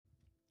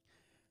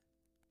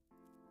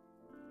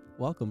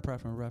Welcome,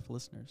 Pref and Ref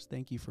listeners.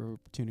 Thank you for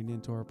tuning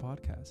into our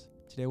podcast.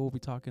 Today we'll be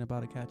talking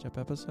about a catch-up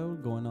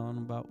episode going on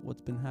about what's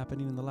been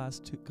happening in the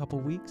last couple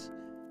weeks.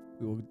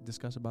 We will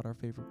discuss about our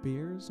favorite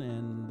beers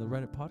and the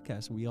Reddit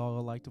podcast we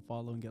all like to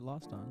follow and get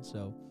lost on.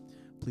 So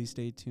please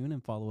stay tuned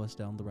and follow us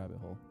down the rabbit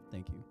hole.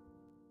 Thank you.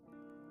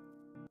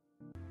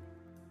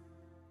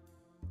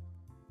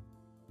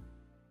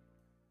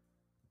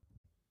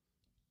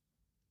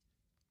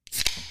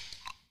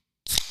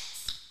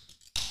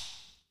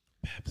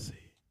 Pepsi.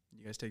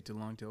 You guys take too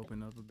long to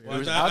open up a beer.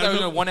 Well, I thought we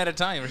were one at a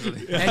time or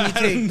something. And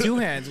you take two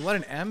hands. What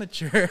an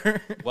amateur.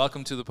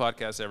 Welcome to the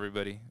podcast,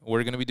 everybody.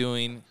 We're going to be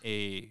doing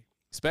a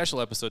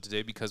special episode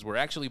today because we're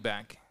actually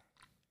back.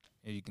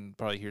 And you can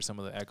probably hear some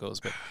of the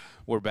echoes, but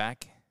we're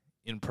back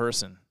in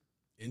person.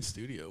 In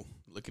studio,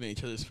 looking at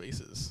each other's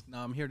faces. No,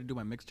 I'm here to do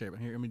my mixtape. I'm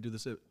here. Let me do the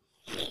sip.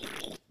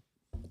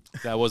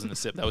 That wasn't a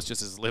sip. That was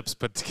just his lips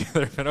put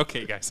together. But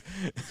okay, guys.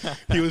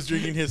 He was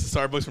drinking his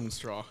Starbucks from the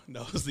straw.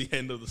 That was the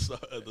end of the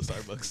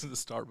Starbucks. The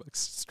Starbucks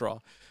straw.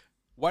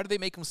 Why do they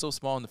make them so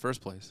small in the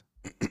first place?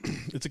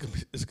 It's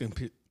a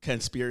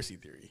conspiracy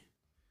theory.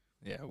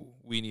 Yeah,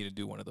 we need to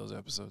do one of those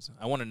episodes.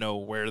 I want to know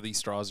where these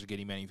straws are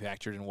getting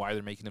manufactured and why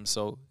they're making them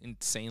so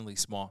insanely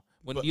small.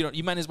 When But-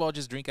 you might as well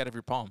just drink out of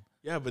your palm.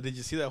 Yeah, but did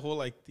you see that whole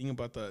thing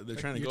about they're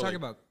trying to You're go? talking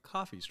about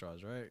coffee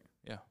straws, right?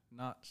 Yeah.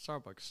 Not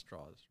Starbucks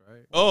straws,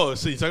 right? Oh,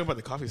 so you're talking about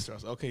the coffee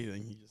straws? Okay, then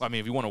you just. Well, I mean,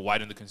 if you want to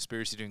widen the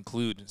conspiracy to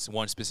include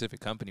one specific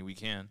company, we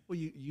can. Well,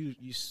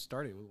 you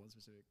started with one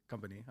specific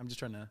company. I'm just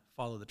trying to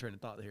follow the train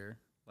of thought here.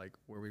 Like,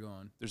 where are we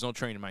going? There's no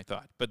train in my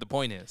thought. But the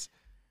point is,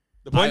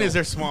 The point is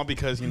they're small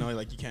because you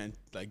can't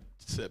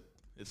sip.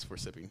 It's for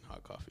sipping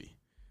hot coffee.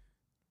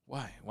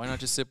 why? Why not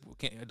just sip?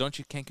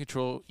 You can't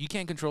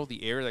control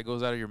the air that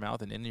goes out of your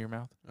mouth and into your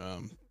mouth? I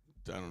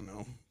don't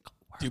know.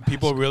 Do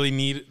people really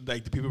need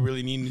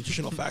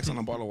nutritional facts on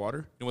a bottle of water?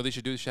 You know what they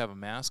should do? They should have a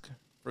mask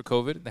for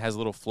COVID that has a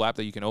little flap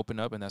that you can open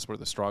up, and that's where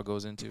the straw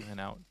goes into and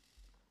out.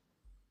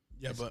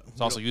 Yeah, but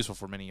It's also useful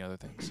for many other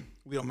things.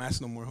 we don't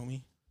mask no more,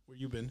 homie. Where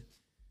you been?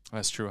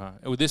 That's true, huh?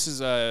 Oh, this is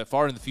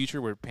far in the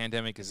future where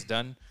pandemic is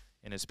done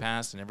and it's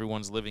passed, and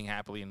everyone's living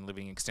happily and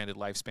living extended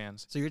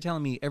lifespans. So you're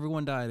telling me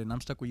everyone died and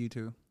I'm stuck with you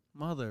two?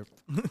 Mother.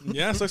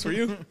 Yeah, sucks for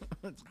you.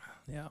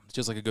 Yeah, it's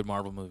just like a good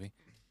Marvel movie.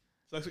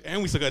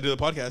 And we still got to do the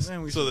podcast.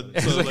 And we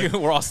It's like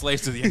we're all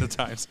slaves to the end of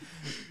times.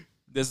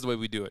 This is the way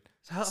we do it.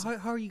 So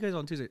how are you guys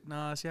on Tuesday?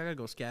 Nah, see, I gotta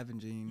go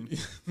scavenging.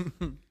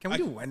 Can we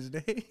do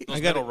Wednesday?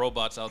 Those metal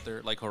robots out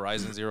there, like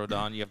Horizon Zero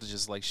Dawn, you have to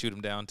just like shoot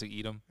them down to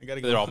eat them.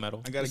 They're They're all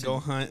metal. I gotta go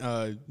hunt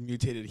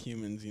mutated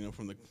humans,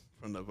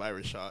 from the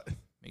virus shot.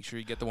 Make sure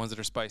you get the ones that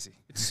are spicy.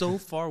 It's so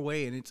far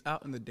away and it's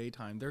out in the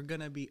daytime. They're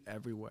gonna be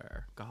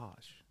everywhere.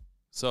 Gosh.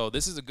 So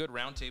this is a good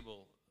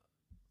roundtable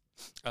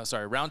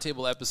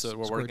episode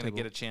where Square we're going to table.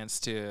 get a chance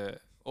to,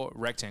 or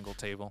rectangle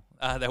table,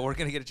 that we're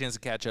going to get a chance to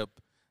catch up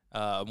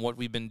on what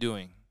we've been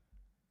doing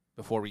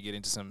before we get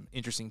into some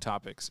interesting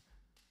topics.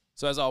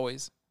 So as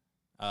always,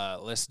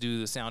 let's do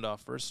the sound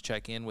off first,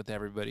 check in with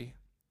everybody.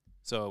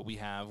 So we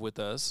have with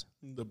us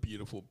The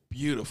beautiful,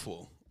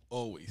 beautiful,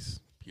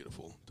 always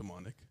beautiful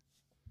demonic.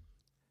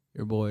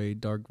 Your boy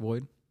Dark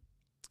Void.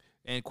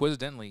 and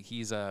coincidentally,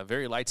 he's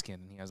very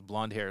light-skinned. He has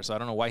blonde hair, so I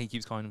don't know why he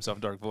keeps calling himself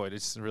Dark Void.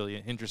 It's really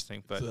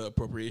interesting, but It's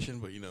appropriation,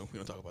 but we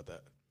don't talk about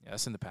that. yeah,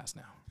 that's in the past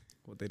now.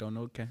 What they don't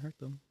know can't hurt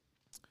them.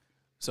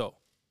 So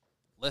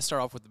let's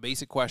start off with the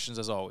basic questions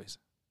as always.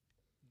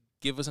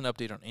 Give us an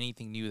update on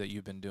anything new that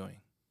you've been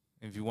doing.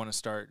 If you want to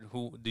start,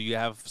 do you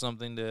have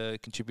something to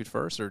contribute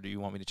first, or do you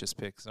want me to just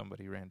pick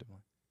somebody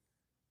randomly?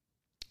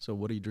 So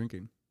what are you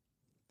drinking?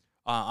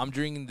 I'm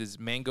drinking this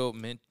mango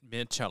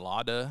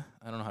michelada.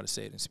 I don't know how to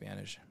say it in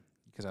Spanish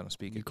because I don't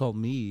speak You it. called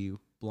me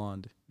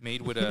blonde.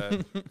 Made with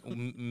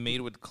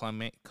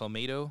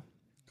clamato.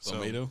 So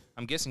Tomato.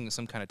 I'm guessing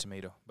some kind of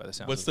tomato by the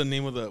sound. What's the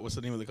name of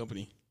the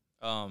company?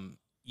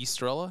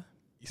 Estrella?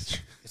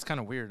 It's kind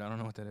of weird. I don't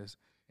know what that is.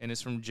 And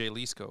it's from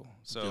Jalisco.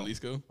 So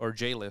Jalisco? or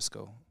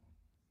Jalisco.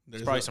 It's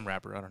There's probably some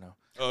rapper. I don't know.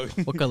 Oh,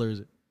 What color is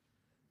it?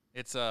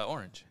 It's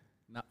orange.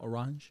 Not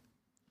orange.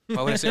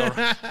 Why would I say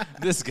orange?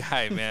 This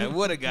guy, man.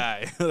 What a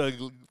guy.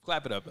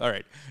 Clap it up. All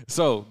right.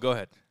 So go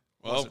ahead.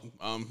 well,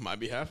 my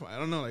behalf. I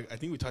don't know. I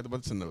think we talked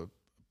about this in the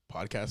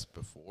podcast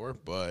before,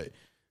 but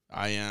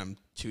I am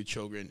 2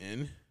 children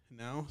in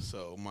now,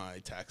 so my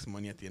tax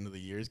money at the end of the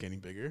year is getting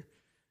bigger.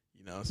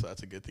 So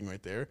that's a good thing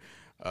right there.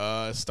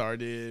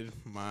 Started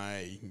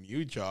my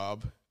new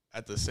job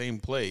at the same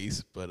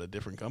place, but a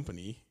different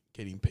company,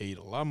 getting paid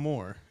a lot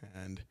more.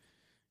 And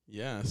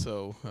yeah,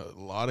 so a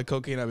lot of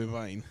cocaine I've been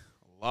buying.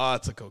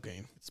 Lots of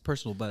cocaine. It's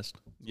personal best.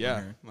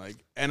 Yeah,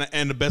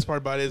 and the best part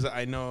about it is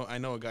I know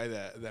a guy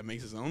that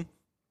makes his own.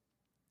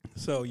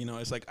 So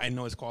it's like I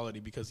know his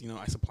quality because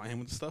I supply him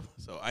with the stuff,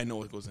 so I know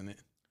what goes in it.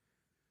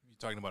 You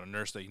talking about a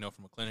nurse that you know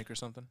from a clinic or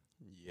something?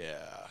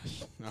 Yeah,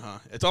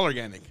 It's all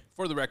organic.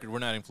 For the record, we're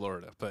not in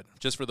Florida, but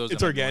just for those.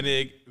 It's that might be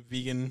organic,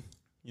 vegan,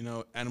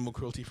 animal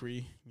cruelty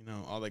free,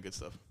 all that good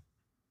stuff.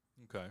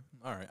 wondering. Okay.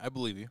 All right. I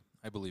believe you.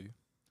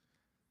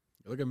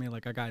 Look at me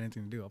like I got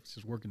anything to do. I was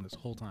just working this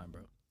whole time,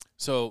 bro.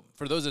 So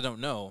for those that don't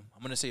know,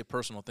 I'm going to say a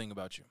personal thing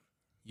about you.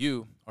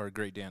 You are a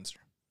great dancer.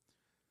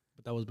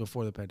 But that was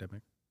before the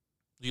pandemic.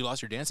 You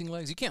lost your dancing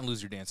legs? You can't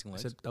lose your dancing I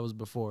legs. said that was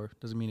before.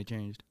 Doesn't mean it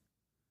changed.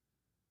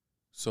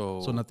 So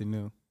nothing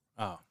new.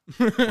 Oh.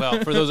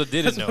 Well, for those that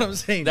didn't know. That's what I'm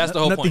saying. That's the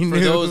whole point. For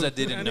those that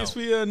didn't And know. if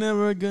we are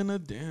never gonna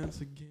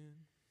dance again.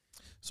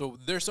 So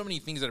there's so many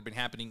things that have been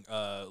happening.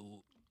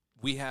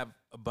 We have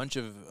a bunch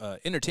of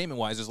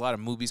entertainment-wise. There's a lot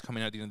of movies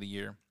coming out at the end of the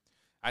year.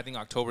 I think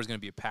October is going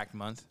to be a packed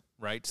month,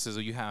 right? So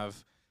you have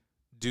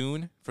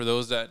Dune. For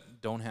those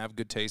that don't have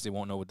good taste, they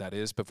won't know what that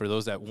is. But for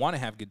those that want to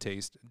have good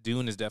taste,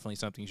 Dune is definitely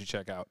something you should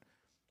check out.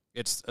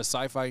 It's a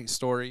sci-fi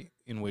story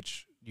in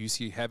which you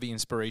see heavy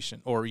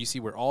inspiration, or you see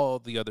where all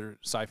the other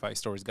sci-fi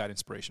stories got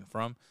inspiration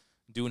from.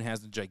 Dune has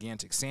the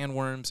gigantic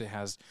sandworms. It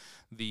has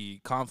the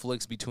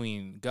conflicts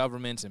between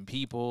governments and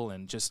people,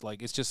 and just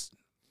like it's just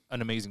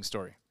an amazing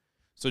story.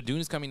 So Dune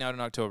is coming out in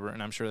October,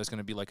 and I'm sure that's going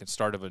to be like a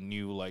start of a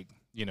new, like,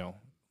 you know,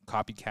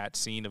 copycat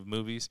scene of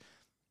movies.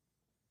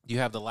 You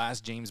have the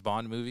last James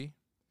Bond movie,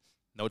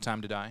 No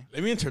Time to Die.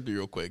 Let me interrupt you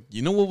real quick.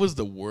 You know what was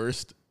the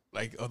worst,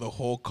 like, of the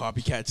whole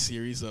copycat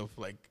series of,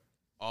 like,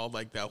 all,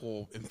 like, that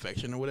whole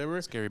infection or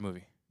whatever? Scary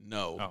movie.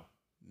 No. Oh.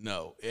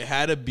 No. It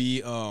had to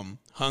be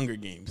Hunger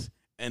Games.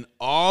 And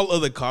all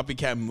of the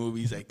copycat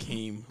movies that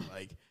came,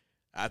 like,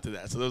 after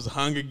that. So there was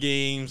Hunger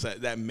Games,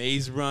 that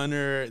Maze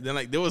Runner. Then,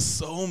 like, there was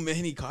so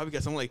many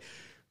copycats. I'm like...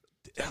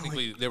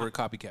 Technically, they were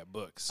copycat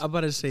books. I'm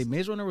about to say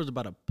Maze Runner was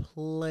about a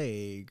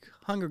plague.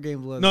 Hunger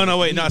Games was. No,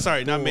 wait. No,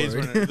 sorry. Not Maze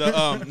Runner.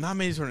 Not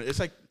Maze Runner. It's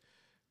like...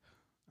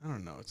 I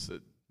don't know. It's a...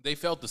 They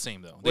felt the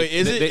same, though. Wait,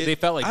 is it? They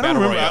felt like I don't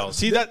battle remember. royales.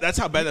 See, that's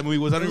how bad that movie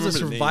was. I It don't was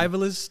a remember the name.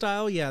 survivalist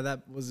style. Yeah,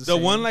 that was the The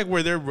same. one like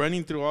where they're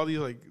running through all these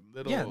like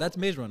little. Yeah, that's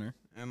Maze Runner.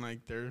 And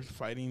like they're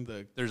fighting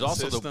the. There's the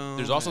also system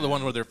there's also the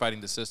one where they're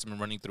fighting the system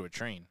and running through a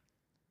train,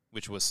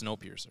 which was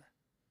Snowpiercer,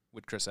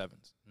 with Chris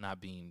Evans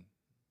not being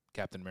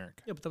Captain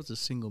America. Yeah, but that was a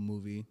single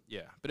movie.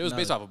 Yeah, but it was Not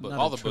based a- off a book. not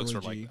All a the books were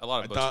trilogy. like a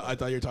lot I of books.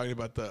 thought you were talking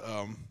about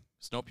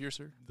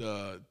Snowpiercer.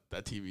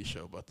 that TV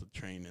show about the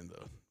train and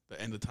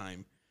the end of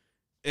time.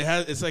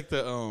 It's like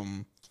the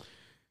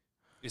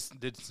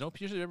Did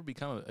Snowpiercer ever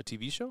become a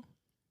TV show?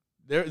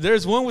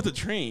 There's one with a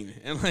train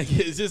and like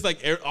it's just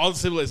like all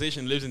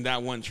civilization lives in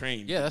that one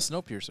train. Yeah, that's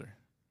Snowpiercer.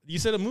 You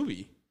said a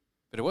movie.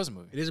 But it was a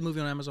movie. It is a movie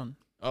on Amazon.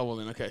 Oh well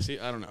then okay. See,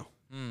 I don't know.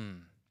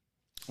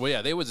 Well,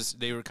 yeah, they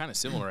were kind of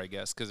similar, I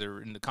guess, because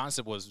the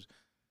concept was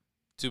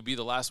to be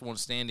the last one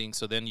standing,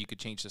 so then you could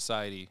change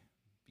society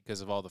because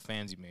of all the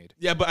fans you made.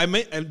 Yeah, but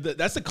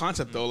that's the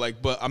concept though.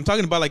 Like, but I'm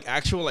talking about like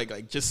actual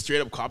like just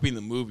straight up copying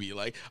the movie.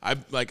 Like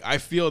I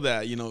feel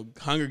that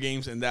Hunger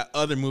Games and that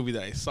other movie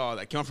that I saw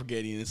that I keep on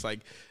forgetting. It's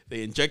like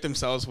they inject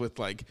themselves with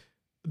like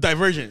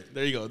Divergent.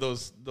 There you go.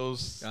 Those.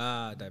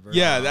 Divergent.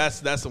 Yeah, that's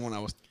the one I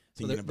was So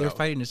thinking about. they're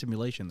fighting a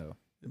simulation though.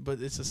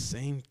 But it's the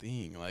same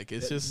thing. Like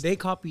it's just They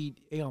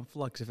copied Aeon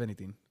Flux, if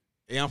anything.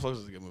 Aeon Flux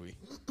is a good movie.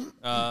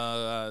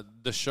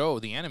 The show,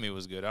 the anime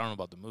was good. I don't know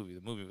about the movie.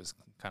 The movie was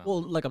kind of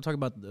Well, like I'm talking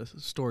about the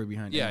story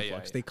behind Aeon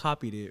Flux. yeah. They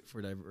copied it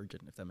for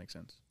Divergent, if that makes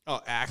sense.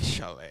 Oh,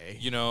 actually,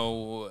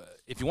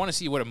 if you want to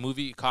see what a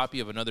movie copy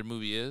of another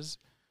movie is,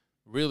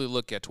 really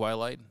look at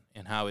Twilight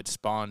and how it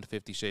spawned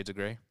 50 Shades of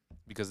Grey,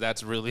 because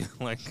that's really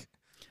like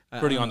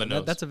pretty I on the don't know.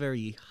 nose. That's a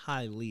very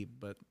high leap,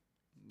 but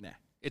nah.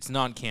 It's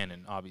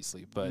non-canon,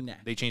 obviously, but Nah.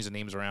 they changed the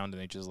names around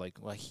and they just like,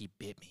 well, he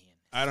bit me.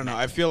 I don't know.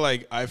 I feel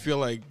like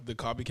the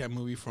copycat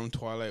movie from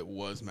Twilight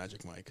was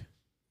Magic Mike.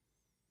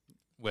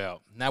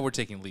 Well, now we're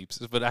taking leaps,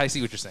 but I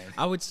see what you're saying.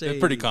 I would say They're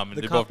pretty common.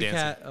 The They're both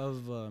copycat dancing.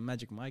 of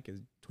Magic Mike is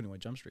 21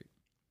 Jump Street.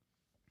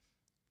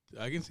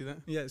 I can see that.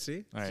 Yeah,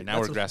 see? All right, See, now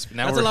we're that's grasping.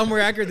 That's a lot more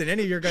accurate than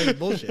any of your guys'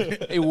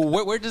 bullshit. Hey,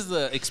 well, where does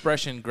the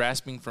expression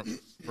 "grasping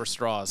for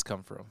straws"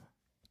 come from?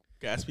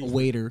 Gasping. A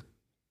waiter.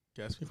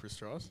 Gasping for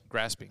straws.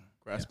 Grasping.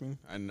 Grasping.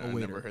 I waiter.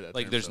 never heard that.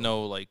 Like, term, there's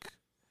so.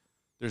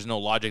 there's no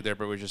logic there,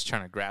 but we're just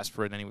trying to grasp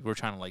for it anyway. We're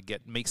trying to like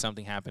make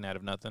something happen out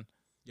of nothing.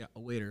 Yeah, a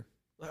waiter.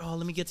 Like, oh,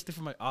 let me get stuff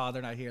from my. Oh,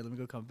 they're not here. Let me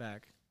go come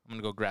back. I'm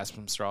gonna go grasp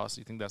some straws.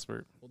 You think that's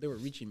where? Well, they were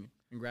reaching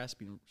and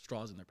grasping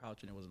straws in their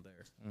pouch, and it wasn't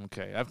there.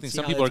 Okay, I think See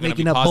some how people are it's going to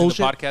be making up pausing bullshit?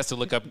 the podcast to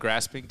look up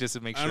grasping just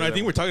to make I sure. don't know. I that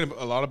think we're talking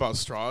a lot about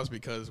straws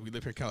because we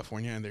live here in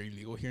California and they're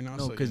illegal here now.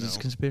 No, because it's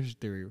conspiracy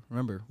theory.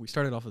 Remember, we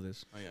started off of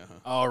this. Oh yeah. Huh.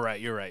 All right,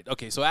 you're right.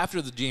 Okay, so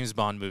after the James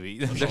Bond movie,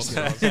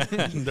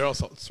 They're all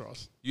salt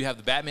straws. you have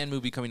the Batman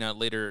movie coming out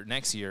later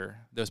next year.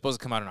 They're supposed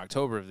to come out in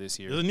October of this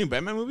There's year. a new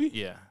Batman movie.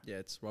 Yeah, Yeah,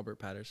 it's Robert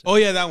Patterson. Oh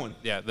yeah, that one.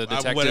 yeah. The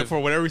detective. For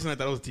whatever reason, I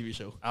thought it was a TV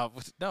show.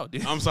 No,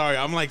 dude. I'm sorry.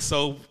 I'm like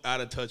so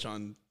out of touch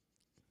on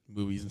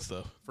movies and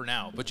stuff. For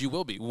now, but you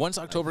will be once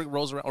October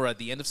rolls around, or at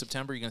the end of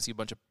September, you're gonna see a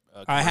bunch of.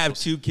 I have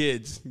commercials. 2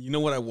 kids. You know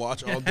what I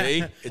watch all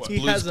day? It's He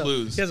Blue's has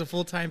Clues. He has a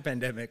full-time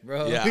pandemic,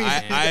 bro. Yeah,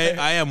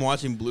 I am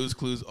watching Blue's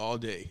Clues all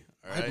day.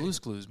 All Why right? Blue's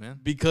Clues, man?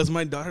 Because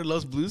my daughter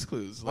loves Blue's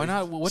Clues. Why Like,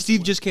 not? What's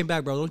Steve just came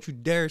back, bro. Don't you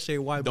dare say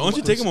why. Don't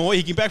you take him away?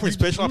 He came back from a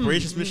special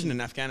operations mission in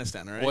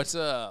Afghanistan. All right.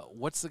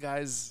 What's the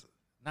guy's?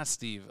 Not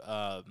Steve.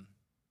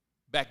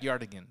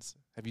 Backyardigans.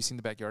 Have you seen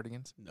the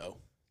Backyardigans? No.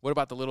 What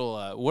about the little?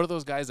 What are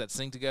those guys that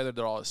sing together?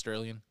 They're all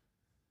Australian.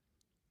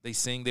 They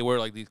sing. They wear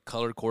like these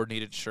color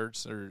coordinated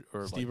shirts or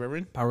Steve like,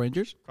 Irwin, Power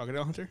Rangers.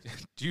 Crocodile Hunter.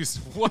 Juice.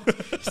 What?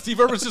 Steve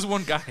Irwin's just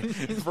one guy.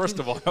 First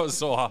of all, that was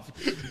so off.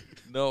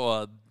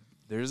 No,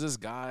 there's this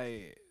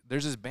guy.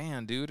 There's this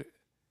band, dude.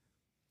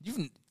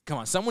 Come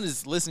on. Someone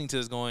is listening to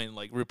this, going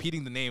like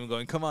repeating the name,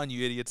 going, "Come on,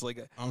 you idiots!"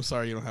 Like, I'm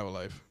sorry, you don't have a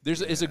life.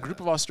 it's a group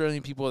of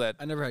Australian people that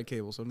I never had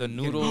cable, so the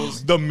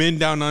Noodles, The Men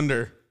Down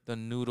Under. the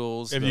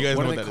Noodles. If you guys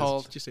what know are what they that is.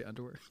 called? Did you say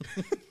underwear?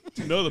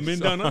 No, the Men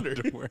Down Under.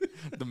 Underwear.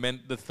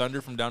 The Thunder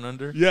from Down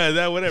Under. Yeah,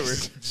 that whatever.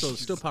 So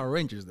still Power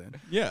Rangers then.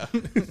 Yeah.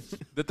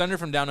 The Thunder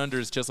from Down Under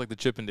is just like the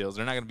Chippendales.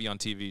 They're not going to be on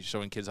TV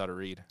showing kids how to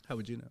read. How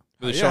would you know?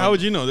 They're Yeah, how showing-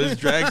 would you know? This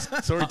drags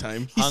story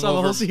time. He saw the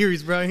Hungover- whole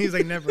series, bro. He's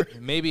like, never.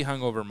 Maybe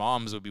hungover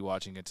moms would be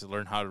watching it to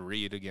learn how to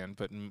read again,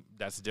 but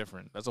that's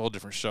different. That's a whole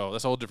different show.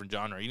 That's a whole different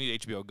genre. You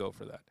need HBO Go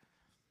for that.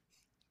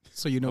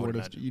 So you know I would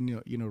where to you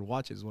know to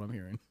watch is what I'm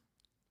hearing.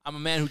 I'm a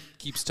man who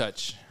keeps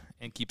touch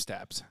and keeps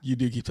tabs. You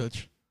do keep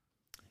touch.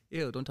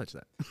 Ew, don't touch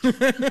that.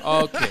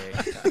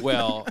 Okay.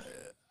 Well,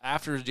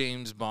 after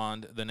James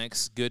Bond, the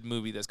next good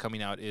movie that's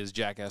coming out is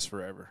Jackass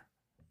Forever.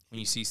 When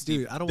you see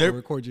Steve. Dude, I don't want They're- to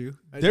record you.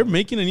 They're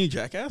making a new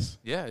Jackass.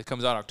 Yeah, it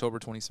comes out October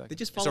 22nd. They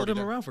just It's followed already him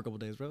done. around for a couple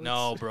days, bro.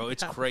 No, bro,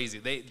 it's crazy.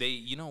 They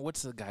you know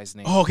what's the guy's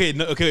name? Oh, okay.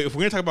 No, okay. If we're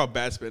gonna talk about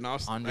bad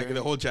spinoffs, Andre? like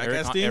the whole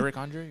Jackass thing, Eric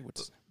Andre?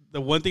 What's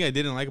the one thing I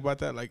didn't like about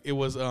that, like it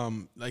was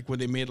like when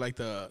they made like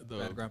the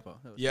Bad Grandpa.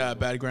 That was yeah, terrible.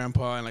 Bad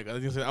Grandpa and like other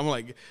things. I'm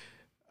like,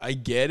 I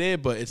get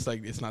it, but it's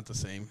like it's not the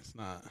same. It's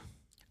not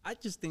I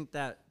just think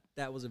that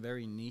was a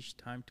very niche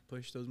time to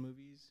push those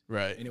movies,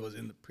 right. and it was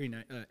in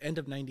the end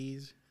of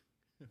 '90s,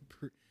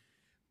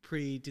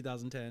 pre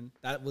 2010.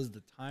 That was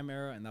the time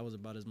era, and that was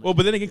about as much. Well,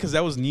 but then again, because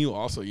that was new,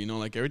 also, you know,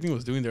 like everything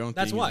was doing their own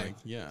That's thing. why. Like,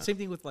 yeah, Same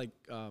thing with like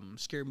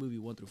Scary Movie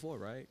 1 through 4,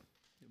 right?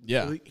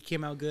 yeah. It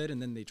came out good,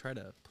 and then they tried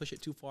to push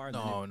it too far. And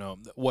No.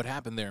 What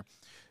happened there?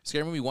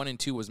 Scary Movie 1 and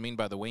 2 was made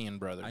by the Wayans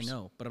brothers. I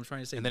know, but I'm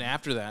trying to say. And then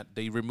after that,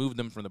 they removed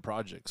them from the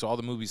project. So all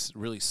the movies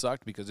really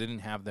sucked because they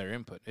didn't have their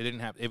input. It didn't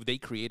have if they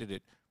created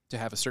it to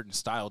have a certain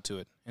style to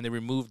it, and they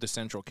removed the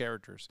central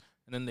characters.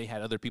 And then they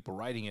had other people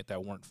writing it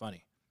that weren't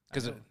funny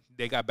because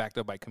they got backed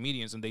up by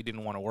comedians and they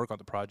didn't want to work on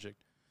the project.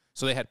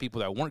 So they had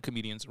people that weren't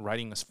comedians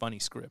writing a funny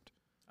script.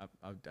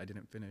 I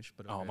didn't finish,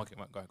 but Oh, okay. okay,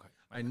 go ahead.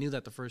 I knew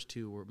that the first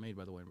two were made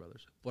by the Wayans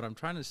brothers. What I'm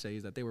trying to say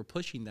is that they were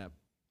pushing that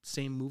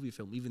same movie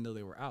film even though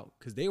they were out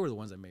because they were the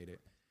ones that made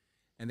it,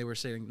 and they were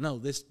saying, no,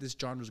 this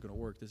genre is going to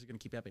work. This is going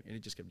to keep happening, and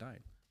it just kept dying.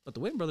 But the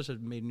Wayans brothers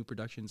have made new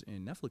productions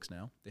in Netflix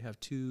now. They have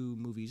 2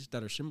 movies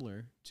that are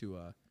similar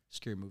to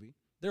Scary Movie.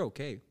 They're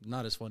okay,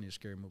 not as funny as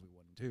Scary Movie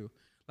 1 and 2.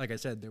 Like I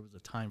said, there was a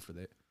time for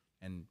that,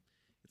 and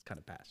it's kind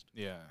of passed.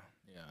 Yeah.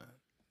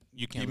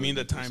 You You can't. mean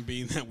really the time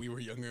being that we were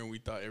younger and we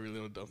thought every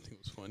little dumb thing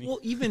was funny? Well,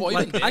 even Well,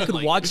 like even I then, could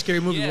like- watch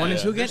Scary Movie 1 and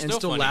 2 they're again and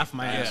still funny. laugh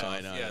my Yeah, ass I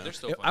off. know. Yeah, they're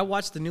still funny. I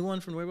watched the new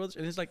one from the Wayans brothers,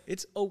 and it's like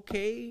it's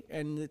okay,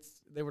 and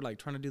they were like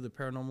trying to do the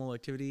Paranormal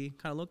Activity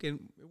kind of look, and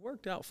it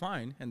worked out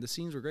fine, and the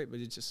scenes were great, but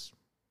it just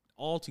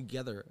all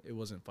together it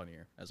wasn't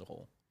funnier as a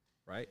whole,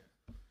 right?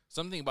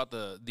 Something about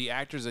the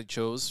actors they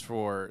chose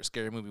for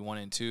Scary Movie 1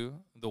 and 2,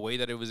 the way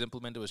that it was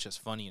implemented was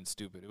just funny and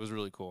stupid. It was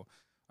really cool.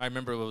 I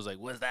remember it was like,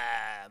 what's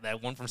that?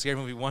 That one from Scary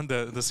Movie 1,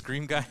 the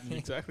Scream guy.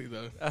 Exactly,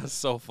 though. That was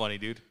so funny,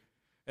 dude.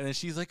 And then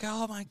she's like,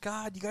 oh, my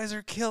God, you guys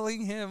are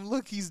killing him.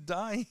 Look, he's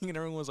dying. And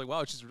everyone was like,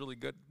 wow, she's really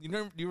good. Do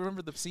you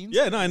remember the scenes?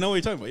 Yeah, no, I know what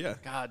you're talking about, yeah.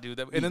 God, dude.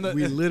 And then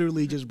We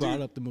literally just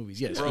brought up the movies.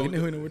 Yes, Bro, we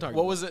know what we're talking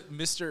what about. was it,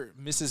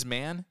 Mrs.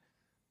 Mann?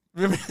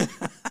 Remember?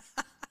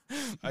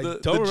 I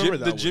don't remember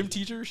that The one. gym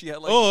teacher, she had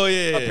like Oh, yeah,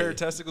 a yeah, pair yeah. of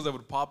testicles that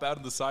would pop out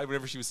on the side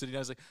whenever she was sitting down.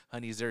 I was like,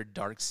 honey, is there a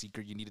dark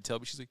secret you need to tell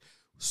me? She's like,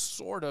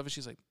 sort of. And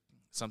she's like,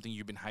 something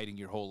you've been hiding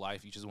your whole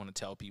life. You just want to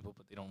tell people,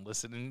 but they don't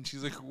listen. And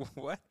she's like,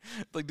 what?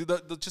 Like, dude,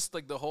 just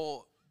like the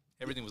whole,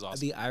 everything was awesome.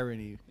 The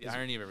irony. The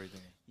irony of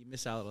everything. You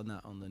miss out on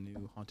that on the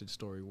new Haunted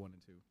Story 1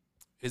 and 2.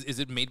 Is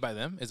it made by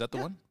them? Is that the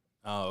one?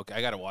 Oh, okay.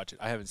 I got to watch it.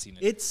 I haven't seen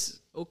it.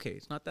 It's okay.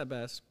 It's not that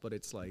best, but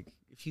it's like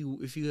if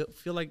you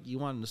feel like you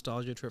want a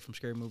nostalgia trip from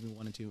Scary Movie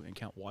 1 and 2 and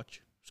can't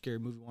watch Scary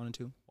Movie 1 and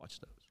 2, watch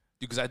those.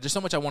 Because there's so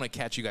much I want to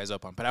catch you guys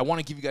up on, but I want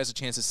to give you guys a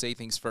chance to say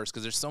things first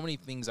because there's so many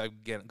things I've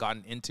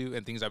gotten into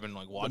and things I've been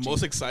like watching. The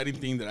most exciting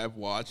thing that I've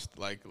watched,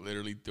 like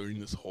literally during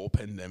this whole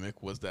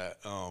pandemic, was that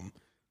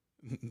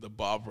the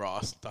Bob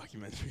Ross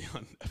documentary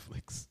on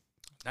Netflix.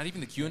 Not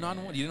even the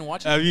QAnon one. You didn't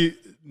watch it? Have you?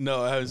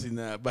 No, I haven't seen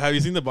that. But have you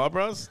seen the Bob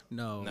Ross?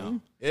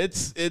 No.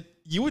 It's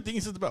You would think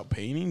it's just about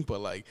painting, but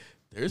like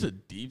there's a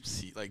deep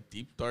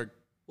dark.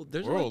 Well,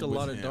 there's world like a with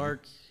lot of him.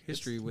 dark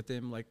history with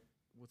him. Like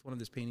with one of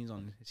his paintings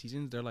on his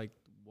seasons, they're like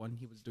one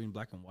he was doing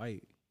black and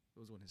white. It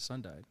was when his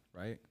son died,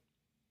 right?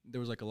 There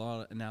was like a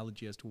lot of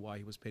analogy as to why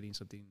he was painting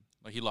something.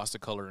 Like he lost a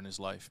color in his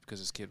life because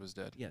his kid was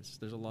dead. Yes,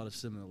 there's a lot of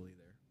similarity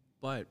there.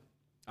 But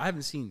I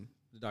haven't seen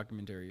the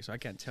documentary, so I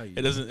can't tell you.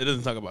 It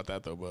doesn't talk about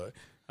that though. But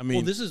I mean,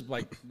 Well, this is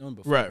like known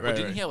before. right. Well,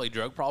 didn't he have like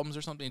drug problems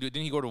or something?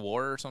 Didn't he go to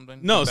war or something?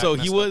 No, Back so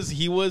messed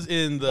he was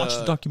in the Watch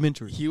the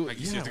documentary. He up?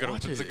 yeah,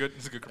 watch It's a it. good.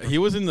 It's a good. He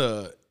was in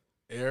the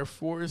Air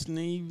Force,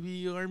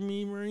 Navy,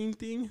 Army, Marine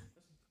thing.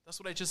 That's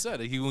what I just said.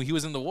 He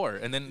was in the war,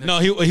 and then No,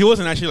 he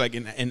wasn't actually like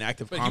in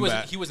active but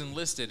combat. he was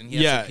enlisted, and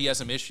he had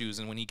some issues.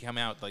 And when he came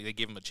out, like they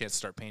gave him a chance to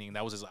start painting.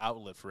 That was his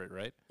outlet for it,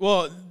 right?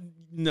 Well,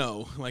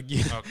 no, like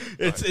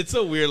it's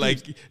so weird.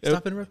 Like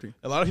Stop interrupting.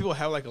 a lot of people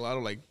have like a lot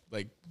of like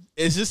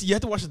it's just you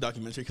have to watch the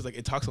documentary because like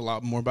it talks a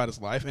lot more about his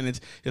life, and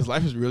his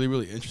life is really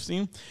really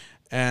interesting,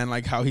 and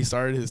like how he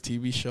started his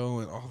TV show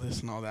and all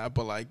this and all that.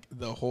 But like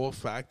the whole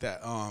fact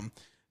that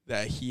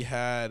that he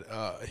had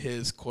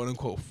his quote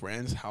unquote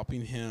friends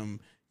helping him,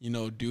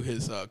 do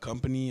his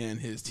company and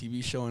his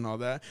TV show and all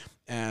that.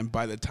 And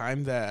by the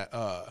time that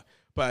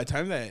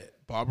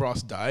Bob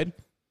Ross died,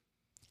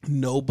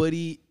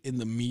 nobody in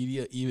the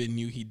media even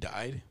knew he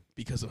died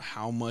because of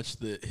how much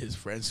his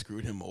friends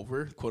screwed him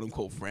over, quote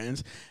unquote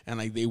friends, and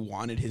like they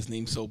wanted his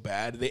name so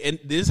bad. And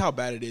this is how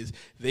bad it is.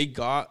 They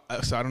got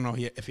so I don't know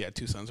if he had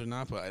two sons or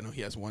not, but I know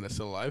he has one that's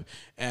still alive.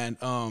 And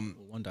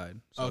one died.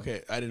 So.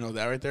 Okay, I didn't know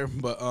that right there.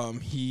 But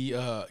he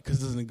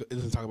because it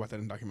doesn't talk about that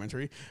in the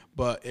documentary.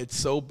 But it's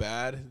so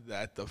bad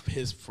that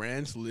his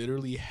friends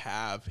literally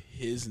have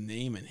his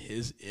name and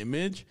his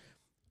image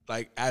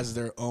like as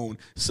their own.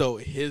 So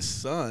his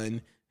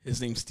son. His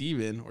name's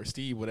Steven or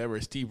Steve, whatever,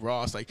 Steve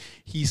Ross. Like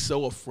he's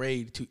so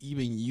afraid to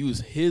even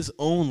use his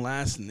own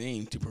last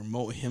name to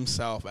promote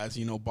himself as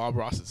Bob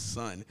Ross's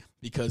son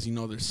because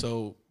they're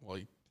so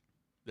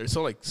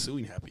like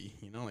suing happy.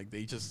 Like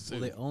they just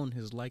they own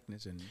his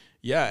likeness and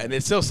and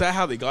it's so sad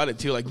how they got it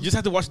too. Like you just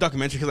have to watch the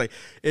documentary because like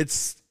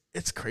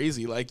it's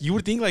crazy. Like you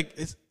would think like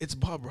it's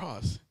Bob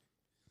Ross.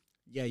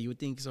 Yeah, you would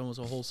think someone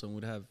so wholesome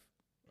would have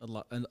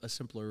a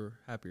simpler,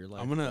 happier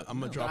life. I'm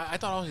gonna drop. I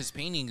thought all his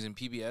paintings and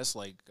PBS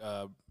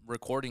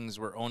recordings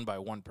were owned by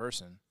one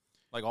person,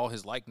 like all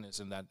his likeness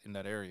in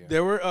that area.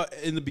 There were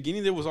in the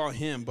beginning there was all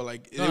him, but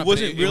like it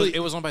wasn't really. It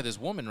was owned by this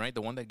woman, right?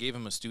 The one that gave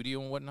him a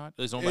studio and whatnot.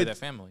 It was owned by that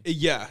family.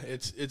 Yeah,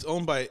 it's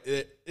owned by.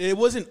 It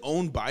wasn't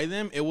owned by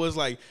them. It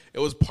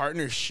was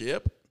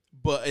partnership,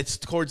 but it's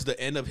towards the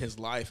end of his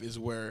life is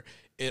where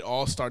it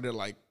all started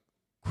like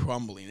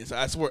crumbling.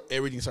 That's where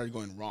everything started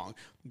going wrong,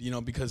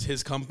 because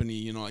his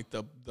company, like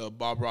the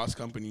Bob Ross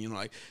company,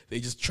 like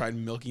they just tried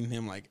milking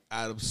him like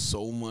out of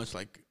so much,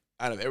 like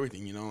out of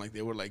everything, like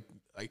they were like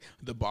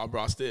the Bob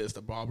Ross this,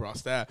 the Bob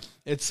Ross that.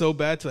 It's so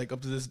bad to like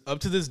up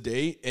to this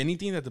day,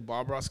 anything that the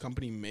Bob Ross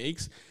company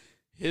makes,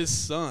 his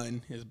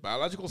son, his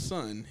biological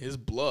son, his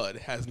blood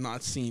has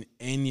not seen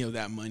any of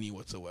that money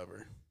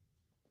whatsoever.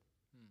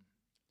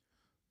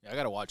 Yeah, I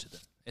gotta watch it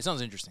then. It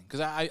sounds interesting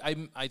because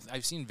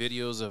I've seen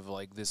videos of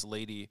like this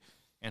lady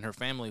and her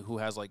family who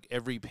has like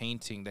every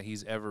painting that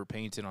he's ever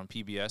painted on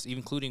PBS, even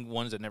including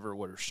ones that never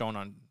were shown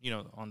on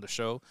on the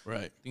show,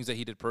 right? Things that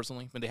he did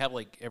personally, but they have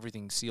like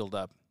everything sealed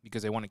up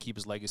because they want to keep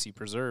his legacy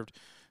preserved.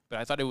 But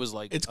I thought it was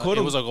like it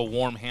was like a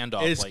warm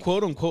handoff. It's like,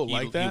 quote unquote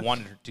like that. He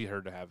wanted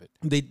her to have it.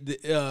 They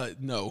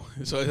no,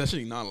 so it's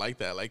actually not like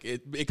that. Like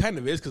it kind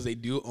of is because they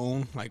do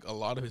own like a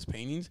lot of his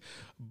paintings.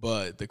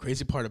 But the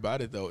crazy part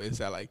about it though is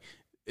that like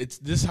this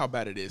is how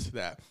bad it is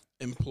that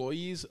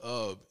employees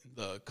of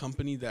the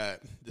company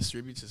that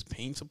distributes his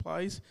paint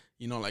supplies,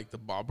 like the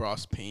Bob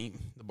Ross paint,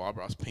 the Bob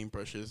Ross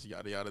paintbrushes,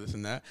 yada yada, this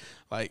and that.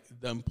 Like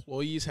the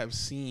employees have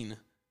seen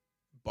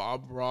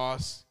Bob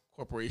Ross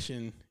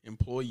Corporation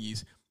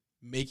employees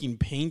making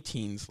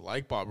paintings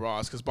like Bob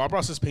Ross because Bob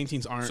Ross's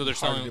paintings aren't. So they're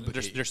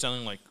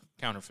selling like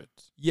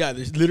counterfeits. Yeah,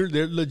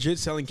 they're legit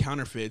selling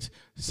counterfeits,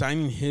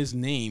 signing his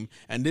name,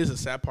 and this is the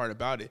sad part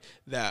about it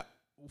that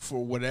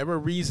for whatever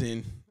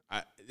reason.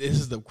 This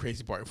is the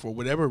crazy part. For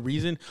whatever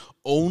reason,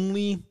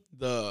 only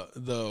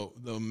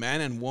the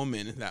man and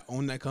woman that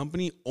own that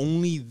company,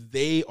 only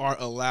they are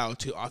allowed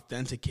to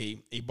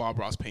authenticate a Bob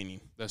Ross painting.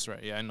 That's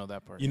right. Yeah, I know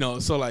that part.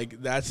 So like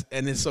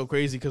and it's so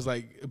crazy because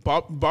like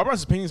Bob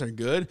Ross's paintings are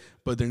good,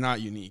 but they're not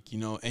unique.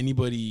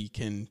 Anybody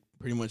can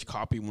pretty much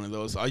copy one of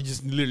those. All you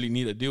just literally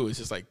need to do is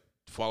just like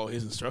follow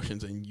his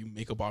instructions and you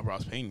make a Bob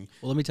Ross painting.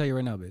 Well, let me tell you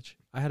right now, bitch.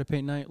 I had a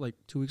paint night like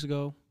 2 weeks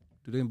ago.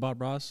 Doing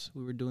Bob Ross,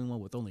 we were doing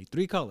one with only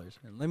 3 colors.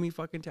 And let me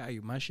fucking tell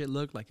you, my shit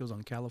looked like it was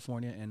on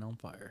California and on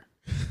fire.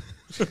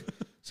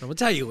 So I'll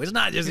tell you, it's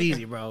not just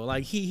easy, bro.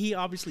 Like he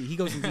obviously he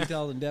goes in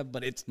detail and depth,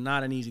 but it's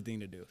not an easy thing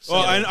to do. So,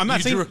 well, I'm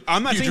not saying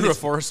you drew a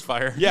forest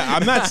fire. Yeah,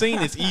 I'm not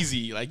saying it's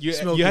easy. Like you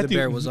have the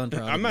bear was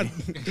unproud. I'm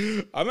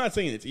not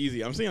saying it's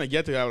easy. I'm saying like you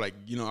have to have like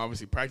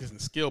obviously practice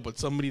and skill, but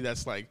somebody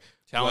that's like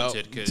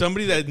talented,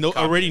 somebody that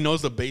already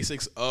knows the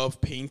basics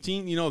of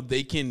painting,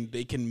 they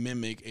can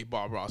mimic a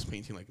Bob Ross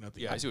painting like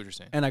nothing. Yeah, I see what you're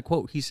saying. And I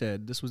quote, he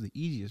said, "This was the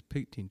easiest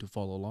painting to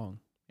follow along."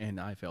 And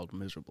I failed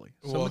miserably.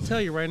 So I'm going to tell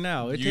you right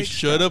now. You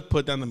should have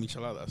put down the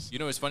micheladas.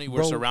 It's funny.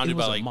 We're surrounded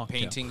by like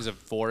paintings of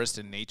forest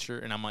and nature.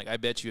 And I'm like, I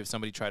bet you if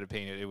somebody tried to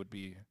paint it, it would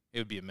be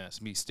a mess.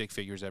 Stick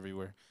figures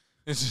everywhere.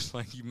 It's just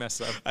like you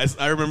mess up.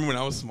 I remember when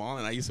I was small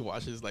and I used to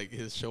watch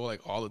his show like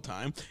all the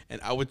time.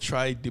 And I would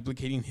try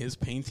duplicating his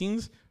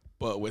paintings,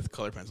 but with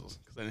color pencils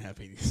because I didn't have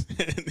paintings.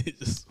 And it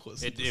just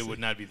wasn't it would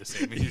not be the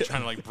same. If you're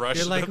trying to like brush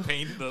the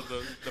paint,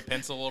 the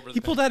pencil over the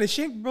He pulled out his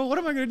shank, bro. What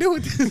am I going to do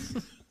with this?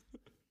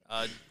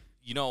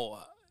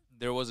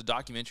 There was a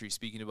documentary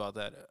speaking about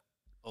that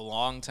a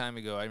long time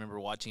ago. I remember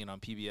watching it on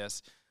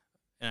PBS,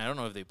 and I don't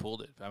know if they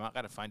pulled it. I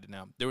got to find it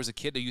now. There was a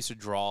kid that used to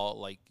draw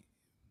like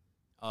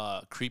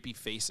creepy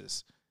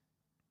faces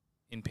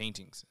in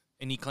paintings,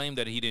 and he claimed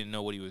that he didn't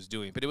know what he was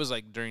doing. But it was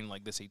like during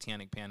like the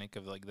satanic panic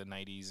of like the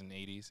 90s and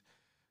 80s,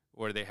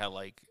 where they had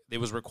like it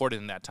was recorded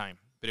in that time.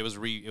 But there was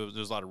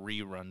a lot of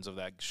reruns of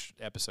that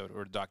episode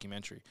or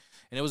documentary,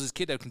 and it was this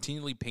kid that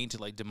continually painted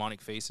like demonic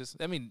faces.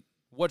 I mean,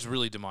 what's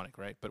really demonic,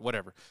 right? But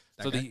whatever.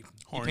 So he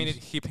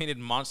painted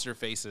monster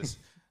faces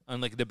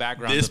on like the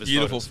background. This of his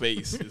beautiful photos.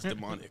 face is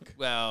demonic.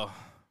 Well,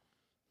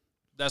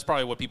 that's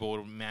probably what people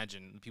would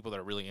imagine. People that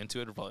are really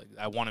into it are probably,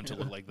 I want him to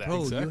look like that.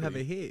 Bro, Exactly. you have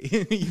a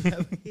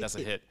hit. That's a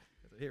hit.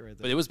 That's a hit right there.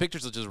 But it was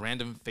pictures of just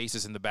random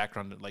faces in the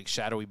background, like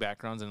shadowy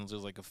backgrounds, and it was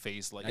just like a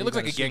face. Like Now it you looks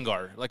like a gotta shoot.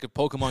 Gengar, like a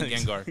Pokemon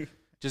Gengar.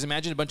 Just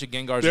imagine a bunch of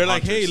Gengars. They're and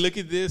like, hey, hunters.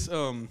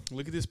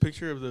 look at this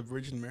picture of the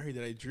Virgin Mary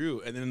that I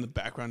drew, and then in the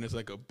background there's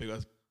like a big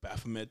ass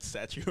Baphomet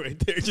statue right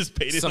there, just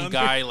painted some on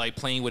guy there. like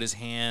playing with his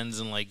hands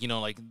and like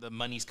like the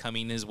money's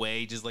coming his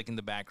way, just like in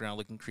the background,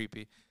 looking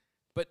creepy.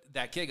 But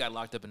that kid got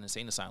locked up in an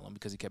insane asylum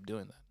because he kept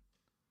doing that.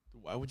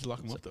 Why would you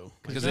lock him up though?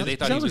 Because Sounds- they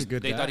thought sounds like a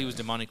good they guy. thought he was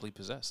demonically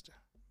possessed.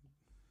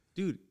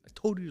 Dude, I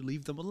told you to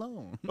leave them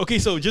alone. Okay,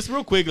 so just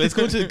real quick, let's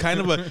go into kind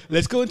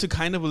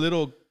of a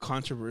little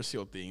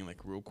controversial thing, like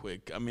real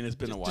quick. I mean, it's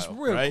been a while, Just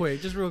real right?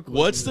 quick.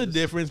 What's the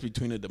difference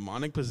between a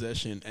demonic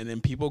possession and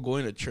then people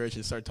going to church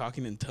and start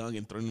talking in tongue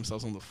and throwing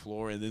themselves on the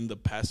floor, and then the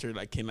pastor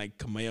like can like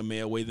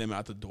kamehameha wave them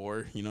out the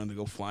door, and they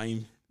go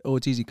flying? Oh,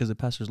 it's easy because the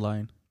pastor's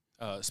lying.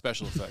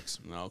 Special effects.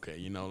 No, okay,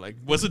 like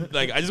what's it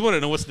like? I just want to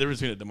know what's the difference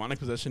between a demonic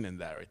possession and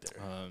that right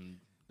there.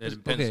 It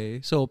depends.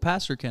 Okay, so a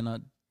pastor cannot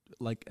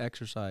like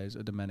exercise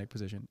a demonic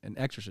position. An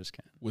exorcist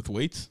can. With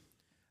weights,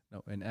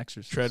 No, an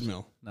exorcist.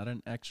 treadmill. Not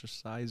an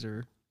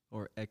exerciser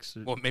or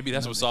exercise. Well, maybe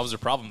that's what solves their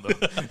problem,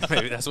 though.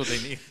 Maybe that's what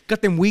they need.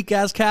 Got them weak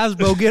ass calves,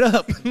 bro. Get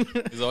up.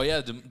 He's, oh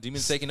yeah,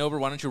 demon's taking over.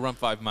 Why don't you run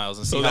 5 miles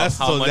and see So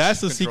how much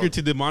that's you the control? secret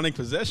to demonic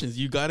possessions.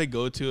 You got to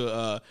go to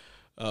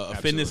a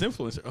fitness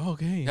influencer. Oh,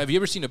 okay. Have you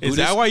ever seen a Is Buddhist?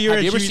 that why you're Have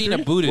at you ever TV3? seen a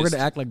We're Buddhist?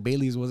 gonna act like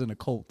Bailey's wasn't a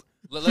cult.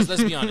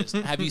 Let's be honest.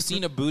 Have you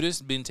seen a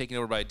Buddhist being taken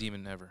over by a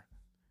demon ever?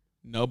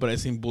 No, but I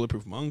seen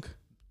Bulletproof Monk.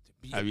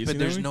 Have you But seen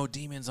there's that? no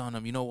demons on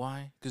them. You know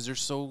why? Because they're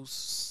so.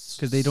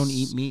 Because they don't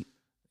eat meat.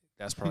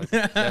 That's probably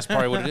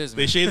what it is.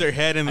 They Man. shave their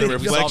head and the I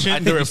think we solved- I reflection.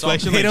 think The we solved-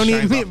 reflection. They like, don't eat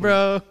shines meat, off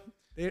bro.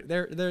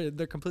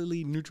 They're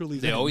completely neutrally.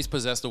 They vegan. always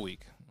possess the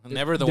weak.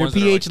 Never the Their ones that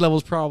are pH like,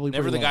 levels probably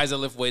never pretty the low. guys that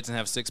lift weights and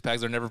have 6 packs.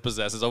 They're never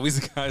possessed. It's always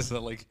the guys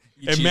that like.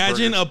 Eat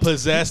Imagine cheeseburgers. a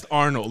possessed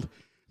Arnold.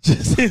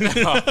 Just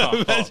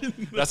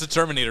That's a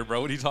Terminator,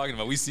 bro. What are you talking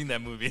about? We've seen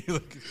that movie.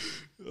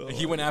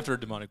 He went after a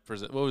demonic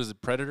person. What was it?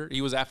 Predator?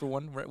 He was after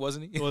one, right?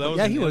 Wasn't he? Well, that was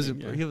Yeah, in he the was.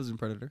 ending, yeah. He was in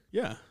Predator.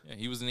 Yeah. Yeah,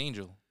 he was an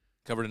angel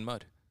covered in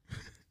mud.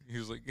 He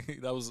was like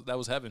that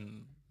was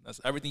heaven.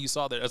 That's everything you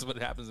saw there. That's what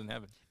happens in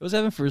heaven. It was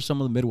heaven for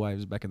some of the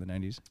midwives back in the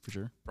 90s, for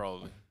sure.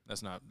 Probably.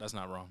 That's not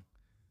wrong.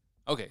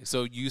 Okay,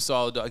 so you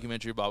saw a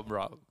documentary about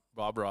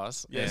Bob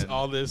Ross. Yes. and-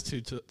 All this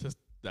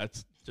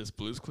that's just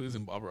Blue's Clues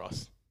and Bob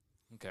Ross.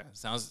 Okay,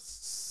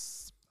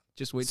 sounds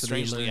Just wait till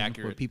Strangely they learn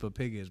accurate. what Peeppa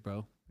Pig is,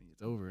 bro.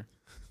 It's over.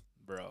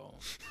 bro.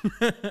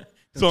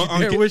 So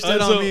you dare wish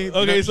that on me.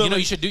 Okay, so you know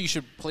like, you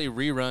should play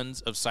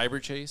reruns of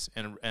Cyber Chase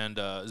and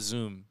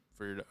Zoom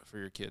for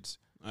your kids.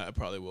 I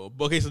probably will.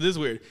 But okay, so this is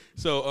weird.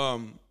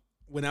 So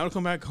when I would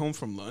come back home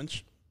from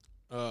lunch,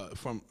 when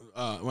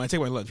I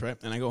take my lunch, right,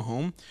 and I go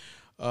home,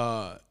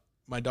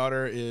 my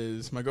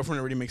girlfriend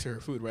already makes her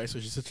food, right? So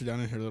she sits her down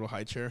in her little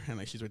high chair and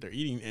like she's right there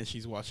eating and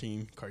she's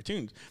watching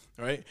cartoons,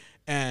 right?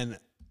 And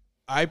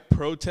I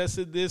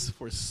protested this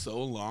for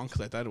so long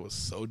because I thought it was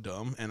so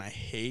dumb, and I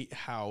hate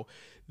how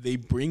they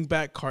bring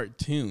back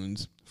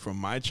cartoons from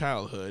my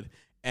childhood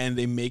and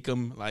they make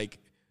them like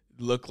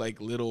look like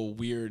little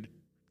weird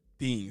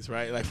things,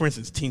 right? Like for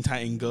instance, Teen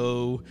Titan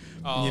Go,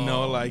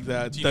 like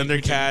that,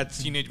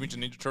 Thundercats, Teenage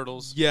Mutant Ninja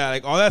Turtles. yeah,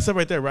 like all that stuff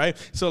right there, right?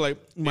 So like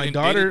my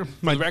daughter,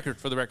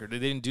 for the record, they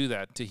didn't do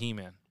that to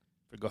He-Man.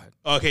 But go ahead.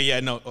 okay, yeah,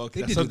 no,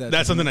 okay, They did do that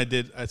that's to something I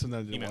did. That's something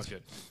I did He-Man's watch.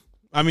 good.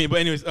 I mean,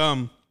 but anyways,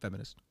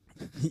 Feminist.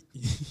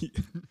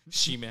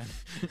 She-Man.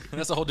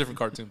 That's a whole different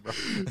cartoon, bro.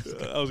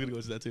 I was gonna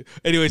go to that too.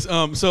 Anyways,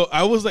 so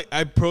I was like,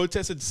 I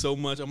protested so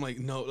much. I'm like,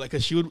 no, like,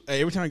 'cause she would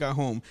every time I got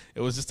home,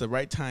 it was just the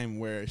right time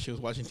where she was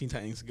watching Teen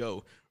Titans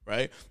Go,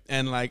 right?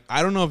 And like,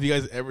 I don't know if you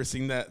guys ever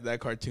seen that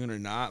cartoon or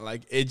not.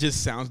 Like, it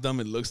just sounds dumb.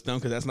 It looks dumb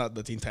because that's not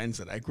the Teen Titans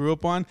that I grew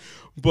up on.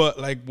 But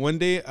like one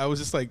day, I was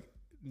just like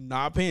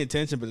not paying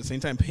attention, but at the same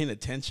time paying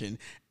attention,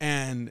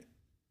 and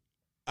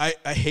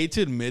I hate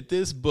to admit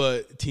this,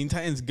 but Teen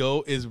Titans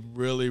Go is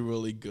really,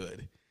 really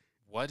good.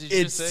 What did you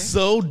It's just say?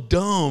 so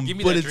dumb, Give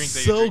me but that it's drink that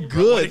so you're drinking,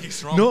 bro. What good.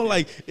 is wrong No, with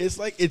you?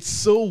 like it's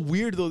so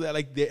weird though that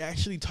like they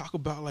actually talk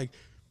about like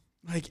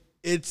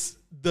it's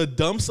the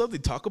dumb stuff they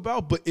talk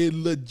about, but it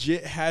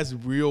legit has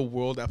real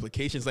world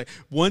applications. Like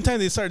one time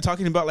they started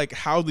talking about like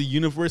how the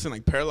universe and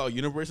like parallel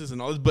universes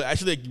and all this, but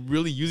actually like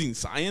really using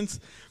science,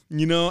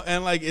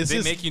 and like it's They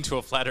just make you into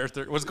a flat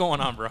earther. What's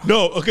going on, bro?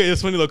 no. Okay,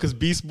 it's funny though because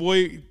Beast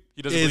Boy.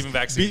 He doesn't believe in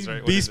vaccines,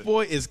 right? What is Beast it?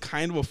 Boy is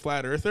kind of a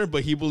flat earther,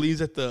 but he believes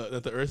that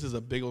the Earth is a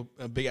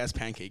big ass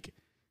pancake.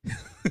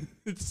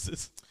 It's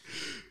just,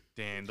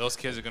 Damn, those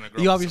kids are gonna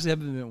grow. You up obviously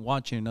haven't been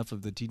watching enough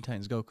of the Teen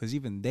Titans Go because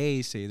even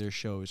they say their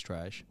show is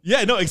trash.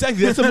 yeah, no,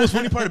 exactly. That's the most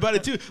funny part about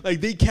it too.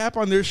 Like they cap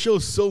on their show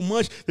so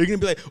much, they're gonna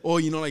be like, oh,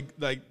 you know,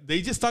 like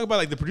they just talk about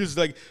like the producers,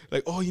 like,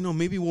 oh, you know,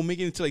 maybe we'll make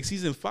it into like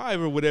season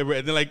 5 or whatever,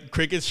 and then like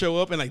crickets show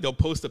up and like they'll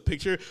post a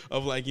picture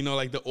of like, you know,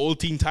 like the old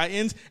Teen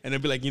Titans, and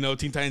they'll be like, you know,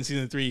 Teen Titans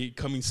season 3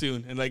 coming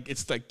soon, and like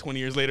it's like 20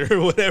 years later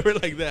or whatever,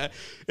 like that.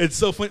 It's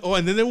so funny. Oh,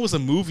 and then there was a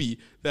movie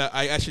that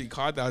I actually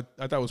caught that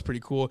I thought was pretty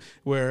cool,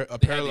 where a They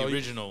had parallel the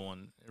original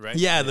one, right?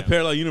 Yeah, the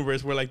parallel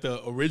universe where like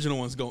the original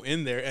ones go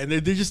in there, and they're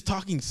just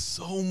talking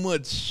so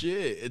much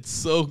shit. It's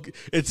so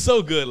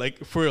good.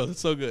 Like for real, it's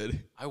so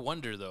good. I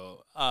wonder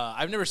though.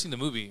 I've never seen the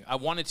movie. I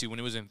wanted to when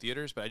it was in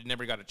theaters, but I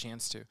never got a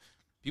chance to.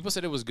 People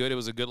said it was good. It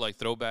was a good like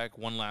throwback,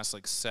 one last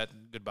like set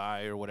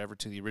goodbye or whatever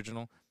to the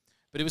original.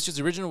 But it was just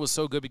the original was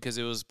so good because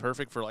it was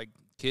perfect for like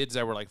kids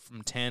that were like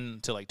from 10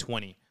 to like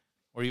 20,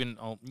 or even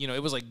you know,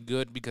 it was like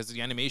good because the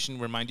animation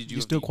reminded you. You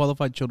of still the,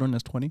 qualified children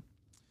as 20?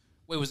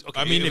 Well, it was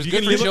okay. I mean, it if was you good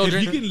can for live- if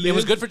children. you can It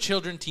was live- good for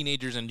children,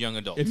 teenagers, and young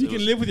adults. If you It can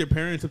was- live with your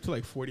parents up to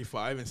like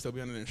 45 and still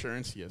be on an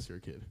insurance, yes, you're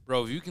a kid.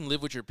 Bro, if you can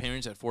live with your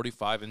parents at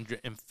 45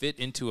 and fit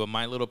into a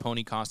My Little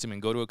Pony costume and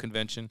go to a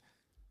convention,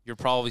 you're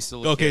probably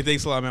still a Okay, kid.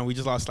 thanks a lot, man. We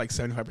just lost like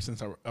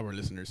 75% of our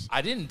listeners.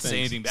 I didn't say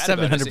Thanks. anything bad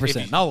about it.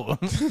 700%. No.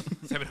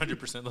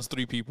 700%. Those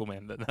 3 people,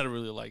 man, that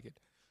really like it.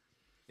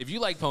 If you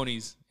like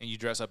ponies and you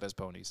dress up as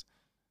ponies,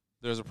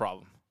 there's a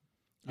problem.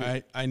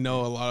 I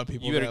know a lot of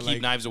people. You better that, keep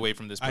like, knives away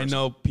from this person. I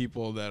know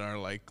people that are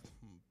like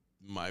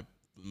my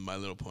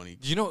Little Pony.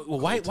 Do you know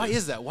why cultists.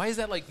 is that? Why is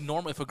that like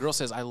normal if a girl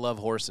says I love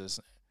horses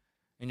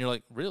and you're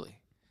like, "Really?"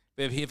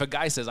 But if a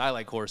guy says I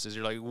like horses,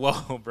 you're like,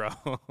 "Whoa,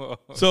 bro."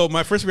 So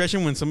my first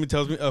reaction when somebody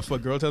tells me, if a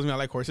girl tells me I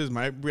like horses,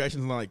 my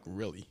reaction is not like,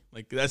 really?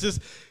 Like that's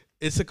just,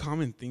 it's a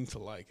common thing to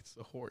like. It's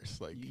a horse.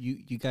 Like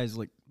you guys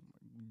like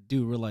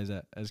do realize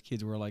that as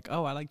kids we're like,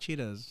 oh, I like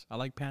cheetahs, I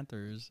like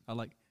panthers, I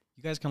like.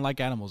 You guys can like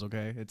animals,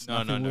 okay? It's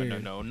No, weird.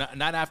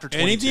 not after 22.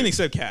 anything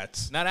except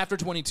cats. Not after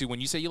 22. When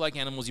you say you like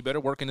animals, you better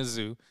work in a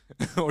zoo,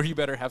 or you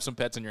better have some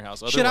pets in your house.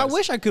 Shit, I Otherwise-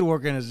 wish I could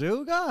work in a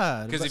zoo.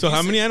 God, 'Cause if So you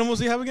how say- many animals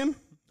do you have again?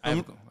 I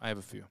have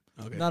a few.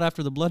 Okay. not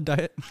after the blood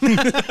diet.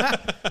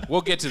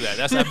 We'll get to that.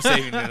 That's I'm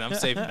saving it. I'm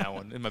saving that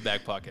one in my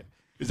back pocket.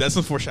 Is that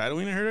some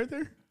foreshadowing I heard right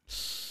there?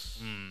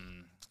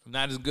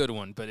 Not as good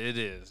one, but it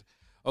is.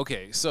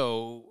 Okay,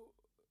 so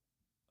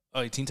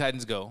Teen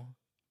Titans Go.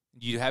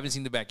 You haven't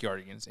seen the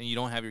Backyardigans, and you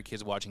don't have your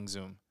kids watching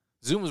Zoom.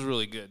 Zoom was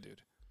really good,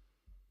 dude.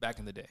 Back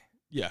in the day,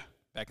 Yeah.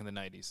 back in the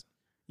 90s.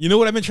 You know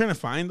what I've been trying to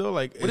find though?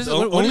 Like What is it's it?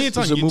 What only is it's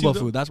on It's a YouTube. Muba though.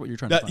 food. That's what you're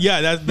trying to find.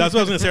 Yeah, that's what I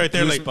was gonna say right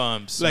there. Like,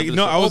 Goosebumps. like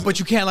no, I was but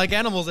you can't like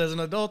animals as an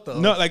adult though.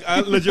 no, like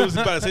I legit was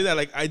about to say that.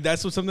 Like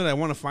that's what something I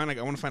want to find. Like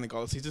I want to find like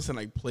all the seasons and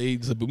like play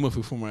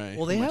Zabumafu for my.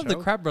 Well, they for my have the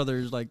child. Crab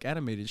Brothers like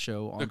animated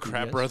show on The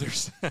Crab PBS.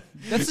 Brothers.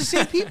 That's the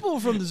same people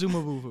from the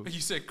Zuma Boo.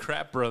 You said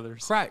Crab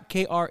Brothers. Crab,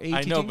 K-R-A-T-T.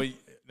 I know, but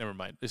never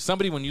mind. If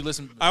somebody, when you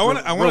listen, I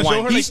wanna show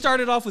rewind. her, He like-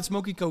 started off with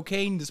smoking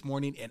cocaine this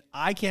morning, and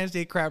I can't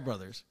say Crab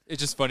Brothers. It's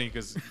just funny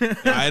because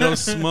I don't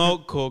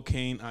smoke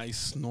cocaine. I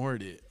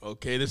snort it.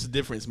 Okay, there's a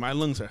difference. My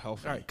lungs are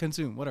healthy. All right,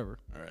 consume, whatever.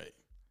 All right.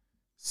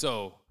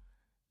 so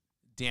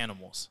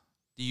Danimals.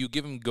 Do you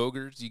give them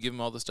Go-Gurts? Do you give them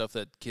all the stuff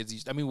that kids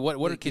used? I mean, what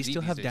Wait, are kids they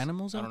still eat have these days?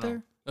 Danimals I out don't know.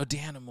 there? Oh,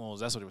 Danimals.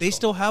 That's what it was They called.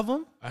 still have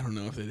them? I don't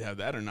know if they have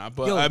that or not,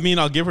 but Yo. I mean,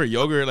 I'll give her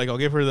yogurt. Like I'll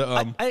give her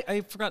the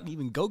I forgot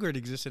even Go-Gurt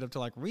existed up to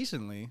like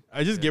recently.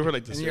 I just give her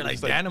like the. And you're like,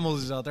 straight- Danimals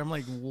is out there. I'm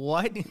like,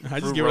 what? I just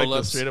Fruit give her like the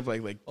roll-ups. straight up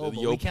like Oh, the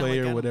but we can't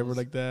Yoplait like or whatever animals.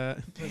 like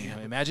that. Damn,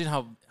 imagine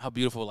how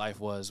beautiful life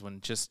was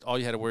when just all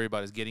you had to worry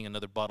about is getting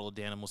another bottle of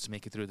Danimals to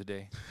make it through the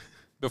day.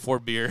 Before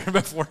beer,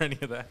 before any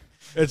of that.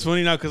 It's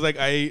funny now because like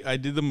I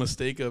did the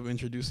mistake of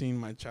introducing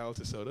my child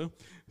to soda.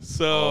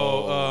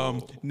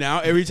 So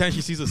now every time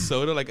she sees a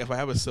soda, like if I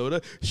have a soda,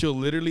 she'll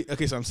literally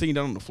so I'm sitting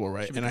down on the floor,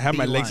 right? She'll And be I have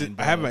my legs beeline,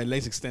 I have bro. my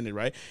legs extended,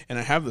 right? And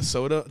I have the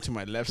soda to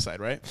my left side,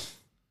 right?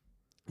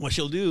 What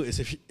she'll do is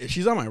if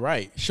she's on my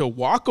right, she'll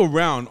walk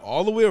around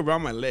all the way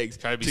around my legs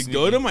Try to be to sneaky.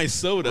 go to my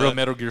soda. Real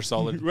Metal Gear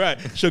Solid. Right.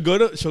 She'll go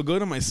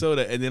to my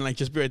soda and then like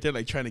just be right there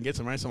like trying to get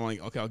some, right? So I'm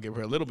like, okay, I'll give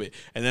her a little bit.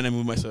 And then I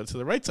move my soda to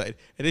the right side.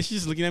 And then she's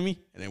just looking at me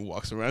and then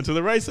walks around to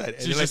the right side.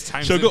 And She then, like, just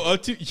times she'll it.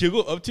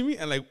 go up to me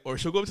and like, or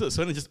she'll go up to the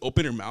soda and just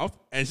open her mouth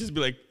and just be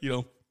like, you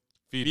know,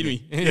 feed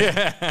me.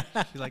 Yeah.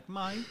 She's like,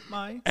 mine.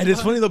 And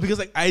it's funny though, because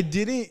like I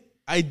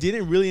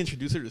didn't really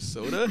introduce her to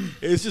soda.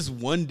 It was just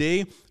one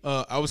day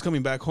I was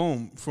coming back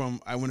home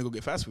I went to go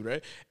get fast food,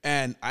 right?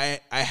 And I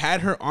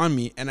had her on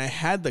me and I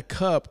had the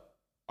cup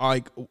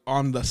like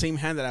on the same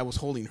hand that I was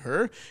holding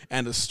her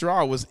and the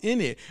straw was in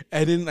it.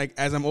 And then like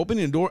as I'm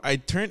opening the door, I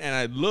turn and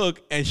I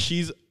look and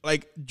she's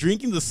like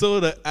drinking the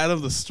soda out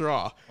of the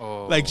straw.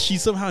 Oh. Like she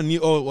somehow knew.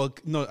 Oh, well,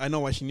 no, I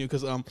know why she knew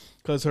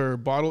because her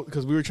bottle,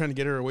 because we were trying to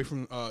get her away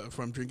from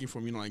drinking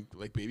from, you know,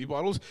 like baby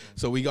bottles.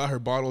 So we got her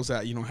bottles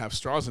that, you know, have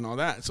straws and all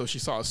that. So she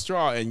saw a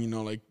straw and, you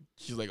know, like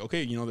she's like,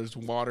 okay, you know, there's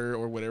water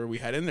or whatever we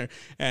had in there.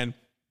 And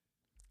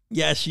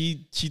yeah,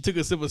 she took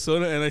a sip of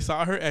soda and I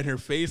saw her and her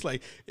face,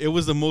 like it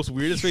was the most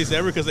weirdest face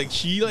ever because like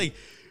she like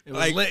It was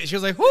Like- lit. She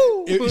was like,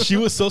 "Whoo!" She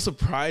was so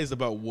surprised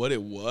about what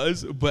it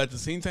was, but at the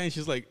same time,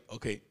 she's like,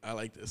 "Okay, I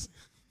like this."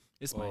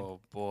 It's mine. Oh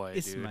boy,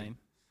 It's dude. mine.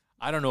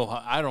 I don't know.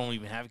 I don't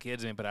even have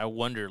kids, man, but I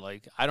wonder.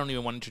 Like, I don't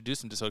even want to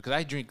introduce them to soda because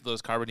I drink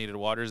those carbonated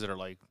waters that are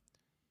like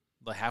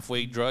the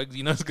halfway drugs.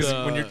 You know, because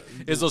when you're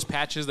it's those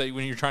patches that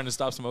when you're trying to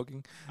stop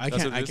smoking. I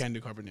That's can't. what it I is. can't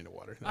do carbonated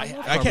water. I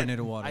love can't.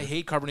 carbonated water. I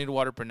hate carbonated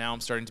water, but now I'm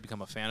starting to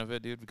become a fan of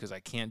it, dude, because I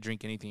can't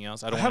drink anything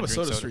else. I I don't have a want to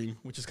drink soda soda. stream,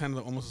 which is kind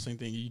of almost the same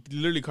thing. You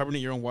literally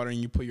carbonate your own water and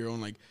you put your own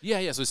like.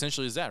 Yeah. So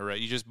essentially, is that right?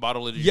 You just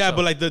bottle it. Yeah, yourself.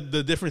 but like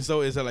the difference though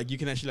is that like you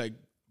can actually like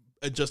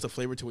adjust the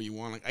flavor to what you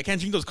want. Like I can't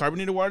drink those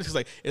carbonated waters because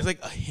like it's like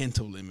a hint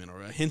of lemon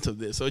or a hint of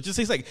this, so it just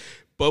tastes like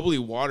bubbly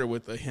water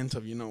with a hint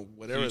of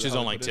whatever. you the just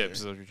hell don't they like put in tips.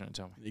 Is there. what you're trying to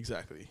tell me.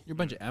 Exactly. You're a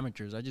bunch of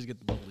amateurs. I just get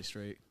the bubbly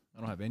straight. I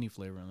don't have any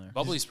flavor in there.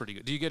 Bubbly's pretty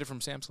good. Do you get it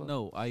from Sam's Club?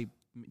 No, I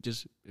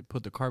just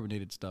put the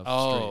carbonated stuff straight.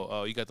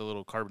 Oh, you got the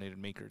little carbonated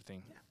maker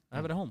thing. I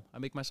have it at home. I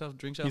make myself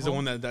drinks at He's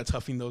home. the one that's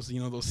huffing those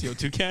those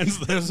CO2 cans.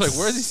 It's like,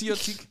 where's the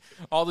CO2?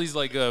 All these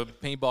like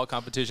paintball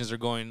competitions are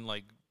going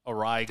like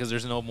awry because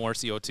there's no more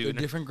CO2. They're in it.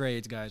 different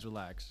grades, guys.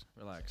 Relax.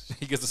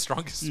 He gets the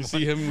strongest. You one.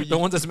 see him? The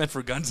one that's meant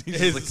for guns. He's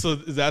just like So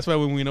that's why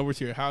when we went over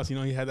to your house, he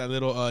had that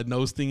little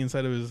nose thing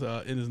inside of his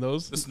in his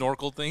nose. the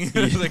snorkel thing.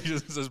 It's like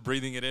just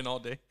breathing it in all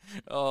day.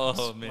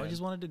 Oh I man.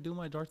 just wanted to do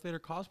my Darth Vader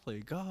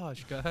cosplay.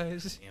 Gosh,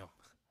 guys. Damn.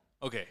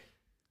 Okay.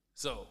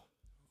 So,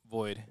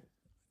 Void,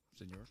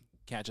 Senor.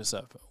 catch us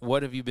up.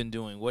 What have you been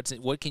doing?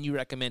 What can you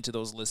recommend to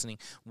those listening?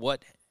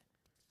 What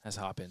has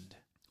happened?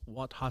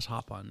 What has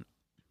happened?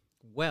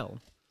 Well,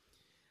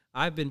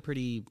 I've been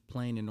pretty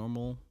plain and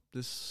normal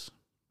this,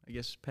 I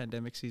guess,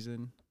 pandemic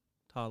season.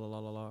 Ta la la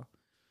la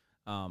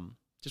la.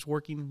 Just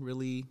working,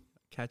 really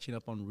catching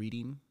up on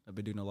reading. I've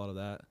been doing a lot of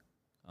that,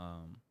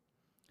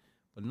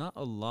 but not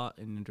a lot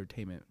in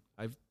entertainment.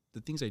 The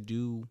things I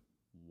do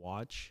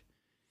watch.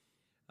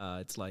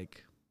 It's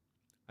like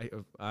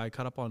I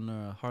caught up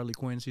on Harley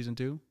Quinn season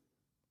 2.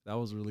 That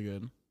was really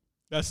good.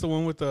 That's the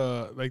one with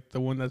the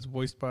one that's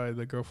voiced by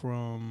the girl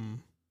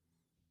from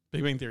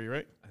Big Bang Theory,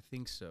 right? I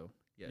think so.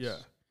 Yes. Yeah.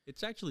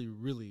 It's actually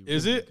really.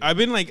 Is really it? good. I've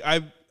been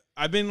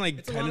like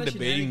It's a kind lot of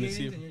debating to see.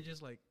 shenanigans and you're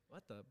just like,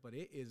 what the? But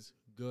it is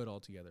good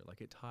altogether.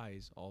 Like it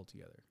ties all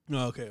together.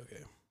 Oh, okay.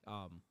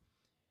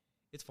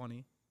 It's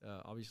funny.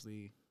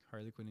 Obviously,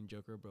 Harley Quinn and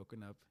Joker are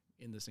broken up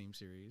in the same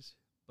series,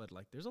 but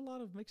like, there's a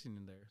lot of mixing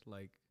in there.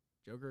 Like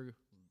Joker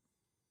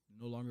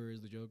no longer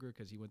is the Joker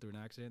because he went through an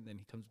accident. Then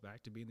he comes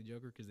back to being the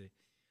Joker because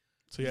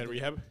So you had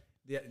rehab.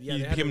 yeah, He they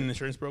had became to- an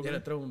insurance they had broker.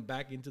 to throw him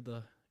back into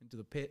the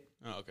pit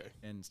Oh, okay.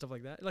 and stuff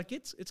like that. Like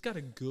it's got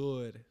a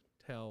good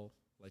tell.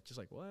 Like just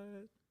like what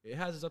it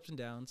has its ups and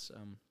downs.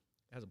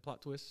 It has a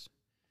plot twist.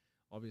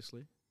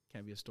 Obviously,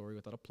 can't be a story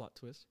without a plot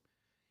twist.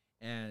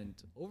 And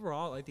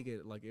overall, I think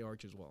it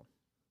arches well.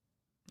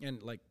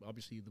 And like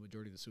obviously, the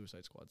majority of the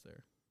Suicide Squad's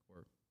there,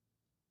 or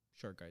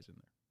Shark Guy's in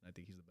there. I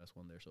think he's the best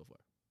one there so far.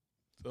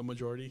 So a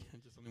majority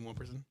and just only one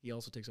person. He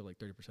also takes up like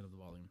 30% of the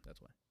volume. That's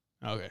why.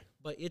 Oh, okay.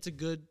 But it's a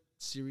good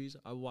series.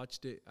 I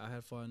watched it. I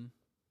had fun.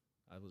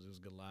 It was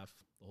a good laugh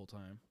the whole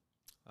time.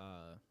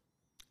 Was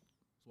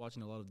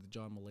watching a lot of the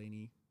John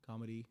Mulaney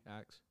comedy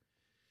acts.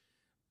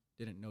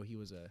 Didn't know he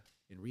was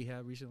in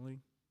rehab recently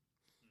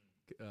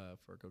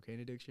for cocaine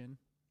addiction.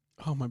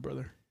 Oh, my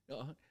brother.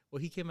 Well,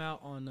 he came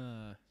out on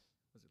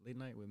was it Late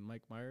Night with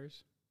Mike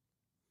Myers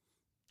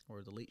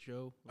or The Late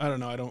Show? I don't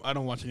know. I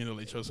don't watch any of the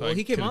late shows. So Well, I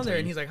he came couldn't on there tell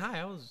and you. he's like, "Hi,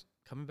 I was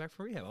coming back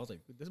from rehab." I was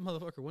like, "This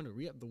motherfucker went to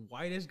rehab. The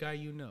whitest guy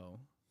you know,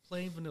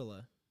 plain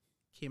vanilla,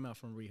 came out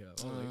from rehab."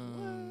 I was like,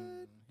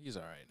 "What?" He's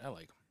all right. I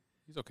like him.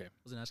 He's okay.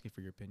 Wasn't asking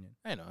for your opinion.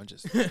 I know. I'm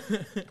just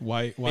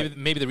Why?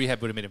 maybe the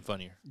rehab would have made him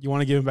funnier. You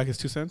want to give him back his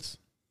 2 cents?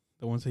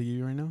 The ones that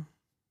you right now?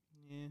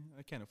 Yeah,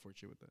 I can't afford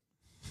shit with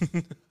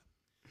that.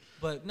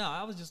 But no,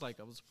 I was just like,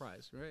 I was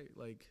surprised, right?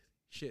 Like,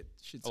 shit.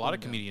 A lot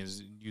of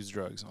comedians use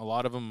drugs. A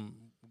lot of them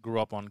grew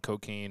up on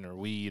cocaine or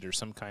weed or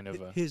some kind of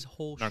a His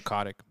whole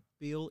narcotic.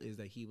 spiel is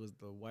that he was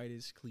the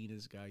whitest,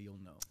 cleanest guy you'll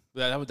know.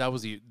 That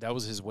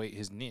was his way,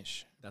 his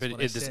niche. That's But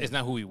what I said. it's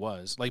not who he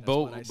was. Like That's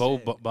what I Bo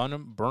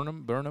said.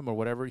 Burnham or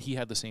whatever. He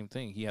had the same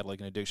thing. He had like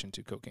an addiction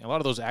to cocaine. A lot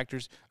of those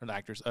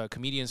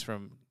comedians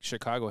from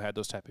Chicago had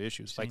those type of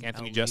issues, like Saying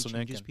Anthony LA Jeselnik.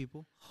 changes And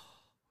people.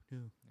 No.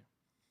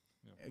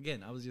 Yeah.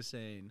 Again, I was just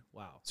saying,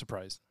 wow.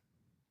 surprised.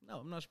 No,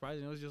 I'm not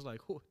surprised. It was just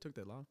like, it took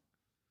that long.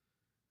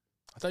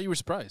 I thought you were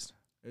surprised.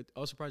 I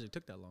was surprised it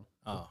took that long.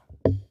 Oh,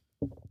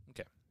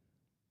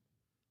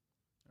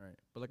 All right.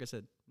 But like I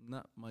said,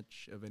 not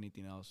much of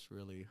anything else,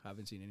 really.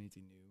 Haven't seen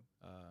anything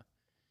new.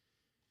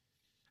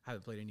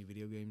 Haven't played any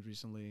video games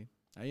recently.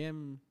 I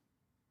am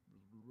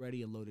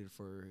ready and loaded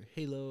for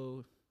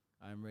Halo.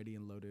 I'm ready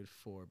and loaded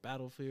for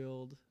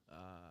Battlefield.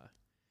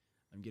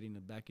 I'm getting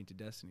back into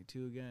Destiny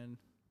 2 again.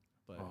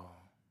 But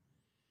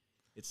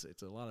it's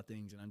a lot of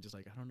things, and I'm just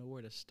like, I don't know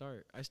where to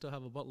start. I still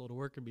have a buttload of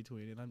work in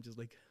between, and I'm just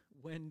like,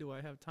 when do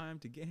I have time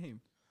to game?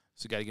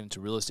 so you got to get into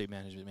real estate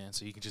management, man.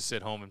 So you can just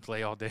sit home and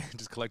play all day and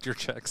just collect your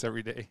checks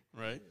every day.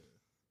 Right?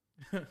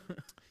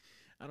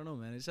 I don't know,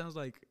 man. It sounds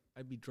like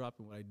I'd be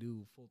dropping what I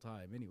do full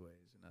time, anyways.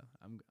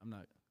 And I'm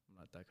not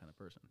that kind of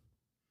person.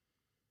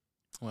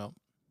 Well,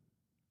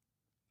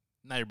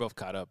 now you're both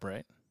caught up,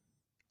 right?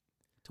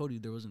 Told you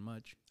there wasn't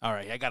much. All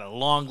right, I got a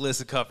long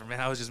list of cover, man.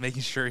 I was just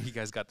making sure you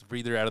guys got the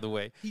breather out of the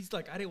way. He's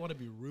like, I didn't want to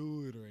be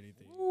rude or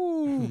anything.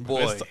 Ooh,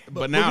 boy.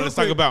 But now let's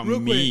talk about real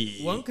me.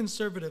 Quick, one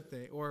conservative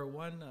thing or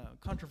one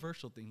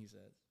controversial thing he said.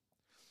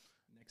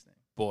 Next thing.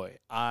 Boy,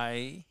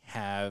 I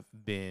have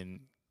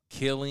been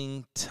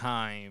killing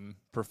time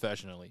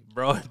professionally.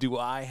 Bro, do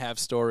I have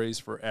stories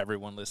for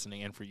everyone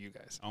listening and for you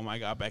guys. Oh my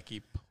God,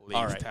 Becky, please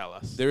All right. tell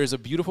us. There is a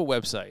beautiful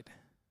website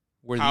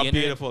where How the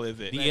internet, beautiful is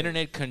it? the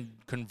internet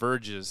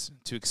converges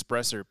to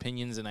express their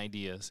opinions and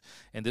ideas.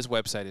 And this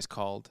website is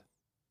called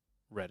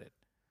Reddit.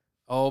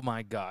 Oh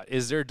my God.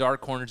 Is there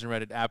dark corners in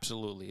Reddit?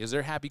 Absolutely. Is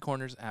there happy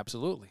corners?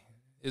 Absolutely.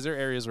 Is there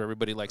areas where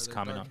everybody likes to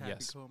comment on?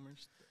 Yes.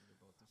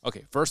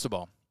 Okay, first of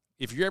all,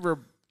 if you're ever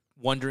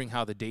wondering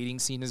how the dating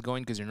scene is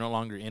going because you're no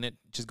longer in it,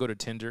 just go to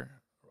Tinder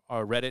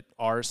or Reddit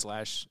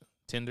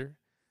r/Tinder.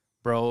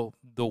 Bro,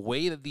 the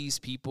way that these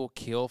people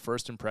kill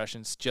first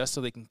impressions just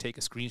so they can take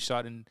a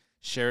screenshot and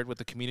share it with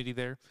the community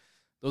there,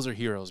 those are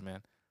heroes,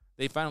 man.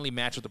 They finally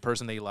match with the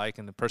person they like,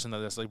 and the person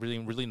that's like really,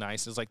 really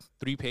nice. It's like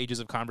 3 pages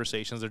of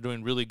conversations. They're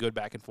doing really good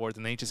back and forth,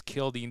 and they just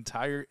kill the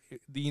entire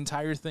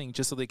thing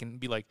just so they can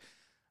be like,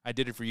 I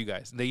did it for you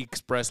guys. And they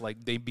express,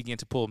 like, they begin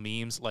to pull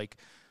memes. Like,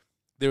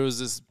 there was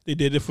this. They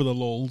did it for the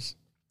lols.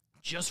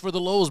 Just for the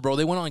lows, bro.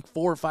 They went on like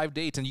 4 or 5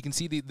 dates, and you can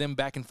see them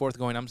back and forth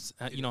going,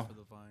 you know. For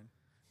the Vine.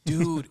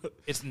 Dude,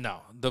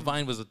 the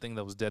Vine was the thing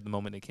that was dead the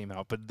moment it came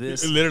out. But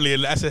this, Literally, it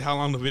lasted how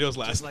long the videos Just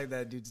last. like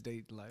that dude's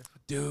date life.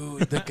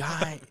 dude, the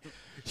guy,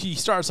 he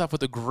starts off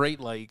with a great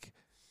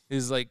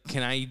is like,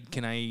 can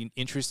I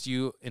interest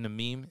you in a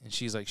meme? And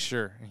she's like,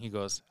 sure. And he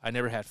goes, I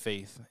never had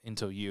faith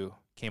until you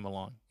came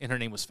along. And her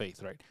name was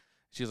Faith, right?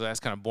 She's like, that's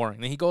kind of boring.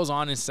 Then he goes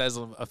on and says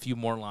a few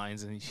more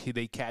lines, and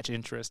they catch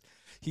interest.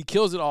 He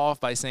kills it off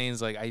by saying,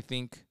 like, I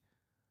think,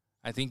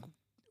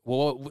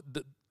 well,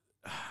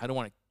 I don't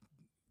want to.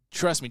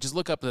 Trust me, just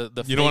look up the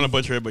You don't want to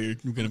butcher it, but you're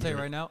going to I'll tell be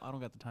you right now, I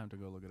don't got the time to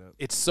go look it up.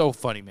 It's so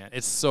funny, man.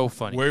 It's so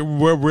funny.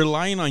 We're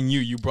relying on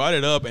you. You brought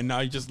it up, and now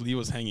you just leave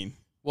us hanging.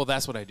 Well,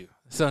 that's what I do.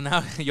 So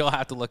now you'll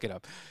have to look it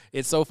up.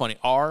 It's so funny.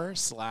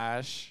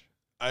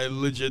 I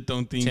legit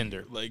don't think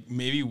Tinder. like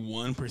maybe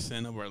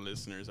 1% of our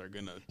listeners are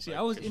gonna. See, like,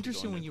 I was actually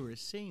interested go on when it. you were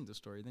saying the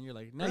story. Then you're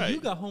like, now Right.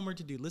 you got homework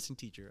to do. Listen,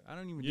 teacher. I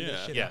don't even do Yeah.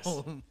 that shit Yes. at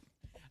home.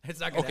 It's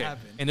not going to Okay.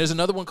 happen. And there's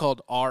another one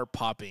called R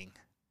Popping.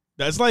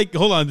 That's like,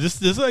 hold on,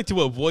 this is like to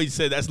what Void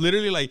said. That's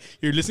literally like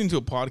you're listening to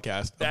a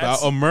podcast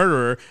about a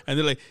murderer, and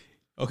they're like,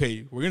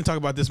 okay, we're gonna talk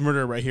about this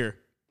murderer right here.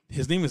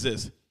 His name is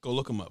this. Go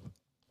look him up.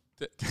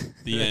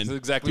 The end. That's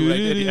exactly what I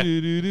did.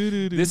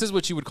 Yeah. This is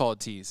what you would call a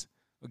tease.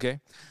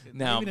 Okay.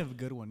 Now, Not even a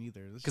good one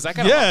either. because I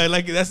got Yeah,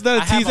 like that's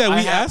not a tease that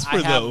we asked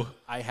for though.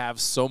 I have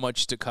so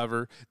much to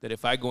cover that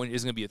if I go in,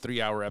 it's gonna be a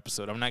 3-hour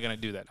episode. I'm not gonna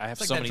do that. I have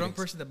It's like so that many drunk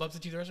things. person that bumps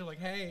into you the restaurant, like,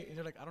 hey, and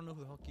you're like, I don't know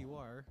who the fuck you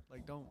are.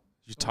 Like, don't.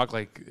 You talk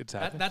like it's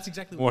happened. That's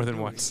exactly More what than we're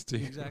doing. once, too.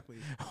 Exactly.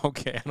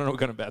 Okay, I don't know what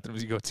kind of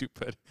bathrooms you go to,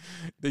 but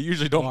they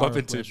usually don't Bar bump of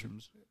into.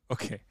 restrooms.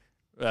 Okay,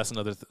 that's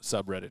another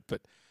subreddit.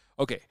 But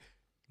okay,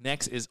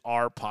 next is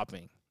R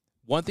Popping.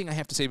 One thing I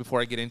have to say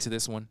before I get into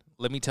this one,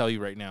 let me tell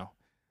you right now,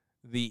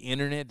 the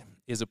internet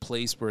is a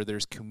place where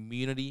there's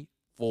community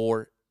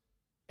for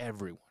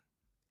everyone.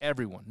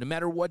 Everyone, no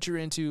matter what you're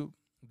into,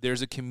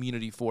 there's a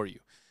community for you.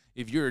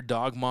 If you're a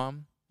dog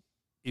mom,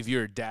 if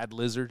you're a dad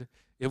lizard,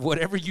 if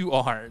whatever you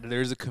are,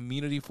 there's a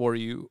community for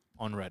you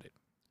on Reddit.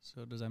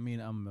 So does that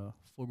mean I'm a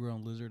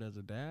full-grown lizard as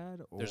a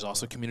dad? Or? There's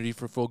also a community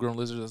for full-grown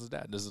lizards as a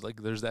dad.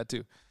 There's that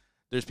too.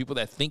 There's people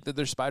that think that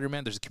they're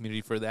Spider-Man. There's a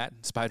community for that.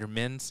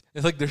 Spider-Men's.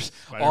 It's like there's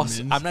also,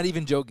 Spider-Men's. I'm not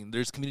even joking.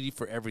 There's community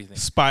for everything.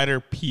 Spider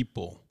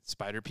people.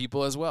 Spider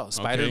people as well.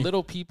 Spider Okay.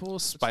 little people.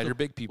 Spider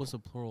big people. What's the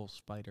plural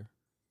spider?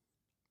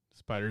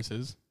 Spiders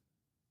is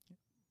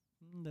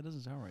That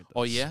doesn't sound right,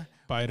 though. Oh yeah.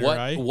 spider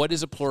eye. What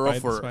is a plural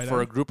Spider for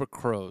eye? a group of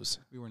crows?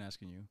 We weren't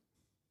asking you.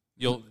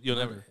 You'll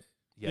never. Murder.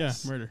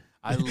 Yes. Yeah, murder.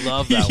 I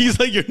love that. He's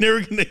like, you're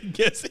never gonna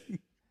guess it.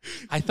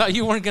 I thought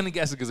you weren't gonna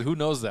guess it because who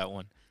knows that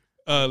one?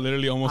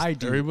 Literally almost I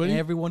do. everybody.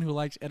 Everyone who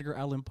likes Edgar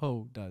Allan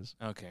Poe does.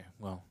 Okay.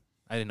 Well,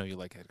 I didn't know you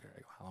like Edgar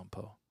Allan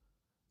Poe.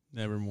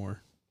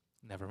 Nevermore.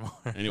 Nevermore.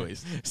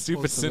 Anyways,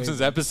 Stupid Post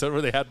Simpsons away. episode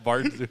where they had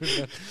Bart doing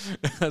that.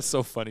 That's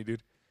so funny,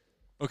 dude.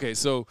 Okay,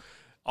 so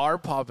R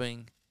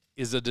Popping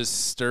is a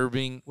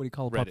disturbing What do you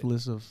call a Reddit.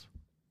 populace of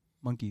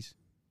monkeys?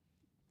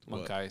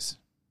 monk eyes.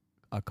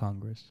 A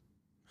Congress.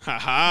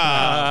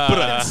 haha. Well,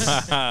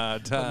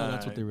 no,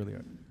 that's what they really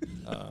are.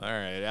 All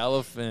right,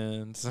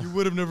 elephants. You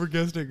would have never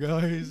guessed it,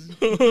 guys.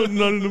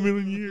 Not in a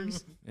million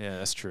years. Yeah,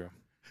 that's true.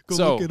 Go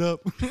So- look it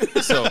up.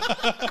 So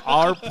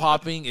R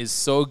Popping is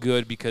so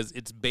good because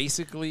it's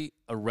basically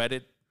a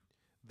Reddit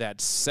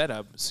that's set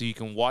up so you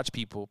can watch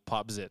people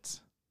pop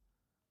zits.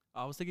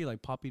 I was thinking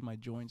like popping my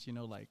joints, you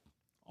know, like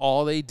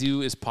All they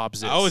do is pop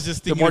zits. I was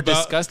just thinking the more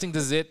about- disgusting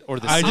the zit or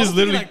the I zit. just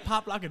literally- like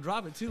pop, lock, and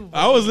drop it too.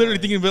 I was literally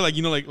thinking about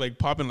like like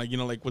popping, like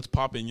like what's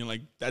popping,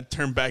 like that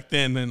term back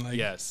then, and like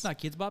Yes. It's not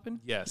kids bopping.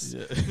 Yes.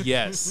 Yeah.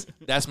 Yes.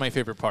 That's my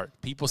favorite part.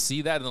 People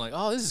see that and they're like,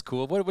 "Oh, this is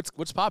cool.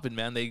 What's popping,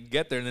 man?" They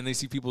get there and then they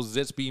see people's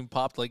zits being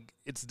popped. Like,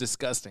 it's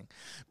disgusting.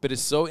 But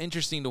it's so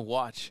interesting to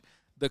watch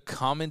the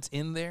comments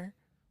in there.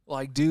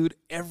 Like, dude,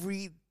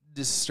 every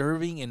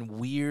disturbing and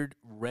weird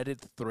Reddit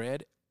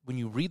thread, when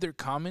you read their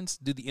comments,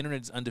 dude, the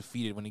internet is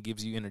undefeated when it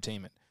gives you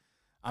entertainment.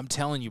 I'm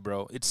telling you,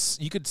 bro.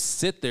 You could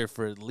sit there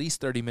for at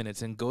least 30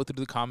 minutes and go through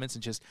the comments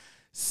and just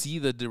see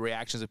the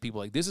reactions of people.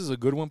 Like, this is a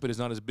good one, but it's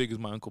not as big as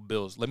my Uncle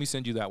Bill's. Let me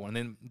send you that one.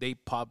 And then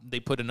they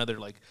put another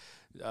like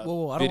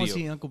Whoa, I don't want to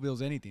see Uncle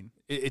Bill's anything.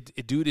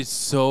 Dude, is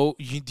so.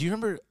 Do you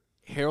remember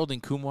Harold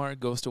and Kumar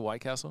Goes to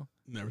White Castle?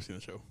 never seen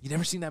the show You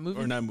never seen that movie?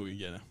 or not movie.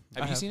 Yeah, no. Have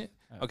you have. seen it?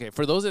 I have. Okay,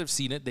 for those that have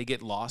seen it, they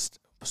get lost.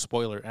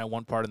 Spoiler at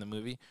one part in the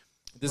movie.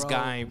 This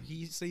guy.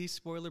 He say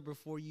spoiler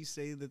before you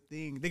say the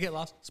thing. They get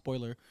lost.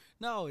 Spoiler.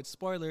 No, it's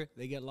spoiler.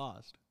 They get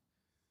lost.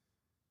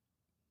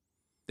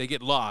 They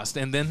get lost,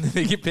 and then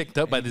they get picked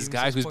up by And this you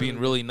guy even said who's being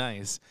spoiler. really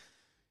nice.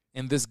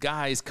 And this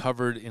guy is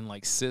covered in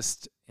like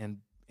cysts and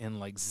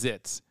like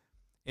zits.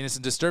 And it's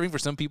disturbing for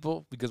some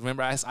people because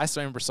remember,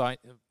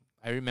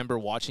 I remember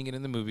watching it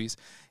in the movies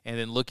and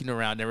then looking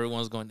around, and everyone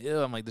was going, ew.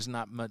 I'm like, there's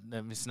not much,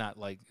 it's not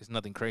like, it's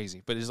nothing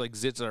crazy. But it's like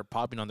zits that are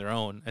popping on their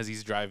own as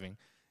he's driving.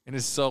 And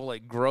it's so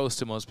like gross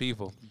to most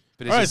people.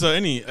 But it's All right, just,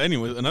 so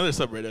anyway, another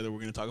subreddit that we're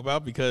going to talk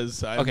about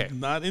because I'm Okay.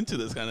 not into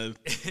this kind of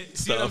see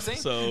stuff. what I'm saying?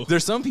 So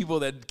There's some people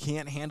that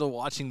can't handle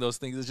watching those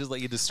things. It's just like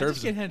it I disturbs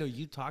just them. can't handle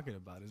you talking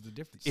about it. Is the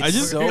difference. It's I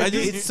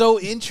just- so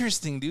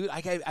interesting, dude.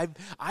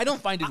 I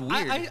don't find it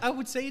weird. I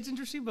would say it's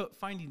interesting, but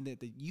finding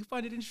that you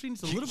find it interesting,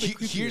 it's a little bit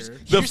Here's-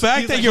 creepier. the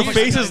fact that your here's-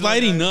 face here's- is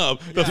lighting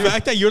up, the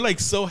fact that you're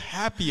like so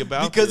happy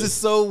about because this. it's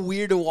so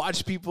weird to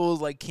watch people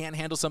like can't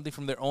handle something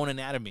from their own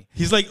anatomy.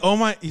 He's like, oh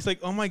my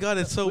god,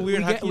 it's so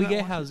weird. How can We you get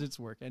not how watch zits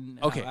work and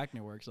Okay. how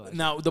acne works. Like.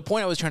 Now, the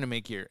point I was trying to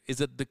make here is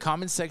that the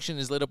comment section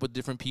is lit up with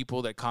different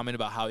people that comment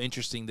about how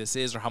interesting this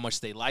is or how much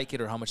they like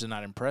it or how much they're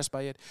not impressed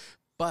by it.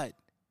 But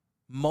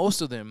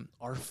most of them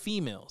are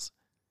females.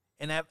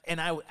 And I,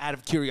 out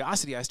of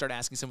curiosity, I started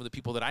asking some of the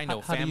people that I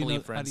know, How do you family know-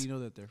 and friends. How do you know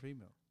that they're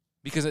female?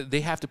 Because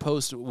they have to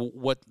post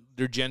what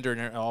their gender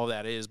and all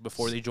that is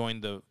before they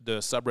join the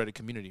subreddit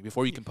community,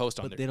 before you can post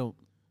on But there. they don't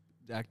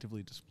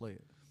actively display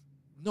it.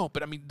 No,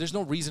 but I mean, there's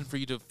no reason for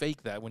you to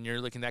fake that when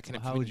you're like in that kind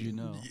of How would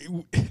community.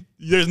 you know?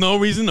 There's no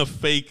reason to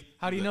fake.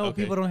 How do you know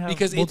Okay. people don't have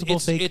Because multiple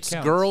fake it's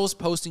accounts? girls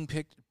posting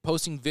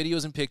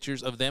videos and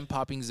pictures of them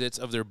popping zits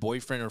of their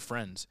boyfriend or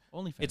friends.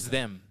 OnlyFans. It's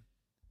them.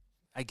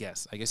 I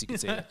guess you could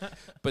say that.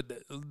 But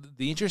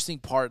the interesting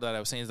part that I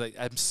was saying is like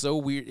it's so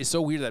weird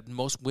that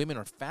most women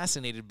are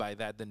fascinated by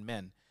that than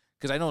men.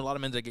 Because I know a lot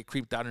of men that get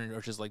creeped out and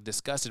are just like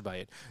disgusted by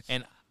it.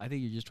 And I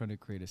think you're just trying to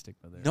create a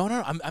stigma there.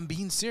 no, I'm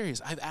being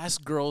serious. I've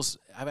asked girls,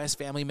 I've asked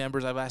family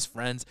members, I've asked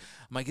friends.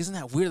 I'm like, isn't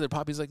that weird? Their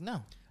poppy's like,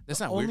 no, that's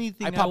not only weird.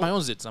 thing I pop I my will-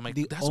 own zits. I'm like,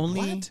 The that's only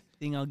what?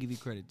 thing I'll give you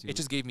credit to It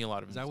just gave me a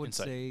lot of is I would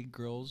insight. say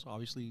girls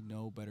obviously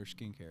know better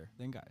skincare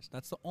than guys.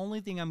 That's the only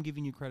thing I'm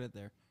giving you credit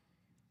there.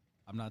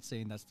 I'm not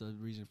saying that's the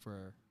reason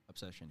for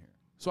obsession here.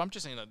 So I'm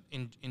just saying that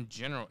in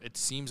general, it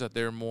seems that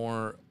they're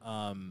more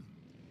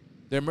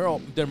they're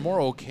more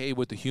okay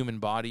with the human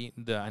body,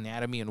 the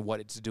anatomy, and what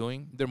it's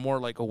doing. They're more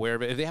like aware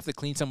of it. If they have to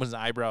clean someone's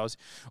eyebrows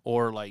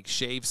or like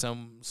shave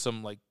some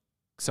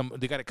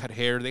they got to cut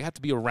hair. They have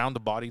to be around the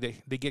body.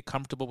 They get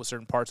comfortable with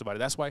certain parts about it.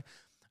 That's why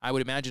I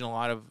would imagine a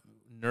lot of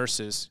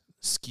nurses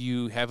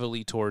skew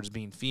heavily towards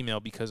being female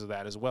because of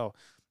that as well.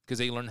 Because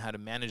they learn how to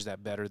manage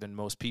that better than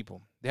most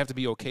people. They have to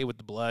be okay with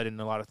the blood and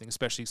a lot of things,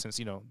 especially since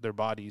their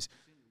bodies.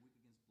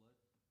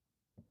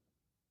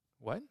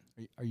 What?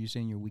 Are you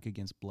saying you're weak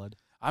against blood?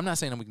 I'm not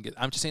saying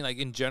I'm just saying like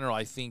in general.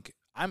 I think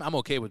I'm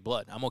okay with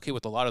blood. I'm okay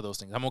with a lot of those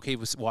things. I'm okay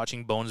with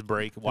watching bones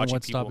break, Then watching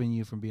what's people. stopping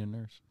you from being a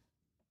nurse?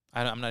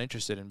 I'm not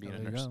interested in being Oh, a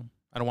there you nurse. go.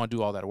 I don't want to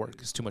do all that work.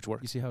 It's too much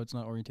work. You see how it's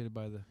not orientated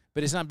by the.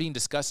 But it's not being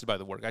disgusted by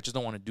the work. I just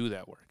don't want to do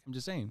that work. I'm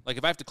just saying. Like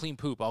if I have to clean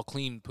poop, I'll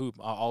clean poop.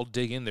 I'll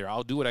dig in there.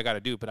 I'll do what I got to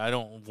do. But I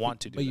don't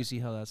want to do. But you that. see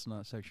how that's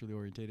not sexually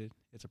orientated?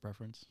 It's a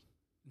preference.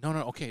 No,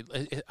 okay.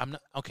 I'm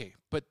not okay.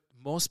 But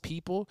most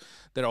people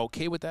that are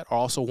okay with that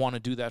also want to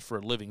do that for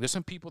a living. There's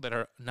some people that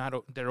are not.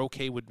 They're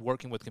okay with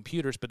working with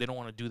computers, but they don't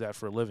want to do that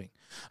for a living.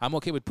 I'm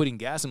okay with putting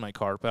gas in my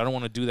car, but I don't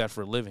want to do that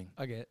for a living.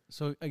 Okay,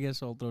 so I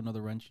guess I'll throw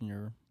another wrench in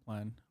your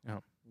plan. Yeah.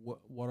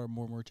 What are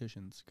more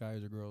morticians,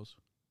 guys or girls?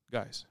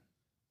 Guys,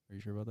 Are you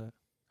sure about that?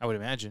 I would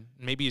imagine.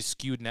 Maybe it's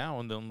skewed now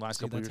in the last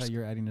See, couple that's years. how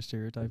you're adding a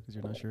stereotype because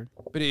you're not sure.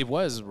 But it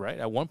was, right?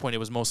 At one point, it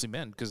was mostly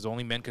men because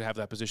only men could have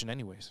that position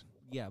anyways.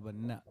 Yeah, but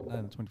not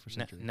in the 21st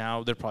century.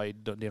 Now they're probably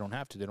they don't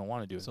have to. They don't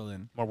want to do it. So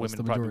then, More what's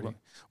women the probably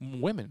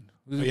majority? women.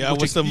 Yeah,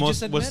 Which what's the You most? just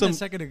said What's men the a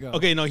second ago.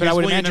 Okay, no. But Here's I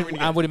would what you're imagine. never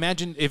gonna I get. would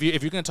imagine if you're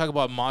going to talk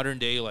about modern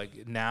day,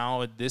 like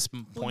now at this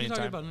Well, point you're in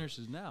talking time, about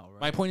nurses now,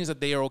 right? my point is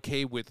that they are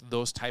okay with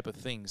those type of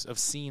things, of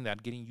seeing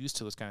that, getting used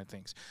to those kind of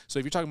things. So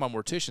if you're talking about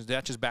morticians,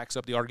 that just backs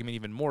up the argument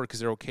even more because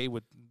they're okay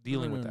with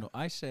dealing with that. No.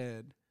 I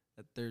said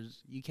That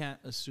you can't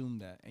assume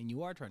that, and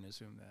you are trying to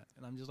assume that,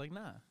 and I'm just like,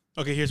 nah.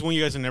 Okay, here's one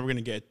you guys are never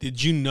gonna get.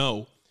 Did you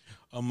know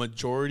a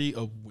majority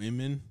of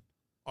women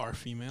are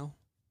female?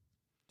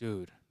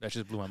 Dude, that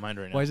just blew my mind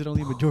right now. Why is it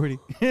only a majority?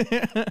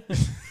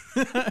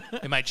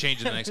 It might change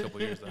in the next couple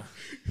of years,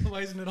 though.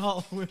 Why isn't it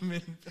all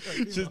women?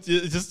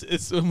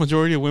 It's a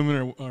majority of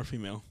women are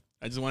female.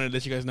 I just wanted to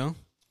let you guys know.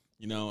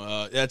 You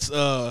know, that's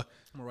I'm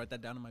gonna write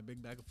that down in my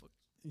big bag of foot.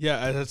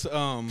 yeah,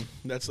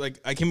 that's like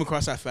I came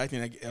across that fact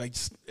and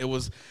I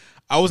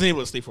wasn't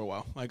able to sleep for a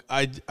while. Like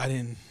I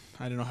didn't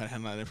know how to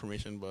handle that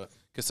information, but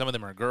Because some of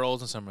them are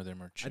girls and some of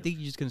them are I chicks. think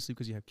you're just gonna sleep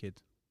because you have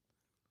kids.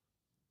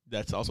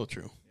 that's also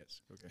true.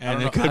 Yes. Okay.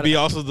 And it could be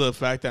also the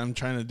fact that I'm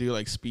trying to do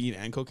like speed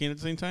and cocaine at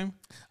the same time.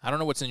 I don't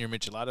know what's in your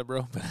michelada,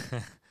 bro, but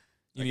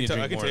you need to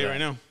I drink can more tell you of right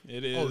that. now.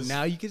 It is. Oh,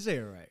 now you can say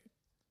it right.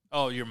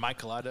 Oh, your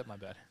michelada? My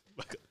bad.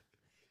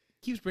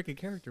 Keeps breaking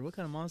character. What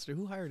kind of monster?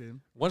 Who hired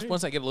him?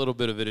 Once I get a little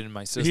bit of it in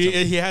my system.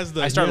 He has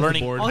the. I start he has the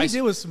learning- board. All I he s-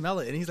 did was smell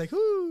it, and he's like,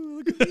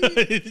 "Ooh, look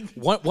at me."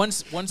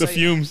 Once the I,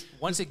 fumes.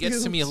 Once it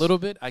gets to me a little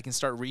bit, I can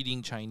start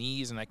reading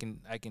Chinese and I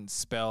can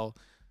spell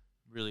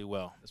really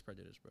well. That's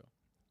prejudice, bro.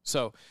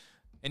 So,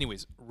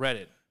 anyways,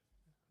 Reddit.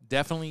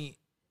 Definitely,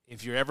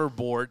 if you're ever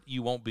bored,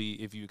 you won't be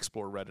if you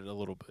explore Reddit a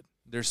little bit.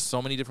 There's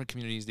so many different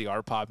communities. They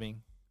are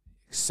popping.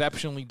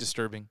 Exceptionally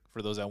disturbing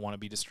for those that want to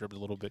be disturbed a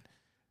little bit.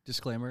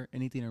 Disclaimer: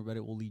 anything on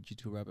Reddit will lead you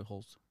to rabbit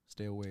holes.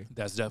 Stay away.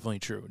 That's definitely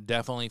true.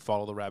 Definitely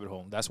follow the rabbit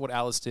hole. That's what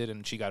Alice did,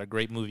 and she got a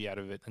great movie out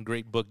of it, a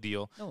great book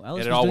deal. No,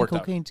 Alice it was all doing worked out.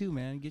 cocaine too,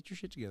 man. Get your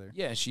shit together.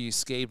 Yeah, she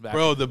escaped back.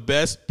 Bro, the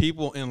best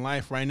people in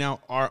life right now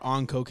are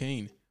on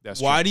cocaine.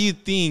 That's Why true. do you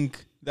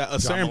think that a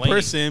certain Mulaney.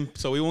 person,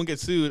 so we won't get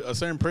sued, a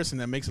certain person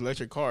that makes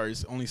electric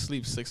cars only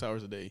sleeps 6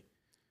 hours a day?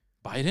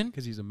 Biden?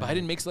 Because he's a man.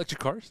 Biden makes electric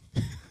cars?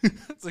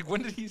 It's like,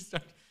 when did he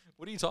start?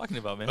 What are you talking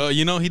about, man?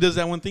 You know, he does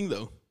that one thing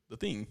though. The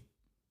thing.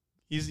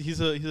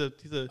 He's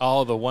a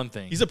Oh, the one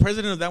thing. he's a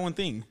president of that one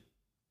thing.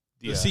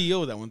 The Yeah.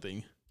 CEO of that one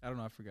thing. I don't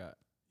know. I forgot.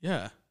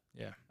 Yeah.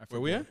 Yeah. I Where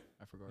we forgot. at?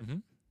 I forgot. Mm-hmm.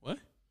 What?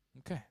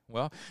 Okay.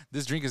 Well,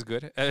 this drink is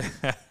good.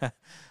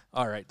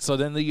 All right. So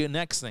then the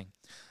next thing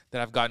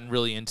that I've gotten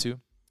really into,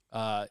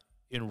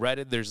 in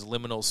Reddit, there's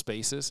liminal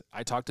spaces.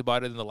 I talked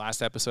about it in the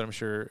last episode. I'm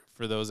sure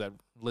for those that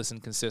listen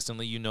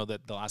consistently, you know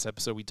that the last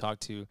episode we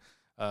talked to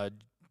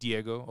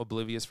Diego,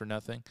 Oblivious for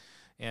Nothing,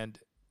 and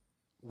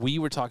we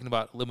were talking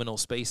about liminal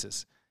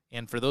spaces.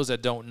 And for those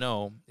that don't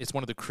know, it's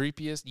one of the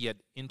creepiest yet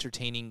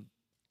entertaining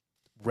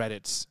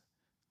Reddits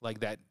like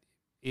that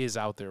is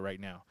out there right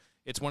now.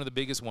 It's one of the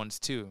biggest ones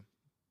too.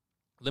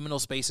 Liminal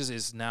spaces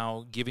is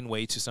now giving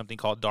way to something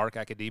called dark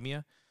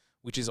academia,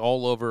 which is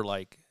all over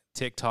like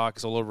TikTok,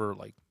 it's all over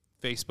like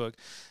Facebook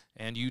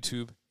and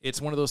YouTube.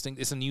 It's one of those things.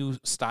 It's a new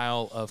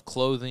style of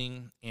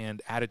clothing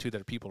and attitude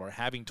that people are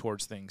having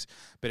towards things,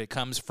 but it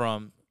comes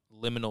from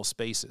liminal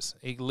spaces.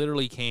 It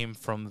literally came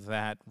from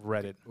that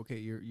Reddit. Okay,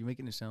 you're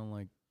making it sound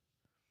like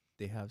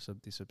they have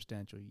something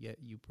substantial, yet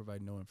you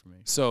provide no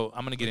information. So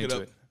I'm going to get Look it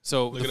into up. it.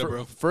 So Look it up,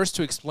 bro. first,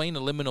 to explain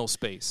a liminal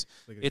space,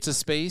 Look at it's a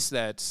space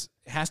that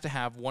has to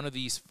have one of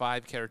these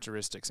 5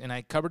 characteristics. And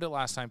I covered it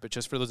last time, but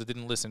just for those that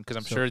didn't listen, because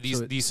I'm So- sure so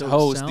these it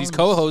hosts, these sounds-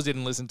 co-hosts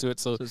didn't listen to it.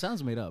 So So it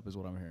sounds made up, is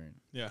what I'm hearing.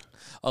 Yeah.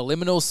 a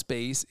liminal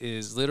space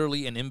is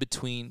literally an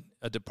in-between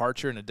a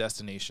departure and a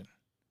destination.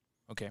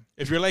 Okay.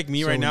 If you're like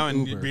me So right now an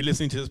and Uber. you're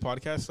listening to this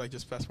podcast, like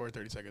just fast forward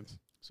 30 seconds.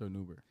 So an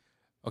Uber.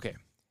 Okay.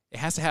 It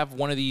has to have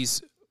one of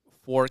these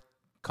 4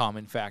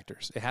 common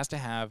factors. It has to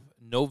have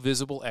no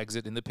visible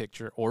exit in the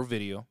picture or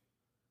video.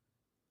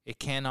 It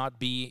cannot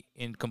be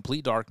in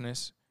complete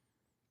darkness,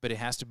 but it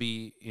has to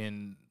be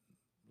in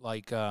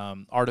like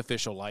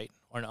artificial light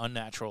or an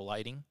unnatural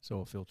lighting So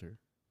a filter.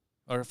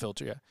 or a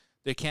filter. Yeah.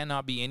 There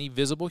cannot be any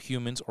visible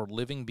humans or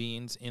living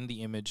beings in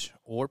the image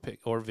or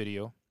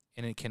video,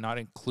 and it cannot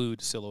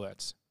include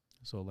silhouettes.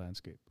 So a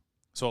landscape.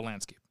 So a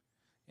landscape.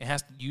 It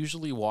has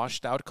usually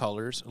washed out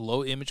colors,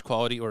 low image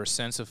quality, or a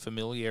sense of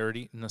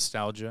familiarity,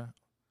 nostalgia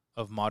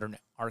of modern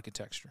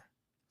architecture.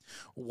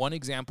 One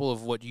example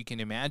of what you can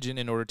imagine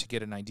in order to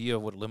get an idea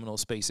of what liminal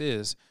space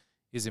is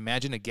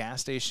imagine a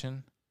gas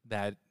station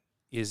that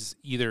is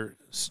either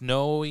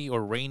snowy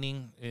or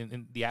raining,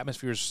 and the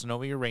atmosphere is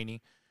snowy or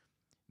rainy.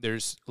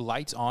 There's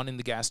lights on in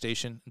the gas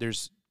station.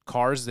 There's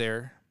cars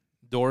there,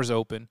 doors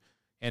open,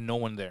 and no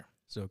one there.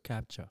 So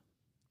CAPTCHA.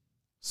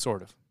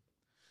 Sort of.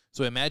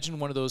 So imagine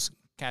one of those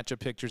catch-up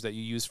pictures that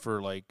you use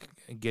for like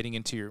getting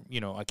into your,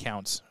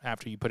 accounts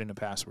after you put in a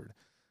password.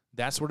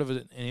 That sort of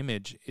an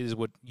image is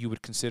what you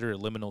would consider a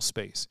liminal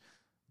space.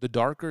 The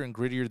darker and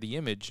grittier the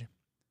image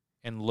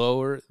and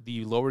lower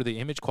the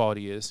image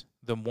quality is,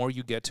 the more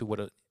you get to what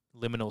a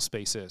liminal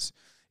space is.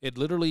 It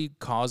literally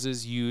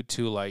causes you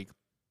to like,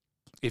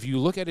 if you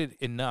look at it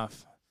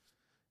enough,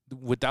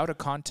 without a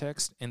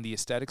context and the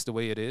aesthetics the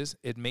way it is,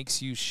 it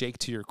makes you shake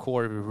to your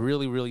core to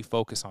really, really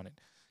focus on it.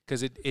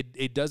 Because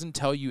it doesn't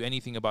tell you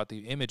anything about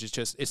the image.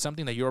 It's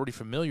something that you're already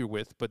familiar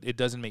with, but it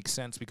doesn't make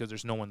sense because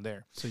there's no one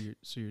there. So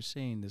you're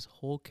saying this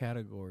whole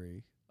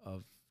category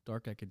of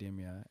dark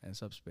academia and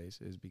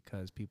subspace is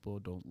because people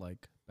don't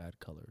like bad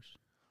colors.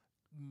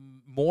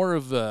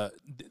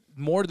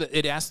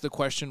 it asks the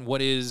question,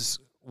 what is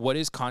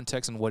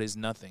context and what is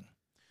nothing?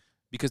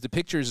 Because the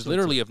picture is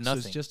literally of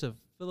nothing. So it's just a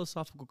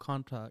philosophical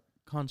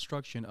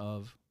construction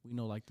of we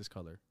know like this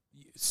color.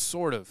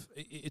 Sort of.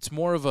 It's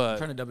more of a. I'm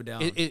trying to dumb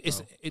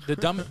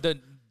it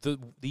down. The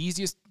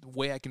easiest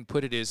way I can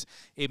put it is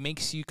it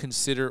makes you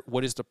consider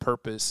what is the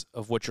purpose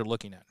of what you're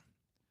looking at.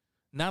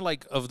 Not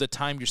like of the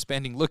time you're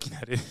spending looking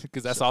at it,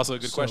 because that's also a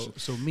good question.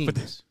 So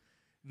memes.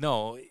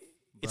 No,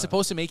 it's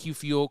supposed to make you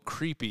feel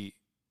creepy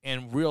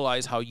and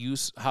realize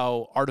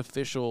how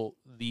artificial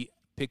the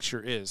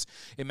picture is.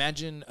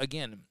 Imagine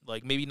again,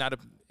 like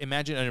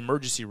imagine an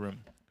emergency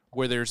room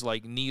where there's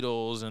like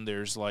needles and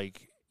there's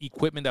like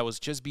equipment that was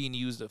just being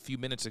used a few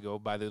minutes ago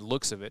by the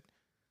looks of it,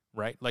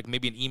 right? Like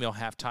maybe an email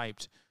half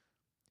typed,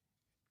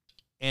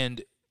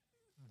 and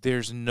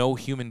there's no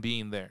human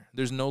being there.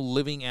 There's no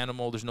living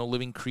animal. There's no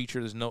living creature.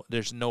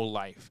 There's no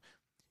life,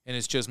 and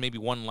it's just maybe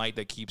one light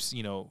that keeps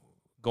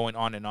going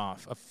on and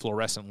off, a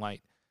fluorescent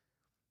light.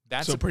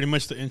 That's so pretty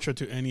much the intro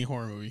to any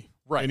horror movie,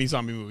 right? Any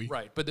zombie movie,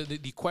 right? But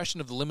the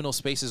question of the liminal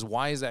space is,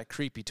 why is that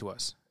creepy to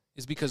us?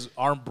 Is because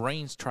our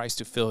brain tries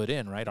to fill it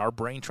in, right? Our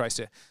brain tries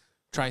to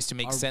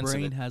make sense of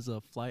it. Our brain has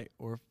a flight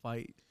or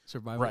fight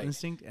survival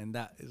instinct, and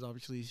that is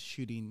obviously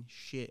shooting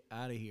shit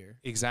out of here.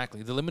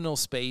 Exactly. The liminal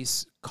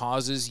space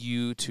causes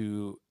you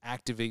to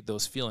activate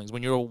those feelings.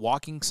 When you're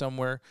walking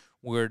somewhere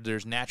where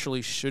there's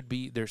naturally should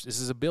be, this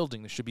is a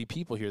building, there should be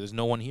people here, there's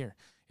no one here.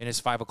 And it's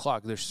 5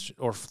 o'clock,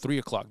 or 3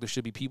 o'clock, there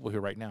should be people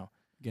here right now.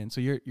 Again, so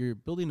you're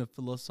building a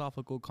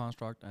philosophical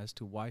construct as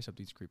to why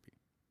something's creepy.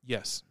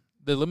 Yes.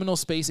 The liminal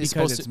space is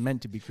because supposed it's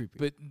meant to be creepy.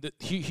 But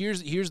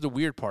here's the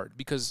weird part,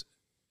 because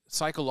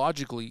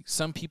psychologically,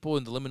 some people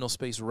in the liminal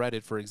space,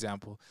 Reddit, for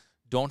example,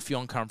 don't feel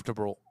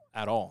uncomfortable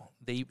at all.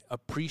 They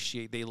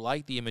they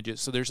like the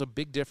images. So there's a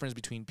big difference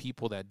between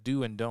people that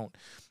do and don't.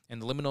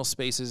 And the liminal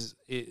spaces,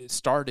 it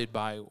started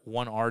by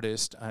one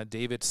artist,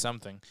 David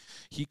something.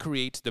 He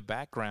creates the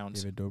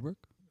backgrounds. David Dobrik?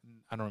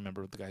 I don't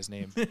remember the guy's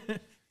name.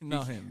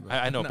 Not him.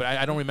 I know, but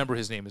I don't remember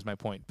his name is my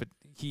point. But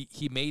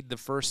he made the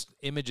first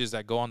images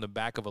that go on the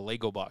back of a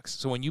Lego box.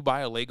 So when you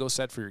buy a Lego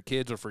set for your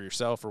kids or for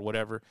yourself or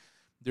whatever,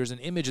 there's an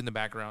image in the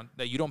background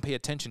that you don't pay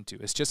attention to.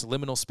 It's just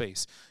liminal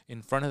space.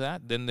 In front of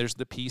that, then there's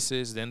the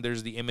pieces, then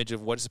there's the image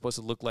of what it's supposed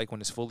to look like when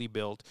it's fully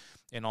built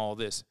and all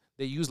this.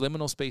 They use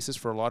liminal spaces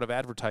for a lot of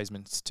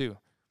advertisements too.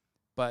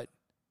 But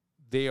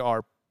they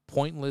are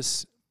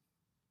pointless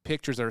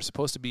pictures that are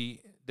supposed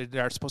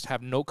to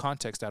have no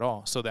context at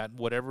all, so that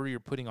whatever you're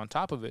putting on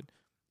top of it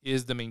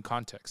is the main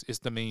context. It's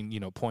the main,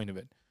 point of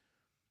it.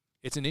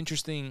 It's an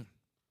interesting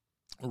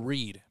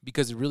read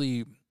because it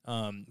really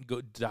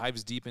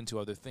dives deep into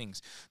other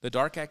things. The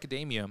dark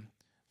academia,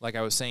 like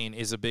I was saying,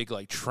 is a big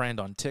trend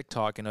on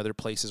TikTok and other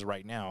places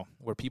right now,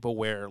 where people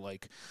wear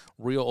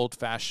real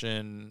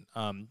old-fashioned.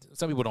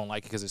 Some people don't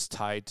like it because it's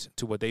tied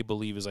to what they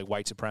believe is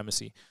white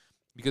supremacy,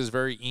 because it's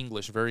very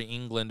English, very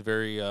England,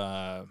 very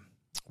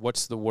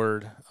what's the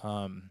word?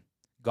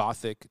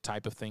 Gothic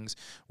type of things,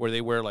 where they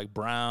wear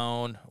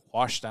brown,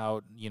 washed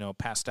out,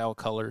 pastel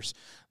colors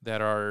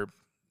that are.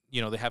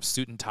 They have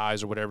suit and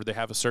ties or whatever. They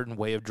have a certain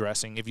way of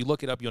dressing. If you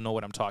look it up, you'll know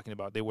what I'm talking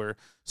about. They wear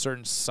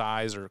certain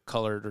size or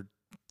colored or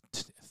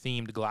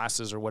themed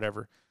glasses or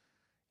whatever.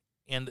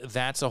 And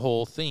that's a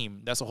whole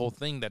theme. That's a whole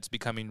thing that's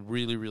becoming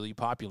really, really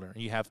popular.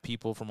 You have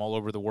people from all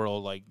over the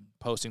world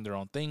posting their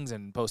own things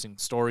and posting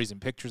stories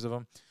and pictures of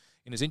them.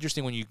 And it's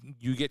interesting when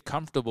you get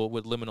comfortable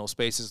with liminal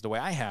spaces the way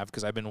I have,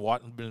 because I've been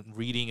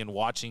reading and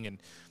watching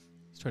and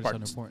trying to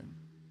sound important.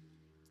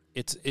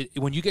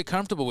 When you get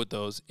comfortable with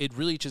those, it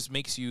really just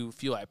makes you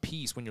feel at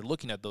peace when you're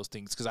looking at those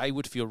things. Because I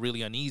would feel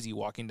really uneasy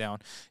walking down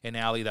an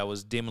alley that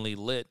was dimly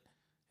lit,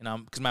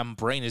 and because my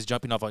brain is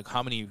jumping off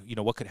how many,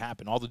 what could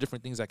happen, all the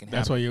different things that can happen.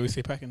 That's why you always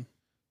stay packing.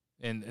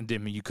 And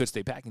you could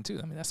stay packing too.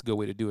 I mean, that's a good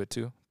way to do it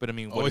too. But I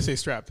mean, always stay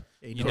strapped.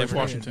 You never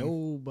Washington.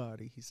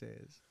 Nobody, he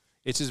says.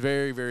 It's just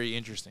very, very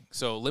interesting.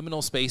 So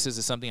liminal spaces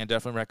is something I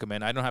definitely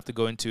recommend. I don't have to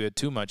go into it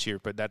too much here,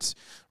 but that's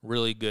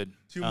really good.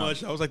 Too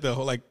much? That was the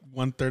whole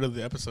 1/3 of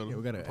the episode. Yeah,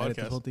 we got to edit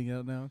the whole thing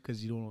out now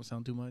because you don't want to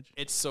sound too much.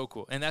 It's so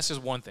cool. And that's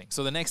just one thing.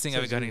 So the next thing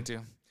I've got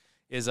into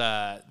is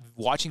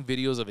watching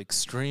videos of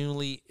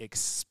extremely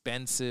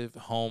expensive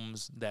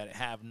homes that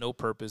have no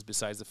purpose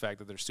besides the fact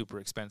that they're super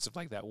expensive,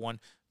 like that one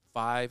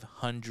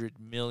 $500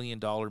 million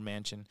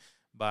mansion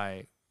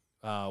by,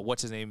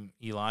 what's his name,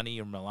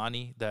 Ilani or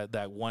Milani,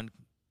 that one.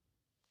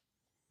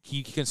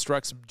 He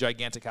constructs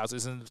gigantic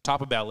houses in the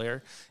top of Bel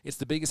Air. It's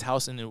the biggest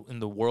house in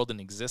the world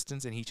in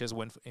existence, and he just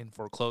went and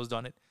foreclosed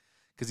on it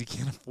because he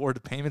can't afford the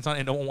payments on it,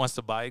 and no one wants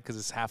to buy it because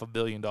it's $500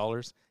 million.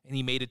 And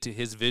he made it to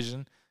his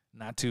vision,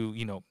 not to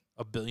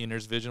a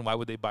billionaire's vision. Why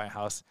would they buy a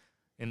house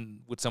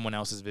with someone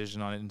else's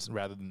vision on it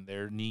rather than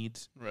their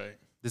needs? Right.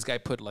 This guy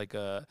put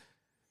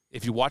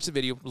if you watch the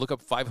video, look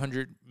up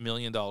 $500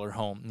 million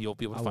home, and you'll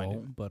be able to find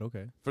it. But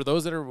okay. For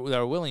those that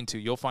are willing to,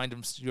 you'll find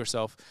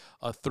yourself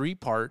a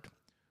 3-part.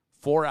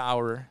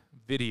 4-hour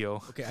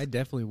video. Okay, I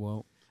definitely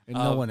won't.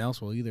 And no one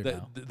else will either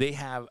now. They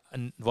have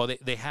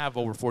they have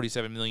over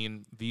 47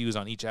 million views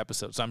on each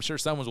episode, so I'm sure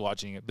someone's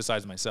watching it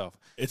besides myself.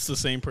 It's the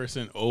same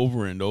person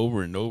over and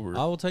over and over.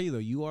 I will tell you though,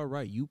 you are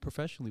right. You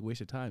professionally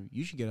wasted time.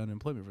 You should get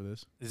unemployment for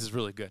this. This is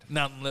really good.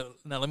 Now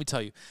let me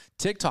tell you,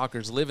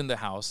 TikTokers live in the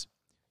house.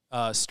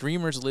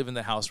 Streamers live in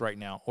the house right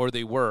now, or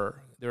they were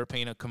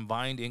paying a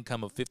combined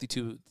income of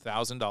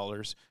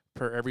 $52,000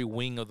 per every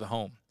wing of the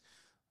home.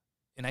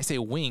 And I say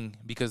wing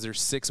because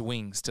there's 6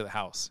 wings to the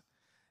house.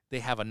 They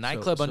have a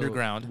nightclub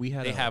underground.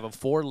 They have a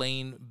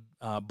 4-lane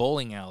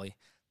bowling alley.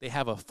 They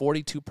have a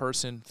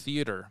 42-person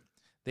theater.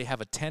 They have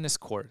a tennis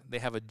court. They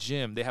have a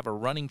gym. They have a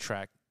running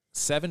track,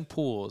 7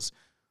 pools,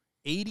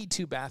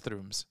 82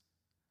 bathrooms,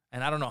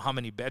 and I don't know how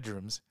many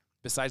bedrooms.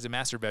 Besides the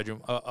master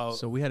bedroom.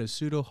 So we had a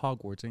pseudo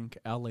Hogwarts in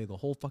LA the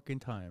whole fucking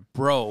time.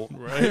 Bro,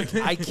 right?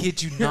 I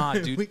kid you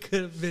not, dude. We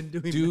could have been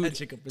doing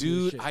magic up in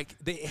this shit.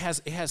 It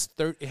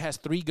has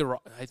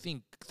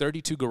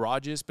 32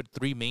 garages, but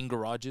 3 main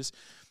garages.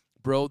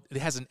 Bro, it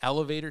has an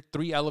elevator,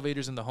 3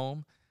 elevators in the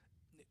home.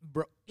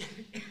 Bro,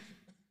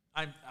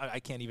 I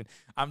can't even.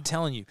 I'm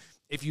telling you,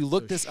 if you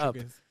look this up,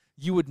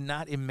 you would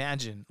not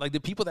imagine. Like the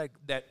people that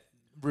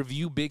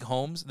review big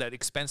homes, that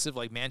expensive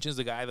like mansions,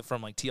 the guy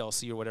from like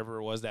TLC or whatever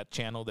it was, that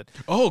channel that.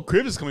 Oh,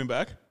 Cribs is coming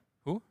back.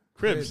 Who?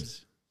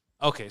 Cribs.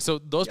 Okay, so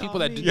those people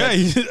that do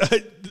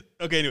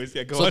okay, anyways,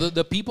 yeah, go so on.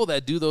 the people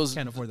that do those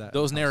can't afford that.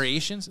 Those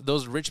narrations,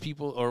 those rich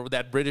people or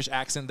that British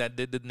accent that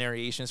did the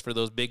narrations for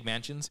those big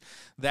mansions,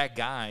 that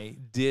guy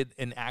did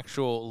an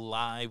actual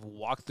live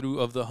walkthrough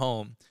of the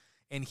home,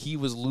 and he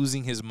was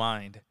losing his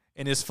mind.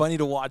 And it's funny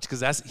to watch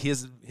because that's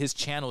his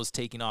channel is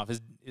taking off. I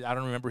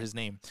don't remember his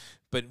name,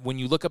 but when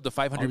you look up the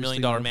 $500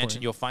 million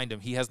mansion, you'll find him.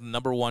 He has the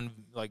 #1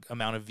 like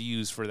amount of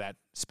views for that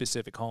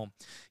specific home.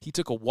 He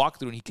took a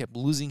walkthrough and he kept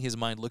losing his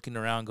mind, looking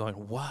around,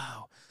 going,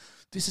 "Wow,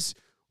 this is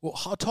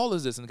how tall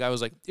is this?" And the guy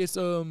was like, "It's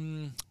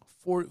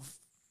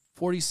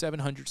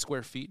 4,700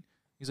 square feet."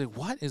 He's like,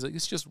 "What?" He's like,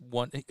 "It's just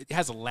one." It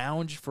has a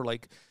lounge for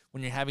like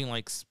when you're having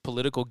like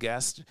political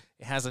guests.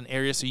 It has an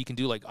area so you can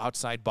do like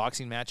outside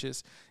boxing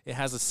matches. It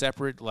has a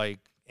separate like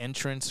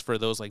entrance for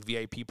those like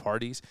VIP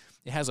parties.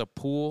 It has a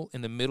pool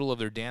in the middle of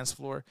their dance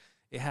floor.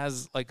 It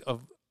has like I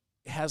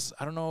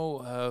don't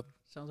know.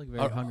 Sounds like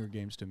very Hunger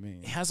Games to me.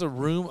 It has a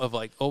room of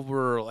like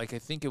over like I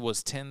think it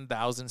was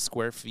 10,000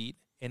 square feet,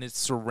 and it's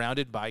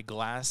surrounded by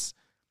glass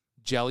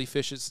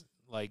jellyfishes.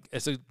 Like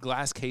it's a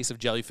glass case of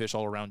jellyfish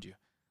all around you.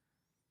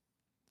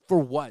 For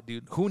what,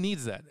 dude? Who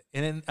needs that?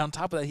 And then on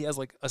top of that, he has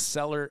like a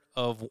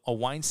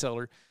wine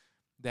cellar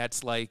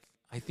that's like,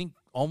 I think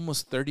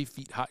almost 30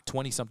 feet high,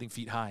 20-something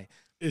feet high.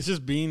 It's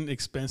just being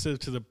expensive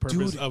to the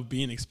purpose of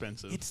being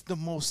expensive. It's the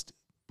most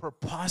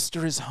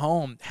preposterous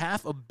home.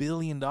 $500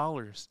 million.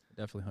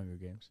 Definitely Hunger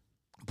Games.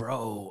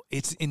 Bro,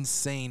 it's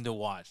insane to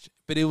watch.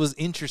 But it was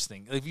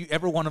interesting. If you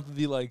ever want to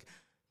be like,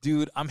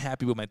 dude, I'm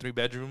happy with my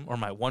 3-bedroom or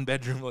my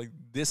 1-bedroom, like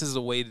this is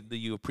a way that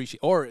you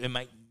appreciate, or it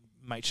might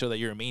show that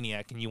you're a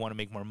maniac and you want to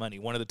make more money.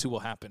 One of the two will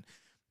happen.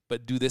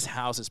 But dude, this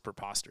house is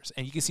preposterous.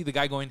 And you can see the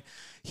guy going,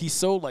 he's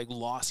so like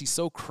lost. He's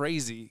so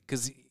crazy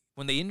because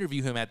when they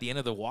interview him at the end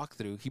of the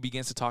walkthrough, he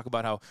begins to talk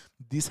about how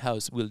this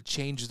house will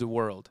change the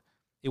world.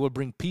 It will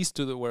bring peace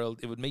to the world.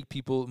 It would make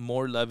people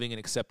more loving and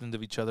accepting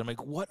of each other. I'm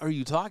like, what are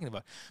you talking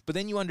about? But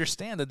then you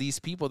understand that these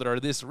people that are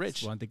this rich.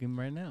 That's what I'm thinking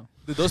right now.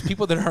 Those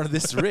people that are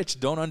this rich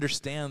don't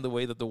understand the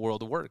way that the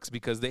world works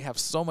because they have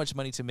so much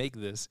money to make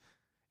this.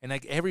 And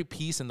like every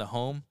piece in the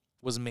home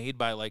was made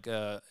by like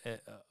a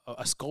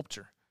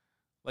sculptor.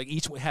 Like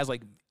each one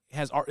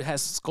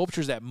has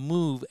sculptures that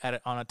move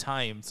on a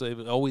time, so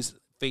it always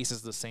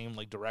faces the same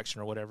like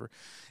direction or whatever.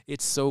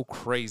 It's so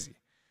crazy,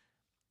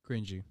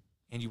 cringy,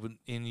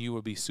 and you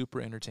would be super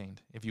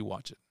entertained if you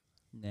watch it.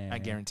 Nah. I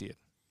guarantee it.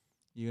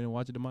 You gonna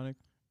watch it, Demonic?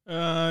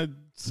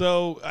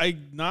 So I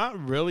not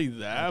really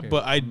that, okay.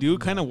 But I do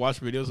kind of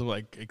watch videos of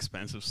like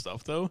expensive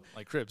stuff though,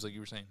 like Cribs, like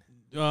you were saying.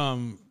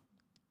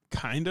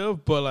 Kind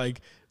of, but like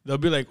they'll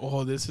be like,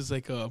 "Oh, this is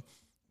like the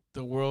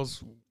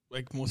world's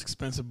like most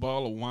expensive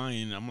bottle of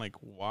wine." I'm like,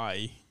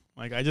 why?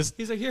 Like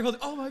he's like, here, hold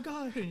it. Oh my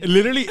god!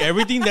 Literally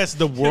everything that's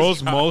the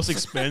world's most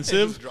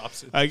expensive.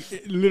 Drops it. Like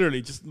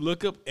literally, just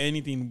look up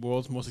anything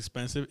world's most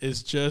expensive.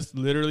 It's just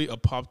literally a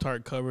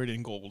Pop-Tart covered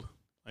in gold,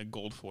 like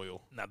gold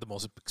foil. Not the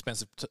most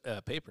expensive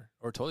paper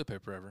or toilet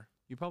paper ever.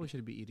 You probably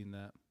shouldn't be eating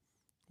that.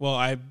 Well,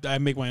 I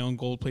make my own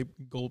gold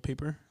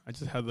paper. I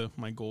just have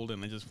my gold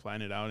and I just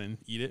flatten it out and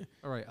eat it.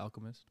 All right,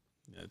 alchemist.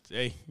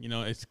 Hey,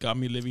 it's got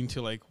me living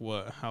to like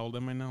what? How old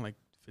am I now? Like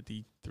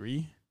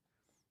 53,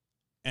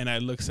 and I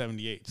look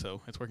 78,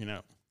 so it's working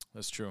out.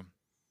 That's true.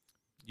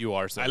 You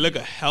are. 78. I look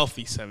a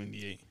healthy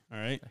 78. All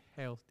right.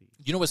 Healthy.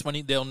 You know what's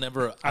funny? They'll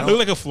never. I look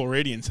like a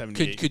Floridian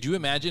 78. Could you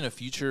imagine a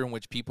future in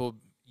which people?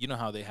 You know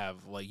how they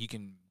have like you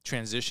can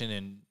transition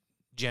in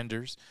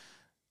genders.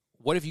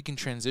 What if you can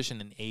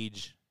transition in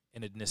age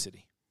and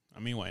ethnicity? I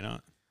mean, why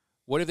not?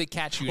 What if they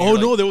catch you? Oh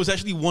no, there was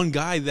actually one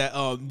guy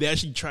that they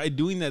actually tried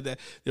doing that. That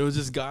there was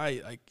this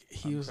guy like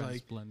he was like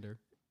Splendor.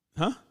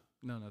 Huh?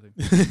 No, nothing.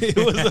 It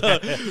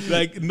was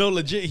like no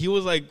legit. He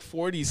was like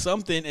 40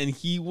 something, and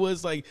he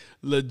was like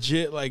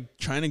legit like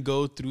trying to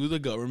go through the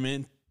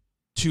government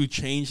to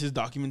change his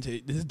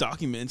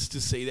documents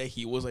to say that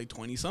he was like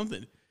 20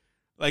 something.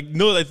 Like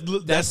no,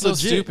 that's so legit.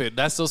 stupid.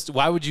 That's so.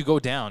 Why would you go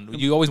down?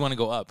 You always want to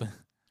go up.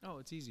 Oh,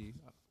 it's easy.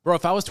 Bro,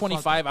 if I was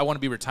 25, I want to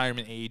be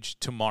retirement age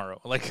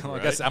tomorrow. Like I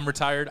Right. said, I'm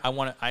retired. I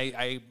want to.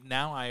 I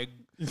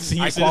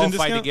Senior I citizen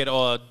qualify to discount?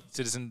 get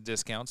citizen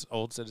discounts,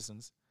 old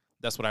citizens.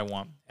 That's what I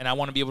want, and I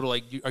want to be able to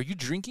like. Are you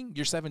drinking?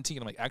 You're 17.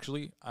 I'm like,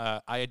 actually,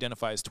 I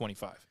identify as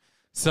 25.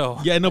 So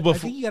Yeah, no, I but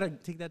think you gotta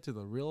take that to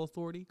the real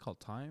authority called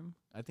time.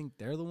 I think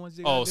they're the ones.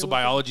 so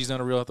biology's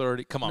not a real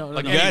authority. Come on, No, no,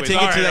 like no. You gotta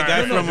take it to that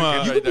guy from, You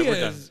right, can be we're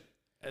done.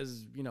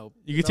 as you know.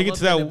 You can take it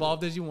to that-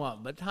 involved as you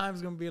want, but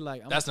time's gonna be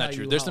like. That's not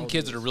true. There's some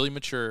kids that are really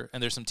mature,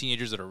 and there's some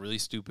teenagers that are really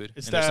stupid,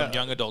 It's and there's some that-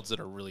 young adults that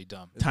are really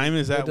dumb. time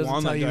is It that doesn't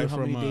one tell that you guy how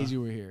from many days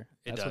you were here.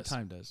 It That's what does.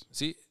 time does.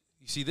 See,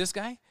 you see this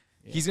guy?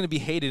 Yeah. He's gonna be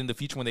hated in the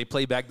future when they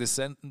play back this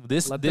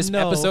this Let this them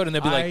know episode, and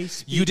they'll be I like,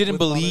 speak "You didn't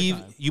with Father believe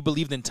Time." you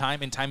believed in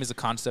time, and time is a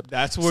concept."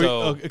 That's where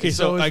So- okay.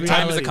 so So is like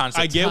time is a reality.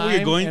 concept. I get where you're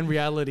Time going. and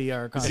reality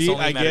are. It's See,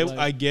 only a I matter get of-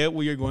 I get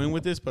where you're going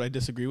with this, but I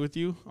disagree with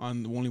you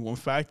on only one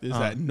fact is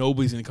that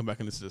nobody's gonna come back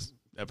in this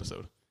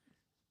episode.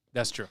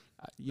 That's true.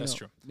 That's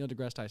true. Neil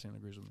deGrasse Tyson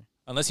agrees with me.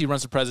 Unless he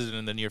runs for president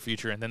in the near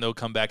future, and then they'll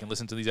come back and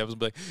listen to these episodes and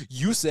be like,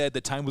 "You said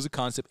that time was a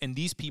concept, and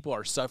these people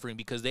are suffering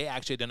because they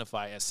actually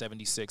identify as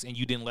 76, and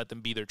you didn't let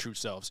them be their true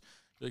selves."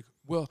 Like,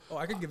 well, Oh,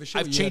 I could give a shit.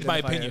 I've what you changed my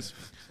identify opinion. as.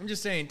 I'm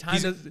just saying, time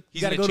He's- does. he's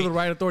You got to gonna go to the change-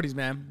 right authorities,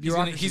 man.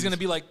 he's gonna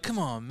be like, "Come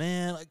on,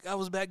 man! Like I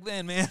was back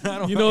then, man. I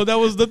don't You know that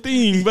was the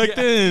thing back Yeah.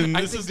 then.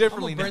 I This think is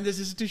differently burn now." this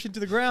institution to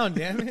the ground,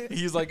 damn it.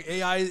 He's like,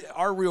 AI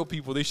are real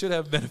people. They should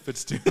have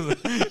benefits too.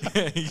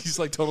 He's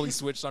like totally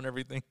switched on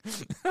everything.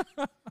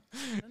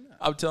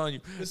 I'm telling you.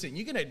 Listen,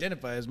 you can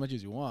identify as much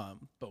as you want,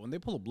 but when they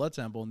pull a blood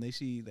sample and they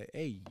see that,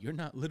 hey, you're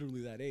not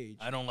literally that age.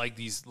 I don't like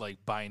these like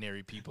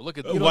binary people. Look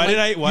at You this. don't Why did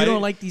I- why you don't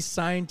did- like these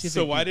scientific.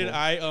 so why did people.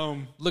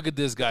 I Look at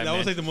this guy, that man.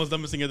 was like the most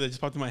dumbest thing that just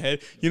popped in my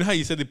head. You know how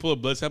you said they pull a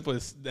blood sample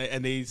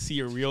and they see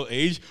your real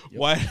age? Yep.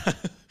 Why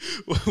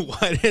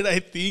why did I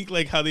think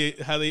like how they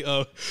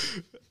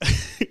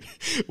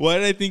why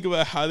did I think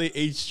about how they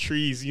age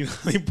trees? You know,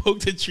 they poke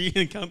the tree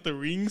and count the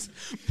rings.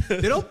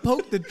 They don't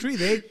poke the tree;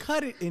 they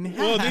cut it in half.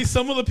 Well,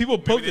 some of the people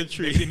poke Maybe the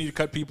they need tree. to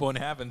cut people in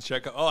half and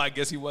check. Oh, I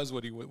guess he was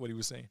what he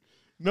was saying.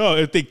 No,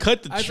 if they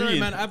cut the I tree, sorry,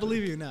 man. I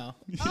believe you now.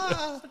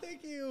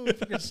 Thank you.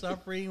 Freaking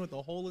suffering with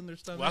a hole in their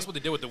stomach. Well, that's what they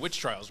did with the witch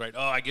trials, right?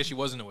 Oh, I guess she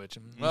wasn't a witch.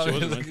 Well, she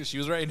wasn't. she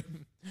was right.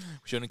 We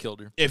shouldn't have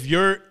killed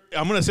her.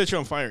 I'm gonna set you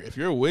on fire. If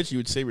you're a witch, you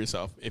would save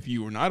yourself. If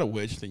you were not a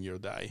witch, then you'll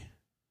die.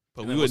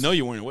 But And we then would know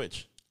you weren't a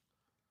witch.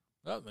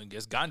 Well, I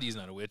guess Gandhi's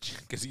not a witch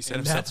because he said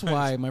and himself. that's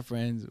why, my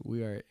friends,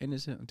 we are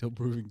innocent until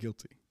proven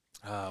guilty.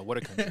 What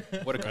a country!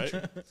 What a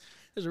country!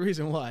 There's a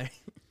reason why.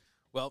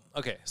 Well,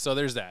 okay, so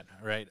there's that,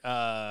 right?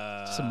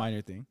 It's a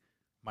minor thing.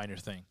 Minor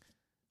thing.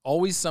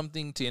 Always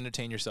something to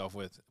entertain yourself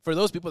with. For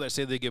those people that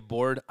say they get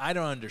bored, I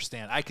don't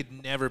understand. I could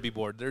never be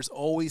bored. There's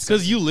always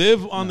Because you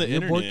live on the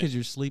You're bored internet. because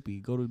you're sleepy.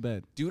 Go to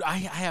bed. Dude, I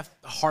have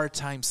a hard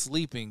time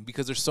sleeping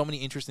because there's so many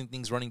interesting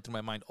things running through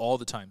my mind all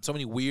the time. So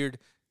many weird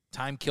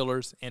time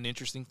killers and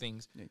interesting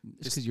things. It's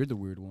because you're the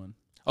weird one.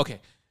 Okay,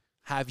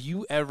 have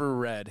you ever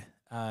read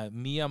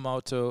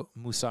Miyamoto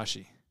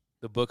Musashi,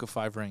 The Book of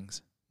Five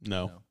Rings?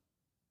 No.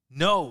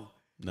 No.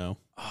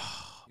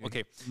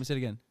 Okay, Let me say it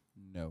again.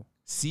 No.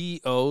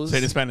 CEOs. Say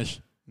it in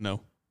Spanish.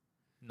 No.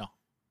 No.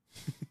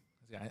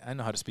 I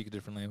know how to speak a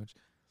different language.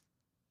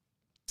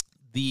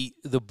 The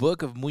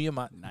book of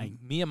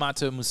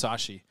Miyamoto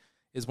Musashi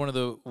is one of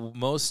the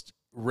most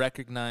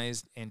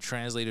recognized and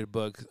translated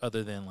books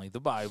other than like the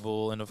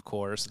Bible and of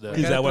course the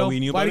Is that why we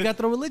knew Why about you it? got to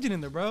throw religion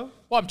in there, bro?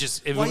 well I'm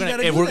just if Why we're you gonna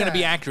gotta if do we're gonna be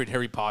that? accurate,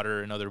 Harry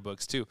Potter and other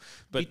books too.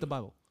 But Beat the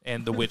Bible.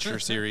 and the Witcher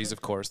series,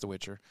 of course, The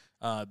Witcher.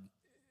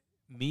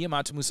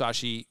 Miyamoto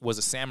Musashi was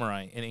a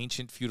samurai in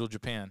ancient feudal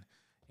Japan,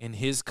 and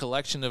his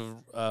collection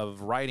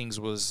of writings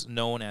was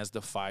known as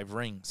the Five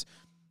Rings.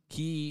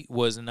 He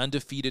was an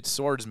undefeated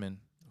swordsman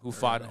who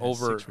fought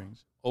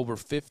over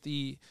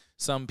 50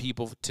 some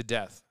people to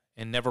death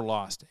and never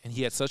lost. And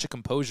he had such a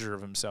composure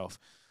of himself.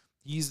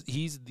 He's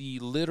the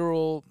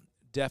literal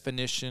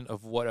definition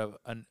of what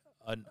an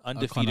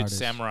undefeated artist.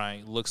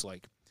 samurai looks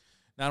like.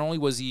 Not only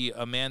was he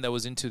a man that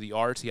was into the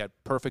arts, he had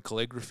perfect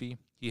calligraphy.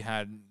 He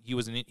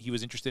was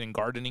interested in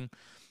gardening.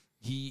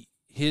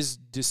 His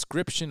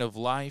description of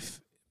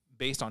life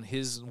based on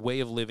his way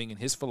of living and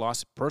his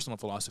personal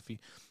philosophy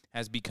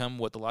has become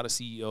what a lot of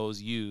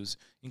CEOs use,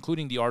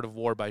 including The Art of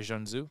War by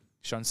Sun Tzu.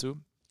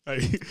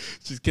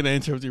 Just can I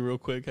interrupt you real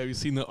quick? Have you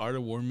seen the Art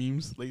of War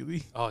memes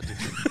lately? Oh, dude.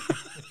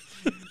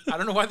 I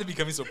don't know why they're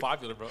becoming so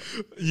popular, bro.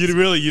 You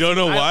don't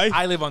know why?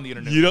 I live on the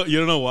internet. You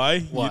don't know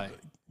why? Why?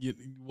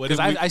 What Because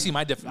did we, I see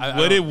my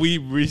what did we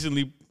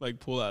recently like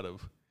pull out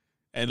of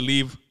and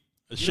leave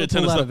a shit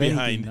ton of stuff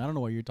behind? I don't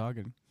know what you're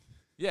talking.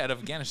 Yeah, at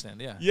Afghanistan.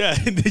 Yeah. Yeah,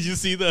 did you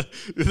see the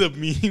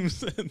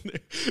memes?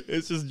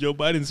 It's just Joe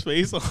Biden's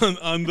face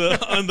on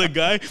the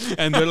guy,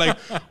 and they're like,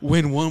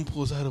 when one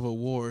pulls out of a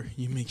war,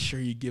 you make sure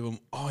you give him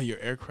all your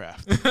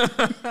aircraft.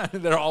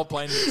 They're all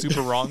playing it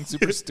super wrong,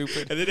 super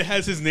stupid. And then it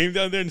has his name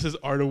down there and it says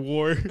Art of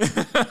War.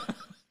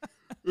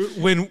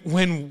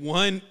 When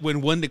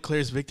one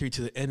declares victory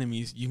to the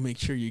enemies, you make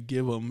sure you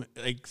give them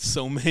like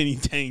so many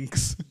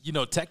tanks. You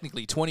know,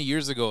 technically, 20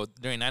 years ago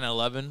during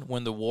 9/11,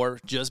 when the war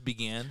just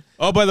began.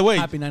 Oh, by the way,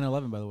 Happy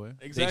 9/11, by the way.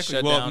 exactly.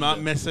 shut Well, down not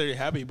the- necessarily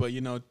happy, but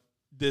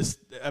this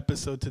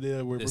episode today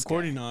that we're This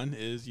recording on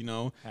is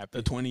Happy.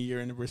 the 20-year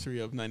anniversary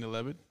of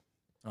 9/11.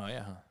 Oh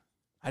yeah, huh?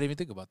 I didn't even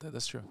think about that.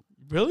 That's true.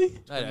 Really?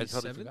 I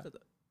totally forgot.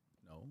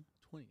 No,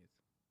 20th.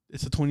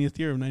 It's the 20th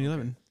year of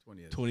 9/11.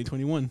 20th.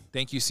 2021.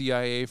 Thank you,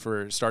 CIA,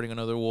 for starting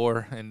another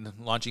war and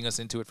launching us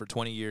into it for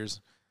 20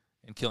 years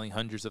and killing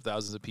hundreds of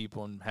thousands of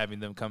people and having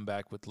them come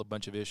back with a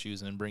bunch of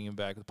issues and then bringing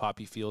back the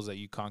poppy fields that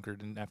you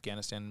conquered in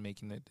Afghanistan and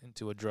making it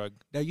into a drug.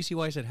 Now you see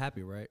why I said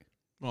happy, right?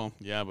 Well,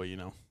 yeah, but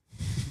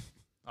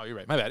Oh, you're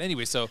right. My bad.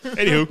 Anyway, so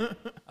Anywho,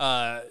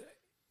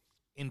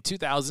 in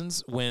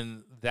 2000s,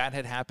 when that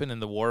had happened and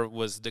the war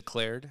was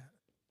declared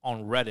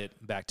on Reddit,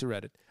 back to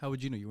Reddit, How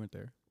would you know you weren't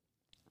there?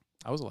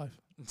 I was alive.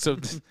 So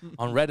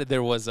on Reddit,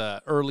 there was an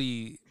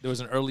early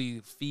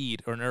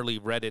feed or an early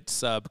Reddit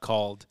sub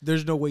called.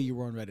 There's no way you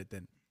were on Reddit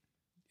then.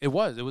 It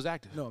was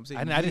active. No, I'm saying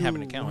I didn't have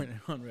an you account. weren't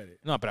on Reddit.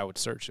 No, but I would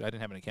search. I didn't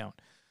have an account,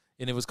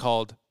 and it was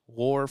called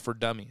War for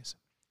Dummies,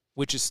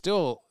 which is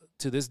still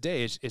to this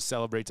day it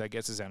celebrates, I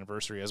guess, its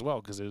anniversary as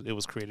well because it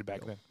was created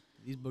back then.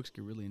 These books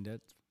get really in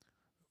depth.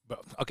 But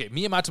okay,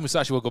 Miyamoto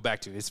Musashi we'll go back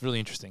to. It's really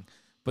interesting.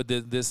 But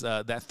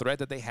that thread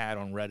that they had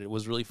on Reddit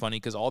was really funny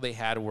because all they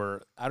had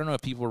were, I don't know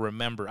if people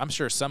remember. I'm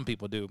sure some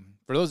people do.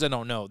 For those that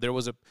don't know, there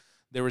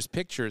was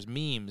pictures,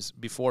 memes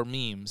before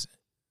memes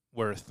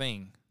were a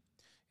thing,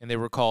 and they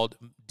were called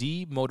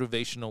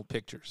demotivational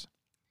pictures.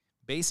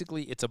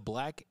 Basically, it's a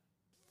black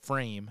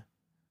frame,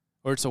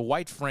 or it's a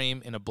white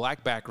frame in a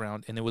black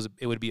background, and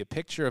it would be a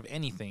picture of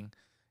anything,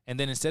 and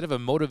then instead of a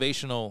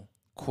motivational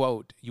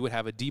quote, you would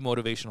have a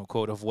demotivational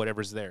quote of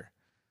whatever's there,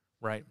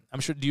 right?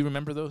 I'm sure. Do you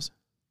remember those?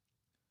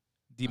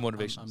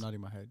 Demotivations. I'm nodding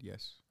my head,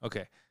 yes.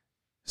 Okay.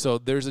 So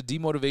there's a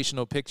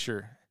demotivational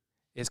picture.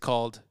 It's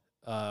called,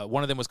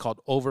 one of them was called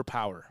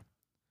Overpower.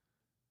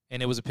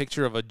 And it was a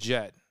picture of a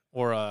jet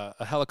or a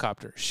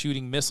helicopter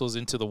shooting missiles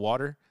into the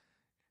water.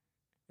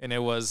 And it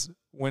was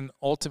when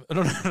no,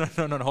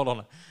 hold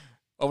on.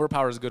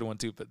 Overpower is a good one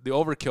too, but the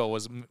Overkill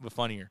was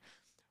funnier.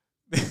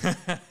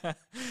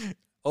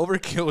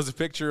 Overkill was a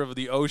picture of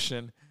the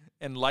ocean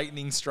and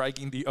lightning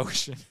striking the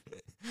ocean.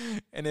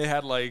 And it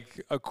had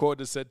like a quote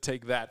that said,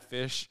 "Take that,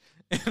 fish."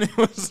 And it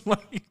was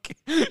like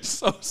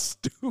so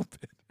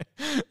stupid.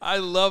 I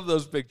love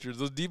those pictures.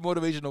 Those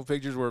demotivational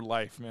pictures were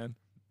life, man.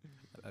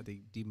 I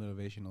think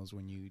demotivational is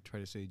when you try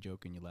to say a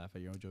joke and you laugh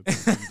at your own joke.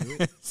 Before you do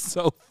it. It's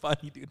so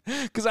funny, dude.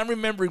 Because I'm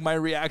remembering my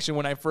reaction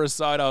when I first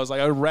saw it. I was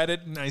like, I read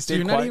it and I So stayed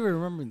you're quiet. not even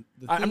remembering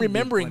the thing I'm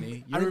remembering- being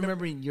funny. I'm You're remem-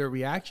 remembering your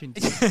reaction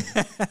to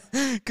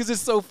it. Because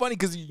it's so funny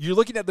because you're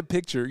looking at the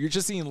picture, you're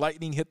just seeing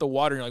lightning hit the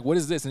water, and you're like, what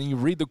is this? And then you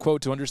read the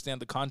quote to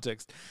understand the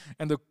context.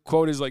 And the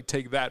quote is like,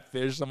 "Take that,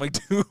 fish." I'm like,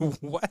 dude,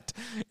 what?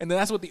 And then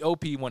that's what the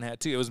OP one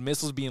had too. It was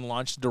missiles being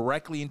launched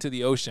directly into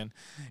the ocean.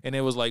 And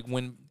it was like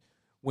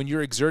when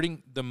you're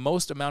exerting the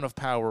most amount of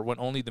power when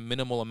only the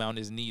minimal amount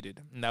is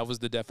needed. And that was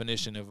the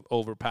definition of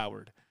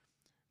overpowered.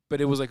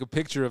 But it was like a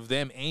picture of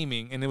them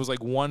aiming, and it was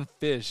like one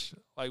fish,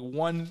 like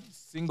one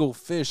single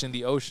fish in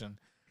the ocean.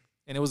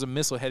 And it was a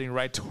missile heading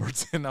right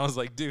towards it. And I was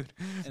like, dude.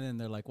 And then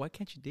they're like, why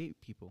can't you date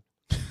people?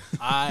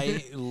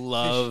 I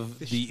love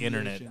fish the in the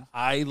internet. ocean.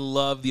 I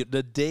love the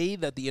day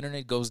that the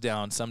internet goes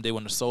down, someday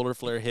when the solar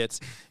flare hits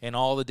and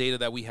all the data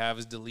that we have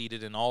is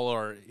deleted and all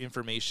our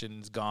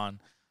information is gone.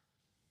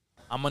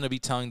 I'm going to be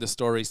telling the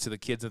stories to the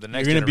kids of the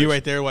next you're gonna be generation.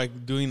 right there,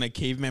 like doing like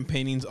caveman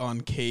paintings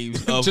on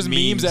caves of Just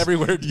memes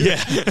everywhere. Dude.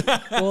 Yeah.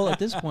 Well, at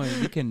this point,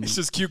 you can It's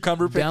just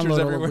cucumber pictures download all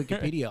everywhere. of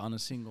Wikipedia on a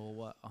single,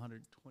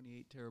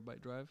 128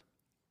 terabyte drive?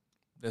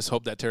 Let's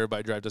hope that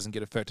terabyte drive doesn't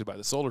get affected by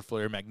the solar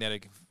flare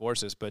magnetic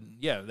forces. But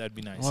yeah, that'd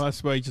be nice. Well,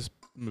 that's why you just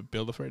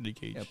build a Faraday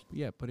cage.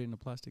 Yeah, put it in a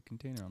plastic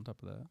container on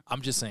top of that.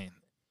 I'm just saying.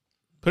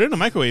 Put it in a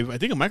microwave. I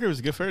think a microwave is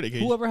a good Faraday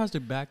cage. Whoever has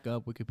to back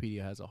up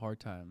Wikipedia has a hard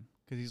time.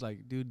 Because he's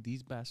like, dude,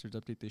 these bastards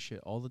update this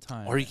shit all the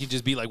time. Or you can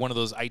just be like one of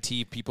those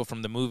IT people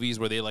from the movies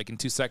where they like in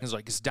 2 seconds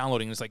like it's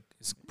downloading. It's like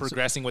it's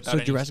progressing without So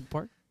any. Jurassic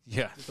Park?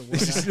 Yeah.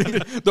 Just the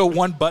one The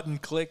one button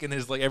click and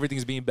it's like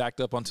everything's being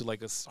backed up onto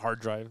like a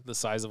hard drive the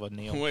size of a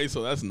nail. Wait,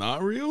 so that's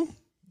not real?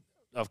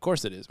 Of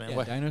course it is, man. Yeah,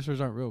 What?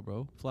 dinosaurs aren't real,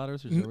 bro. Flat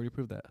earthers already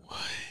proved that.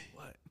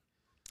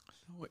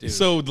 Dude.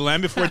 So the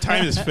Land Before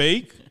Time is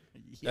fake?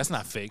 That's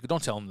not fake.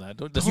 Don't tell them that.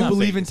 That's You not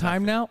believe fake. in It's not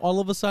time now, all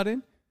of a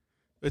sudden?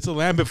 It's a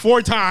Land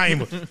Before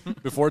Time.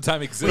 fake. Before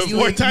time exists.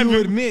 Before time you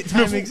admit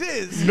time before-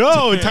 exists.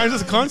 No, time's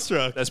just a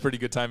construct. That's pretty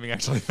good timing,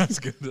 actually. That's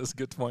good. That's a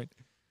good point.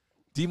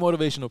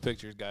 Demotivational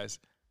pictures, guys.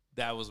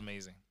 That was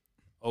amazing.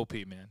 OP,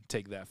 man.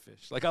 Take that,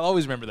 fish. Like, I'll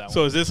always remember that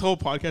So one. is this whole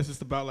podcast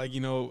just about like,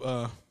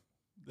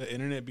 the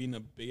internet being a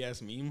big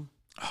ass meme.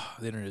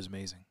 The internet is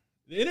amazing.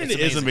 The internet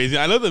is amazing.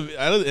 I love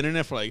the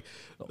internet for The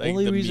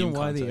only the reason meme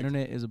why the context.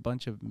 internet is a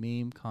bunch of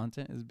meme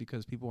content is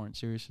because people aren't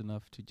serious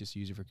enough to just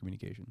use it for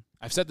communication.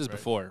 I've said this Right.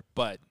 before,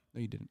 but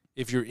No, you didn't.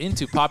 if you're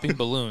into popping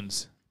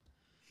balloons,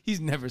 He's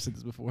never said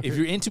this before. if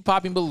you're into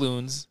popping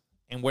balloons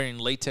and wearing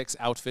latex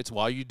outfits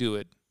while you do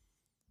it,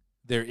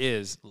 there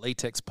is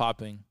latex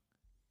popping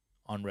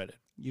on Reddit.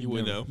 You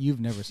would know. You've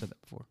never said that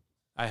before.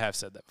 I have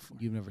said that before.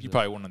 You've never. You said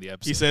probably won on the He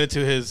episode. said it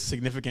to his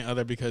significant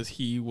other because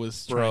he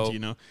was Bro.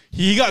 trying to,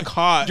 he got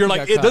caught. You're got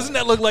like, caught. doesn't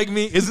that look like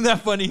me? Isn't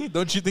that funny?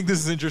 Don't you think this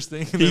is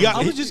interesting? He got-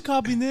 I was just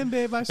copying them,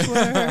 babe. I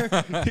swear.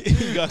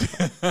 he got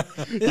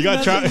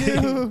It's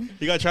nothing new.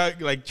 he got trying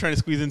to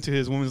squeeze into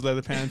his woman's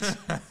leather pants.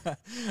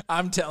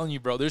 I'm telling you,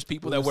 bro. There's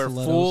people that Little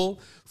wear stilettos.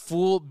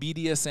 full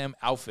BDSM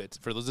outfits.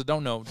 For those that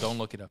don't know, don't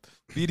look it up.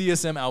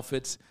 BDSM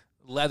outfits,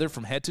 leather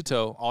from head to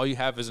toe. All you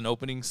have is an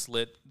opening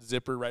slit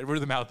zipper right where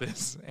the mouth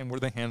is and where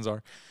the hands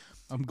are.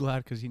 I'm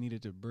glad because he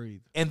needed to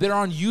breathe. And they're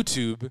on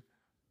YouTube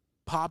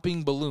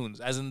popping balloons,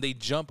 as in they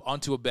jump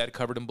onto a bed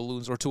covered in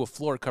balloons or to a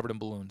floor covered in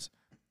balloons.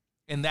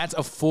 And that's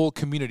a full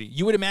community.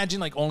 You would imagine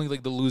like only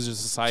like the loser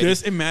society.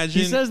 Just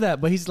imagine. He says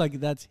that, but he's like,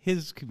 that's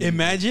his community.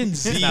 Imagine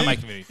Z. It's not my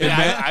community. Ima-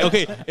 I don't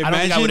think I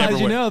imagine. would ever How'd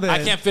you wear- know that?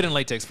 I can't fit in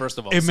latex, first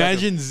of all.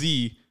 Imagine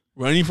Z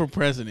running for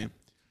president.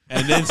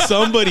 And then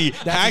somebody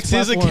hacks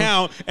his platform.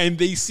 account and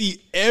they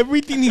see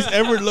everything he's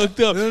ever looked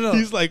up. No.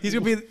 He's like, he's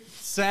gonna be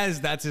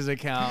says that's his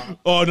account.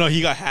 oh no,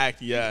 he got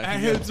hacked. Yeah.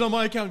 It's on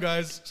my account,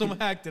 guys. Someone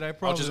hacked it. I I'll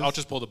promise.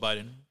 just pull the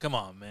Biden. Come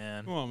on,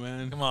 man. Come on,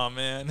 man. Come on,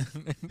 man.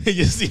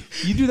 you see,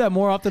 You do that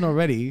more often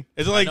already.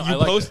 it's like No, you I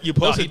like post. that. You No,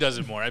 posted. he does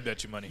it more. I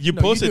bet you money. You No,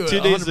 you posted do it 2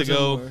 days 100%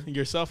 ago more.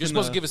 yourself. You're in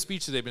supposed the- to give a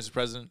speech today, Mr.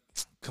 President.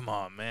 Come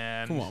on,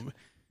 man. Come on, man.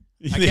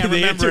 I can't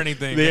remember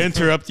anything. They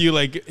interrupt you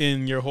like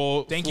in your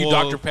whole. Thank you, full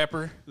Dr.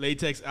 Pepper.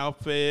 Latex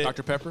outfit.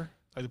 Dr. Pepper?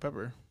 Dr.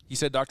 Pepper. He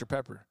said Dr.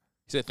 Pepper.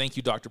 He said, thank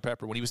you, Dr.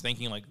 Pepper, when he was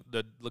thanking like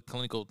the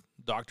clinical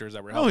doctors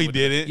that were No, helping he with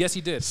didn't. Yes, he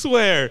did.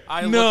 Swear.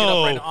 I no. look it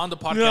up right now on the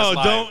podcast No,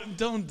 live.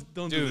 don't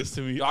do Dude, this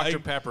to me. Dr. I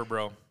Pepper,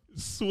 bro.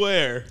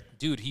 swear.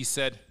 Dude, he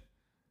said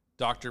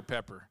Dr.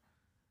 Pepper.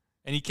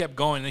 And he kept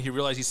going, and he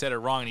realized he said it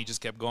wrong, and he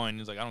just kept going. He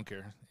was like, I don't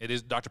care. It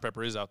is Dr.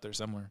 Pepper is out there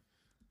somewhere.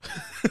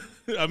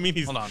 I mean,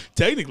 he's Hold on.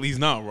 technically he's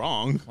not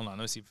wrong. Hold on,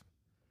 let me see.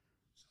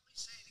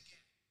 Say it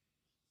again.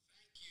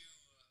 Thank you,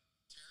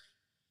 Terry,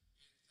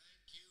 and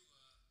thank you,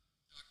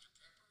 Dr.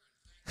 Pepper,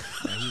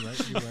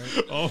 and thank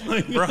you. Oh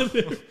my Bro,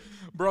 god.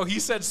 bro, he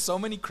said so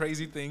many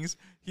crazy things.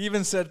 He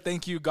even said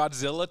thank you,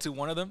 Godzilla, to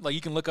one of them. Like,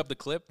 you can look up the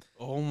clip.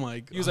 Oh my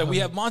god. He was like, we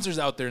have monsters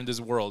out there in this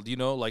world, you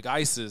know, like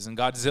ISIS and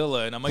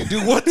Godzilla. And I'm like,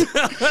 dude, what the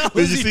hell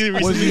Did is you he? see it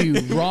Was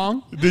recently? he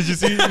wrong? Did you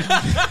see?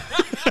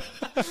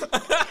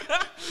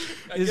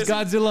 Is guess-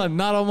 Godzilla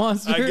not a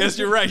monster? I guess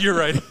you're right. You're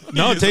right.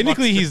 No, He is a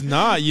technically monster. he's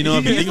not. You know,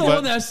 if you He's think the one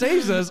about. that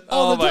saves us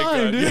all Oh the my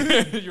time,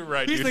 God. dude. You're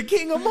right, He's dude. the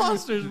king of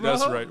monsters, bro.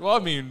 That's right. Well, I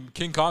mean,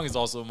 King Kong is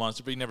also a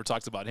monster, but he never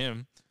talks about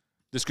him.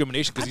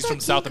 Discrimination because I he's thought from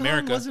King South Kong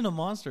America. wasn't a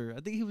monster. I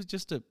think he was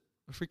just a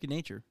freak of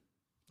nature.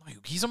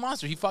 He's a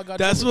monster. He fought Godzilla.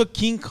 That's what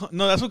King.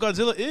 No, that's what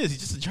Godzilla is. He's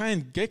just a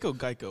giant gecko.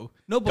 Geico.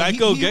 No, but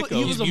Geico, he gecko.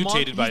 was He's a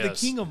mutated by he's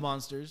us. the king of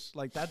monsters.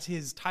 Like, that's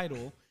his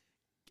title.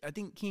 I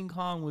think King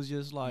Kong was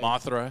just like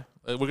Mothra.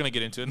 We're going to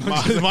get into it.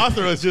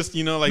 Mothra is just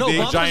like no, they.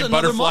 Mothra's giant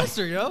another butterfly.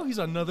 monster, yo. He's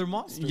another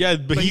monster. Yeah,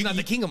 but he's not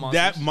the king of monsters.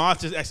 That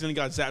moth just accidentally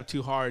got zapped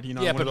too hard. You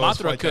know. Yeah, one but of those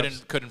Mothra flight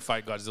traps. couldn't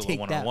fight Godzilla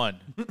Take that.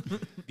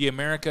 1-on-1. The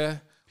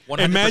America 100%,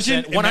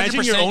 Imagine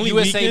 100% your only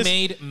USA weakness-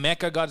 made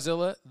Mecha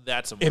Godzilla.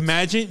 That's a monster.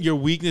 Imagine your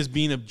weakness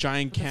being a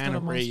giant That's can not a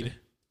of monster. Raid.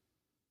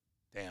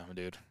 Damn,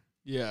 dude.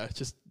 Yeah,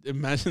 just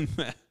imagine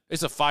that.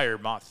 It's a fire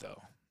moth,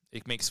 though.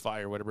 It makes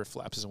fire, whatever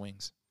flaps his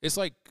wings. It's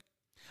like...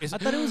 I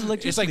thought it was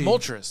It's like electricity.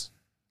 Moltres.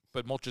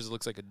 But Moltres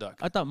looks like a duck.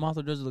 I thought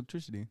Mothra does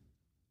electricity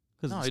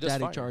because No, it's he does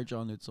static fire. charge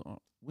on its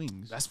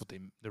wings. That's what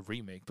the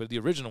remake. But the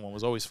original one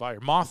was always fire.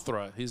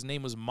 Mothra. His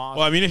name was Mothra.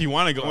 Well, I mean, if you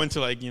want to go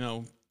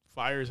into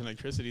fires and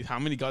electricity, how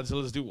many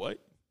Godzillas do what?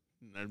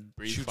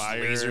 Breathe Shoots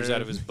fire. lasers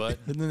out of his butt.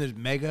 And then there's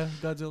Mega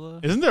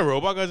Godzilla. Isn't there a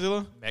robot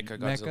Godzilla? Mecha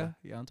Godzilla. Mecha.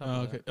 Yeah, on top Oh,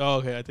 of okay. that. Oh,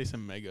 okay. I think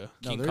some mega.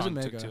 No, King there's Kong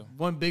a took Mega. two.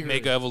 One bigger.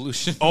 Mega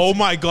Evolution. Oh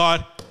my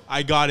God,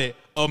 I got it.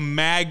 A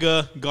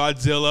MAGA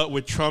Godzilla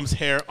with Trump's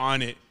hair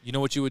on it. You know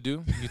what you would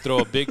do? You throw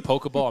a big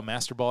Pokeball, a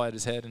Master Ball at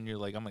his head, and you're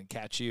like, I'm going to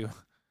catch you.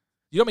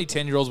 You know how many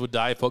 10-year-olds would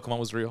die if Pokemon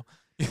was real?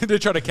 They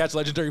try to catch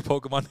legendary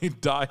Pokemon, they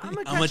die. I'm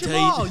gonna I'ma catch your tell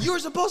you- ball. You were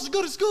supposed to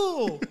go to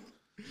school.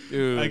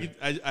 Dude.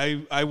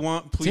 I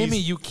want, please. Timmy,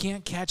 you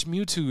can't catch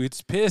Mewtwo.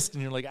 It's pissed.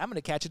 And you're like, I'm going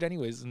to catch it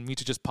anyways. And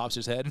Mewtwo just pops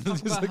his head. Talk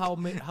It's about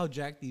like- how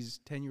jacked these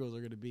 10-year-olds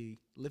are gonna be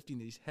lifting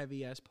these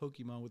heavy ass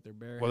Pokemon with their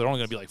bare. well, they're only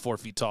going hands. to be like 4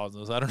 feet tall.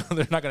 So I don't know.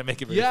 They're not going to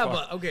make it very Yeah, far.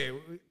 but okay.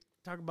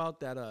 talk about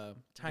that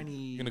tiny.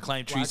 You're gonna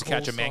climb black trees to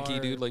catch a hole mankey, star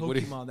dude? Like, what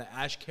do you- Pokemon that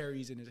Ash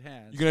carries in his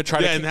hand. You're gonna try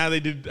Yeah, to. and how they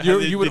did You- how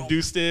they you would-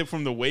 deduced it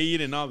from the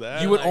weight and all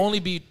that. You would like-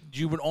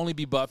 only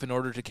be buff in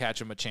order to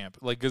catch a Machamp,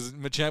 like because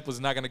Machamp was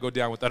not gonna go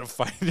down without a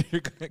fight.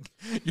 Your like,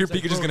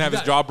 Pikachu's bro, gonna have you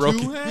his got jaw 2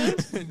 broken.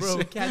 hands? Bro,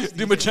 catch Dude,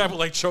 these Machamp will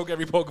like choke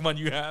every Pokemon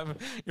you have.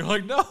 You're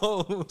like, no,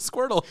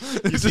 Squirtle.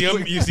 You see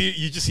him.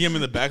 You just see him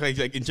in the back, like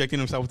injecting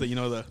himself with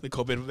the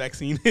COVID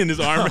vaccine in his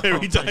arm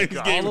every time. he's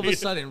God. getting All of a ready.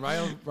 sudden,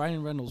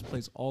 Ryan Reynolds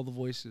plays all the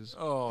voices.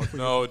 Oh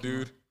no,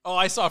 dude. Oh,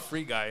 I saw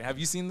Free Guy. Have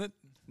you seen that?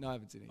 No, I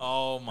haven't seen it.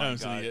 Oh I my haven't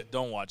seen it god! yet.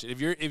 Don't watch it.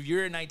 If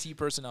you're an IT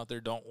person out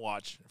there, don't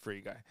watch Free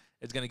Guy.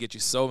 It's gonna get you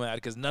so mad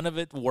because none of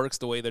it works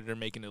the way that they're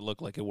making it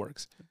look like it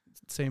works.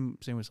 Same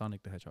with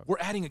Sonic the Hedgehog. We're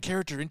adding a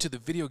character into the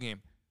video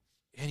game,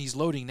 and he's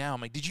loading now.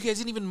 I'm like, did you guys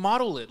didn't even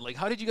model it? Like,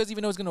 how did you guys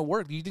even know it's gonna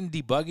work? You didn't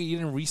debug it. You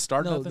didn't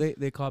restart No, nothing.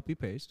 they copy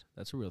paste.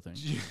 That's a real thing.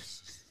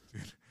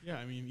 Yeah,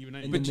 I mean, even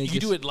I, And But then you they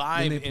do just- it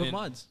live. Then they and put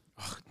mods.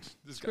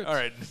 this guy, all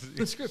right.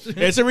 The script.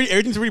 it's already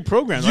everything's already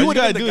programmed. All You you would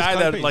gotta be do the is guy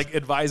copy that paste. like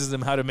advises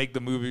him how to make the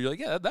movie. You're like,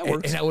 yeah, that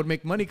works. And that would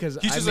make money because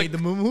He's I just made like- the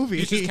movie.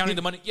 He's just counting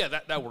the money. Yeah,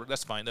 that worked.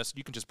 That's fine.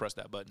 You can just press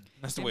that button.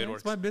 That's the way it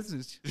works. It's my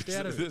business. Stay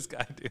out of it. This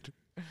guy, dude.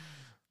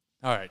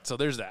 All right, so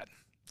there's that.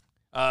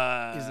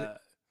 Is it-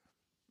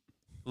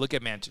 Look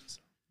at mansions.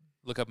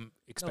 Look up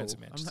expensive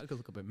No, mansions. I'm not gonna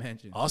look up a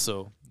mansion.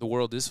 Also, the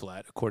world is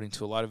flat, according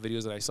to a lot of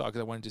videos that I saw,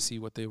 because I wanted to see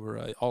what they were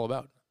all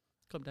about.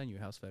 Calm down, you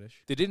house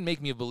fetish. They didn't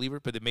make me a believer,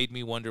 but they made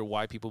me wonder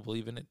why people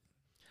believe in it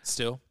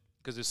still,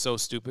 because it's so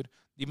stupid.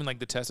 Even like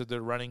the test that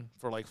they're running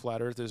for like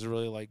flat Earth is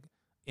really like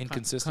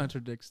inconsistent.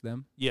 Contradicts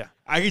them. Yeah,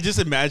 I could just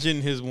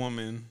imagine his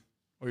woman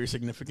or your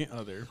significant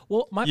other.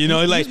 Well, He's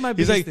here's my he's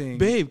biggest like, thing.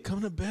 babe,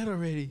 come to bed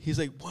already. He's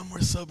like, one more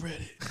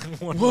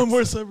subreddit, one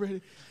more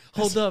subreddit.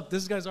 Hold up,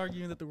 this guy's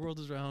arguing that the world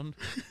is round.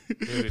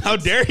 Dude, How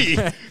dare he?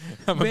 I'm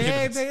gonna-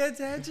 Man, pay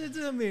attention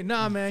to me.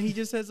 Nah, man, he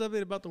just said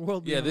something about the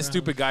world. Yeah, being this round.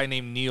 stupid guy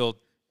named Neil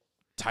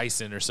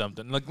Tyson or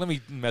something. Like, let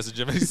me message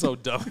him. He's so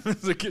dumb.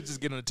 The kid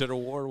just getting into a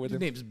war with His him.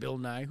 name's Bill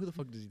Nye. Who the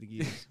fuck does he think he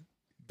is?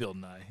 Bill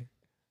Nye.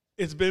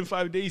 It's been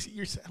 5 days. Eat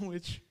your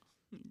sandwich.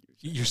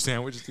 Eat your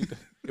sandwich. Dude.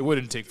 It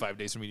wouldn't take 5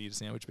 days for me to eat a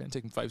sandwich, man. It'd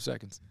take him 5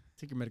 seconds.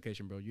 Take your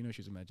medication, bro. You know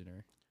she's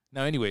imaginary.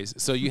 Now, anyways,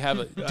 so you have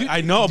a. Dude,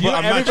 I know, but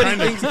I'm not everybody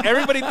trying thinks,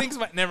 Everybody thinks.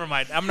 Never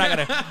mind. I'm not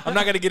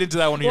gonna get into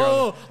that one here.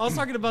 Whoa, I was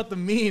talking about the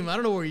meme. I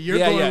don't know where you're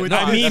Yeah, going yeah, with no,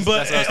 that. I mean, that's what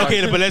I was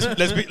okay, talking-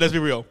 but let's be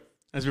real.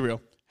 Let's be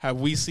real. Have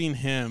we seen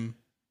him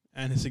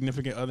and his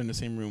significant other in the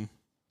same room?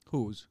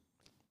 Whose?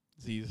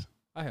 Z's.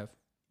 I have.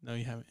 No,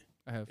 you haven't.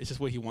 I have. It's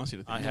just what he wants you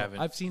to think. I haven't.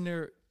 I've seen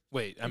her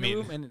Wait, I in the mean,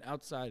 room and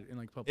outside in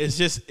like public. It's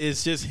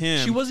just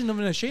him. She wasn't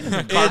even ashamed of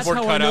him. Cardboard That's how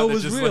I cutout know it that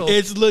was just, real. like-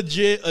 It's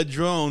legit a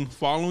drone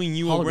following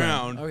you Hologram.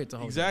 around. Okay, it's a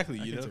hologram. Exactly.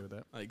 I You can know, say with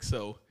that. like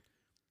so.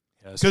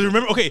 yeah, that's Because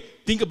remember, okay,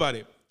 think about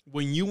it.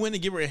 When you went to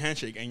give her a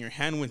handshake and your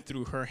hand went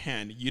through her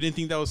hand, you didn't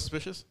think that was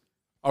suspicious?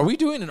 Are we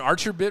doing an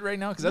Archer bit right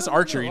now? Because that's No,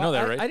 Archer. You know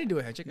that, I right? didn't do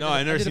a handshake. No,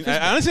 I never did a seen. fist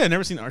bump. Honestly, I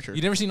never seen Archer.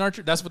 You never seen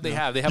Archer? That's what they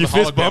have. They have You a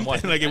fist hologram bump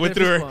wife. and like I it went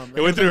did a through her. fist bump.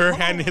 It went through her Oh.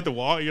 hand and hit the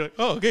wall. You're like,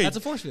 oh, okay. That's a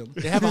force field.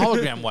 They have a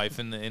hologram wife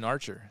in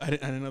Archer. I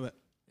didn't know that.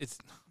 It's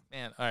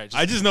man. All right.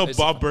 I just know it's-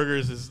 Bob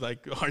Burgers is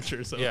like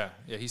Archer. So Yeah,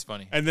 he's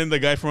funny. And then the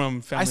guy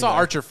from Family I saw Guy.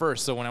 Archer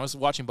first, so when I was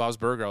watching Bob's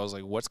Burger, I was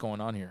like, "What's going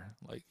on here?"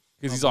 Like,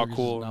 because he's all Burgers is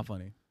cool. Not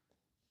funny.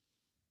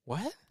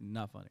 What?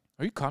 Not funny.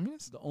 Are you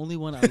communist? The only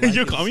one I like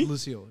You is call me?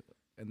 Lucille,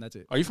 and that's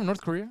it. Are you from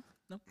North Korea?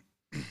 No.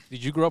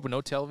 Did you grow up with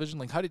no television?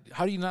 Like, how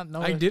do you not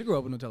know? I that? did grow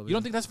up with no television. You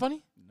don't think that's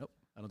funny? Nope.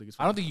 I don't think it's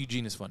I funny. don't think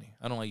Eugene is funny.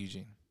 I don't like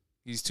Eugene.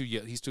 He's too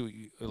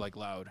like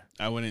loud.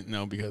 I wouldn't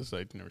know because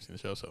I'd never seen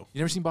the show. So You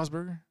never seen Bob's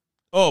Burger?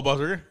 oh, Boss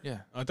Burger. Yeah.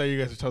 I thought you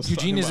guys were talking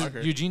Eugene is about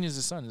her. Eugene is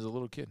his son. He's a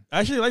little kid. I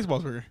actually like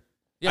Boss Burger.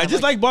 Yeah, I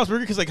just like Boss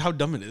Burger because like how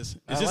dumb it is.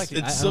 I It's just like it.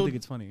 it's I so don't think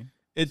it's funny.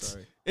 it's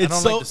Sorry. it's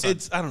don't so like the son.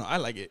 it's I don't know. I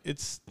like it.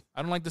 It's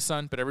I don't like the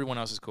son, but everyone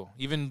else is cool.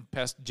 Even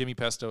Jimmy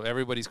Pesto,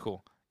 everybody's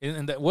cool.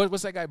 And that,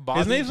 what's that guy? Bobby?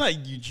 his name's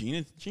not Eugene.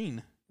 It's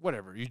Gene.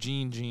 Whatever.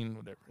 Eugene, Gene,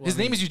 whatever. Well, His I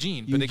mean, name is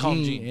Eugene, but they call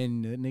him Gene.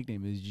 and the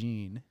nickname is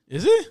Gene.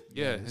 Is it?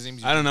 Yeah, his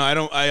name's I don't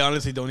know. I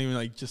honestly don't even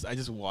like. I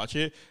just watch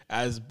it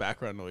as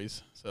background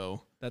noise.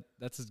 So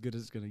That's as good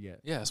as it's gonna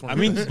get. Yeah, that's one I of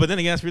mean, the but then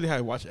again, that's really how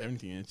I watch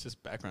everything. It's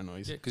just background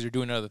noise. yeah, because you're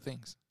doing other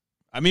things.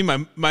 I mean,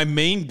 my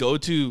main go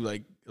to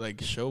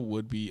like show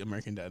would be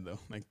American Dad though.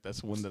 Like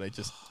that's one that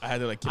I had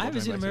to like. I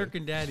haven't seen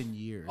American Dad in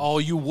years. Oh,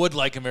 you would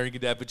like American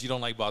Dad, but you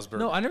don't like Bob's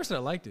Burger. No, I never said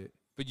I liked it.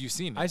 but you've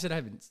seen it. I said I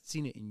haven't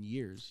seen it in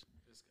years.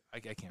 I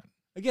can't.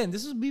 Again,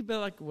 this was me back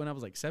like when I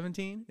was like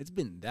 17. It's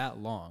been that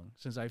long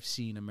since I've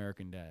seen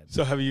American Dad.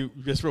 So have you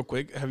just real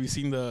quick? Have you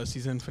seen the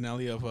season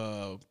finale of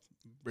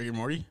Rick and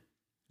Morty?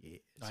 Yeah,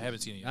 I haven't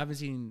seen it yet. I haven't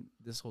seen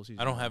this whole season.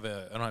 I don't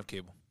have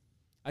cable.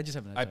 I just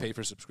haven't. Had I time. pay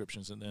for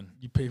subscriptions and then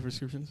You pay for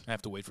subscriptions. I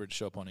have to wait for it to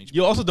show up on HBO.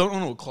 You also don't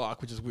own a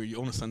clock, which is weird. You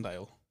own a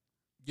sundial.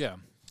 Yeah,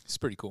 it's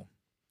pretty cool.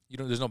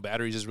 There's no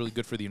batteries. It's really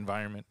good for the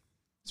environment.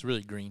 It's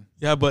really green.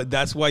 Yeah, but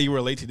that's why you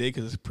were late today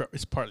because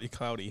it's partly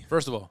cloudy.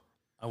 First of all,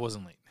 I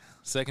wasn't late.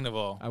 Second of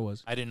all, I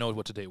was. I didn't know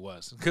what today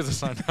was because the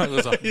sun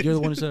was up. You're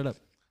the one who set it up.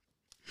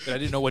 But I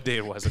didn't know what day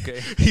it was, okay?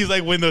 He's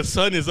like, when the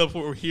sun is up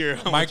over here.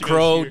 I My want you guys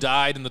crow here.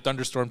 died in the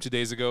thunderstorm 2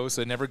 days ago,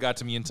 so it never got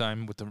to me in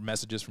time with the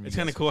messages from you It's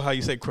kind of guys. cool how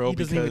you say crow He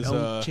doesn't even because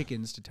own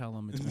chickens to tell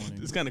him it's morning.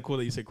 it's kind of cool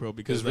that you say crow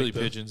because It's really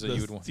like, pigeons that the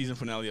you would want. season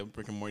finale of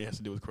Rick and Morty has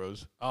to do with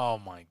crows. Oh,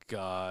 my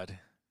God.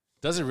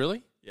 Does it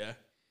really? Yeah.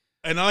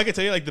 And all I can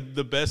tell you, like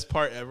the best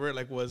part ever,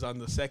 like was on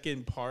the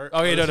second part.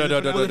 Okay, of the no,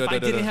 season finale. Well, if I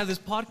didn't have this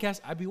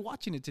podcast, I'd be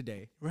watching it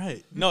today.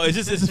 Right. No, it's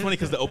just funny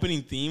because the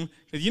opening theme,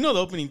 because you know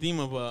the opening theme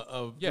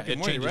of Yeah, Rick and it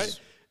Morty, changes. right?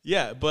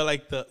 Yeah, but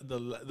like the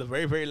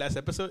very very last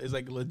episode is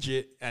like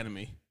legit anime.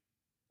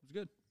 It's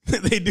good.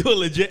 They do a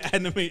legit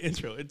anime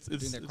intro. It's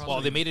their cross-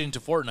 Well, they made it into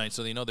Fortnite,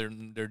 so they know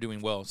they're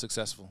doing well,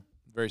 successful.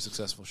 Very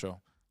successful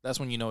show. That's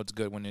when you know it's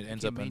good, when it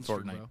ends up in Mainstream,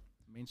 Fortnite. bro.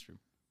 Mainstream.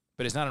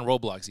 But it's not in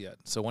Roblox yet.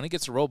 So when it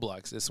gets to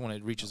Roblox, this is when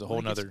it reaches a whole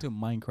When it gets nother. to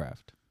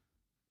Minecraft.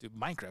 Dude,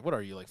 Minecraft. What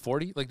are you, like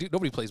 40? Like, dude,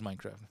 nobody plays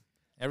Minecraft.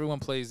 Everyone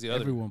plays the other.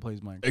 Everyone plays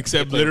Minecraft.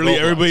 except play literally Roblox.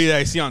 everybody that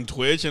I see on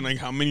Twitch and like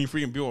how many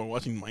freaking people are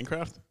watching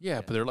Minecraft.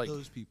 Yeah, but they're like,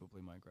 those people play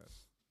Minecraft.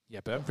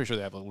 yeah, but I'm pretty sure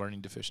they have a learning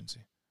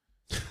deficiency.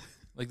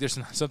 Like, there's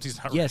not, something's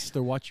not Yes,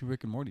 they're watching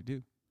Rick and Morty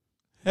too.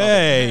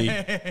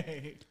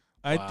 Hey,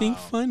 I think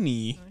Wow.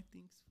 funny. I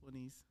think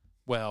funnies.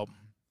 Well,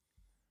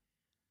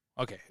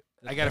 okay.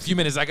 I got a few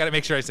minutes. I got to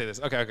make sure I say this.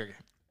 Okay.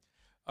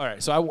 All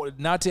right. So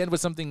not to end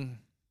with something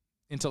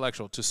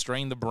intellectual, to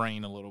strain the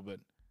brain a little bit.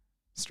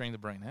 Strain the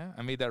brain. Huh?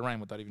 I made that rhyme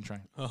without even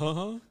trying.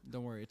 Uh-huh.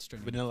 Don't worry, it's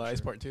trending. Vanilla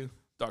Ice Part 2.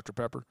 Dr.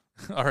 Pepper.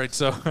 All right.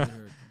 So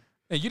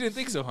hey, you didn't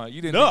think so, huh?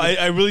 You didn't. No, think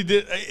I really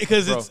did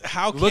because Bro, it's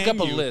how look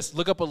can up you? a list.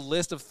 Look up a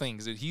list of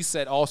things that he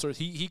said. All sorts.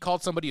 He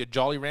called somebody a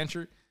Jolly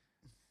Rancher,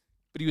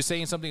 but he was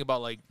saying something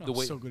about like the I'm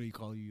way. so good at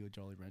calling you a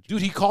Jolly Rancher.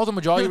 Dude, he called him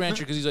a Jolly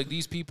Rancher because he's like,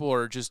 these people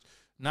are just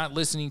not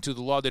listening to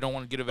the law. They don't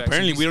want to get a vaccine.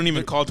 Apparently, we don't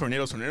even call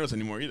tornadoes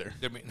anymore either.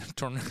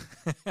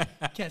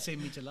 I can't say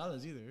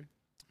micheladas either.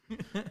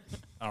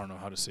 don't know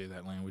how to say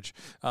that language.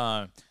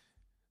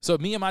 So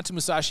Miyamoto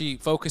Musashi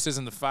focuses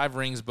in the Five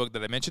Rings book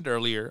that I mentioned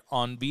earlier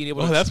on being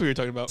able Oh, to that's what you're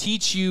talking about.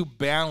 teach you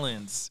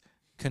balance,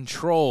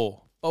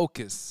 control,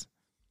 focus,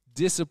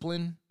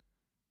 discipline,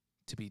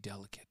 to be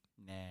delicate,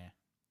 Nah.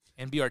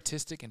 and be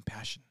artistic and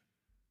passionate.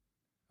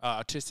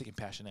 Artistic and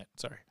passionate.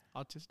 Sorry.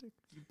 Autistic?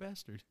 You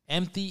bastard.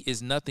 Empty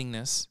is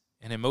nothingness,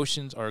 and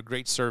emotions are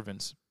great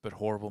servants, but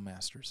horrible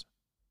masters.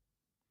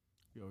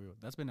 Yo,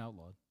 that's been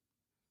outlawed.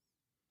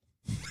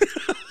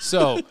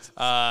 So,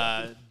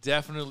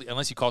 definitely,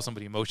 unless you call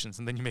somebody emotions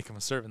and then you make them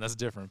a servant, that's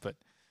different. But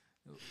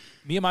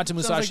Miyamoto Sounds like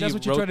Musashi that's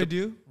what you're trying to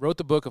do. wrote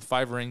the book of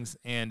Five Rings,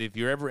 and if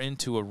you're ever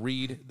into a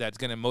read that's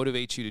going to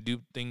motivate you to do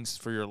things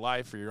for your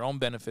life, for your own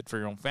benefit, for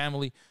your own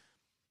family,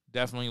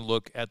 definitely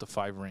look at the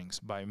Five Rings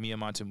by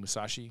Miyamoto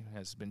Musashi. It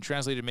has been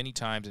translated many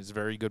times. It's a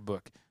very good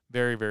book.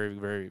 Very, very,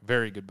 very,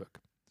 very good book.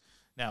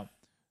 Now,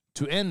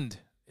 to end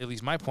at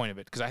least my point of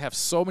it, because I have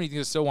so many things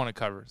I still want to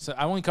cover. So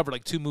I only covered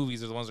like 2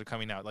 movies of the ones that are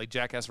coming out. Like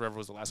Jackass Forever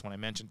was the last one I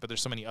mentioned, but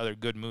there's so many other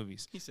good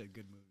movies. He said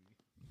good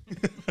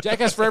movie.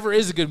 Jackass Forever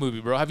is a good movie,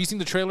 bro. Have you seen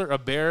the trailer? A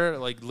bear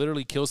like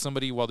literally kills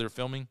somebody while they're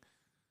filming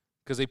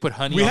because they put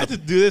honey. We on had a,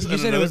 to do this. You on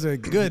said it another- was a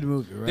good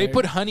movie, right? They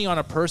put honey on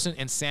a person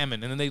and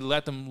salmon, and then they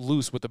let them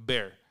loose with a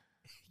bear.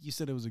 You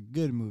said it was a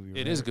good movie,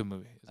 right? It is a good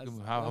movie. It's a good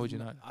movie. How would you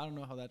not? I don't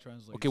know how that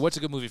translates. Okay, what's a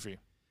good movie for you?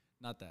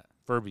 Not that.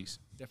 Furbies.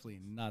 Definitely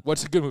not.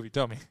 What's a good movie?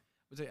 Tell me.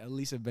 Would say at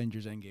least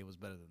Avengers Endgame was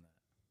better than that.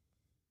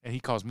 And he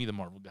calls me the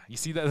Marvel guy. You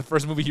see that the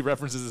first movie he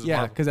references is Yeah,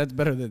 Marvel. because that's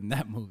better than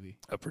that movie.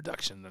 A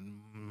production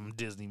that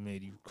Disney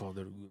made. You called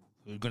it.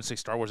 You're gonna say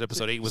Star Wars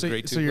Episode 8 was so,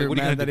 great too. So you're Like, what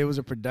are you mad gonna that do? it was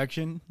a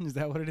production? Is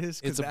that what it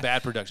is? 'Cause It's a that-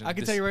 bad production. I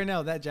can tell you right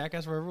now that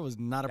Jackass Forever was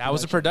not a. That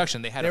was a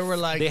production. They had They to, were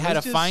like, they had to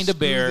 "Let's just find a screw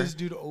bear. This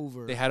dude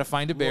over. They had to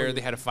find a bear. Royally.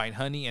 They had to find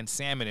honey and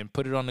salmon and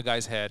put it on the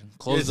guy's head.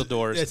 Close the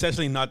doors. It's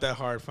actually not that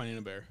hard finding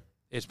a bear.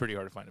 It's pretty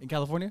hard to find in it.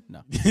 California.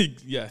 No,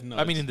 Yeah, no.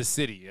 I mean, in the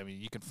city. I mean,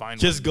 you can find.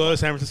 just one. go to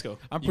San Francisco.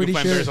 I'm You can pretty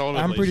find sure. bears all over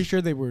the I'm place. pretty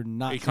sure they were Are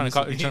not. you trying in to the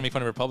call, you city. trying to make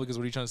fun of Republicans?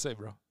 What are you trying to say,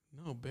 bro?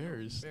 No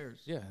bears.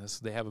 Bears Yeah,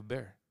 they have a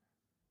bear.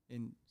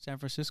 in San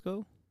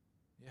Francisco.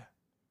 Yeah.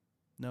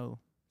 No.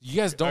 You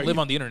guys don't Are live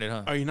you- on the internet,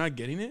 huh? Are you not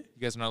getting it?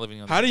 You guys are not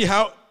living on. How do you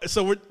how?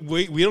 So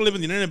we don't live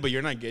on the internet, but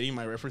you're not getting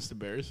my reference to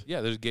bears.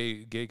 Yeah, there's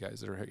gay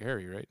guys that are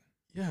hairy, right?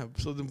 Yeah.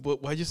 So then,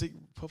 why'd you say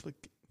public?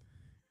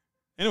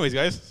 Anyways,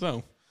 guys.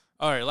 So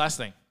All right, last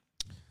thing.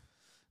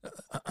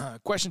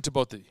 Question to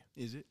both of you.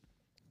 Is it?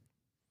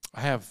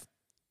 I have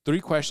 3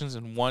 questions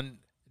and 1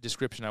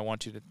 description. I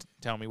want you to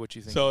tell me what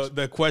you think. so it is.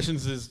 the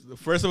questions is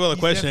first of all the He's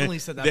question, definitely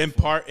said that then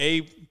before. part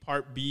A,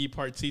 part B,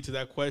 part C to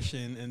that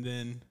question, and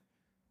then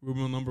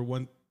rule number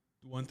 1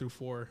 through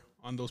 4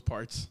 on those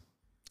parts.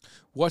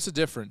 What's the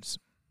difference?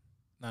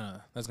 No,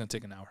 that's going to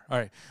take an hour. All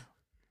right.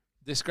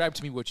 Describe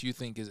to me what you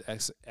think is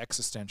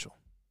existential.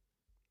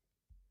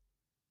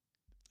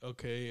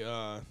 Okay.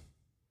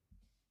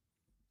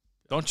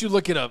 Don't you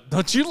look it up.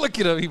 Don't you look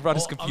it up. He brought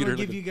his Well, computer. I'm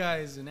gonna Look give at you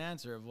guys an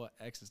answer of what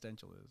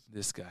existential is.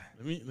 this guy.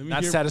 Let me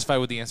Not hear, satisfied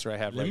with the answer I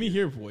have let right me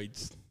here. hear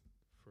Void's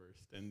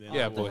first, and then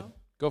Yeah, I will- Void.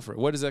 Go for it.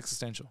 What is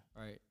existential?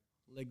 All right.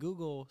 Like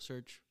Google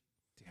search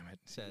Damn it.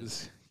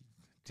 says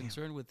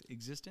concerned with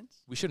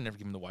existence, We should have never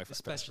given the Wi-Fi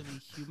password. especially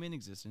human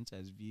existence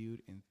as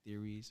viewed in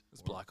theories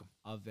Let's block them.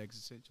 of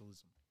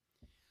existentialism.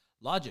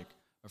 Logic,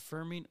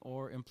 affirming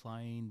or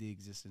implying the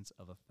existence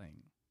of a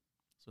thing.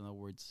 So in other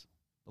words,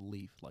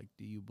 belief. Like,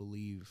 do you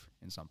believe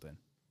in something,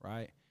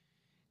 right?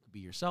 It could be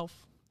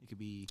yourself. It could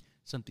be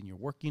something you're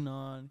working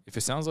on. If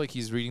it sounds like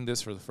he's reading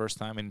this for the first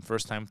time and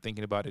first time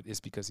thinking about it, it's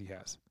because he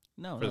has.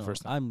 No, For the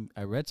first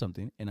I read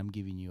something, and I'm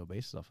giving you a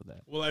basis off of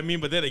that. Well, I mean,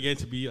 but then again,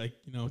 to be like,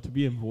 to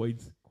be in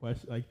Void's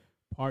question, like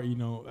part, I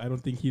don't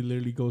think he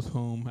literally goes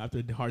home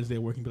after the hardest day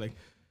of working, be like,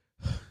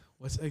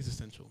 what's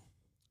existential?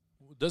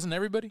 Doesn't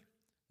everybody?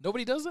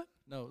 Nobody does that?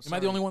 No, Am I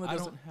the only one that I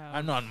does don't it? have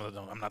I'm not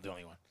the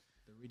only one.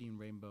 the reading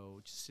rainbow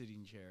just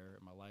sitting chair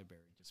in my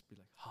library. Just be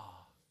like,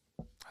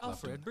 I love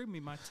doing Alfred, bring me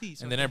my tea.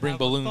 So And then can I bring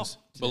have a balloons,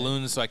 thought today."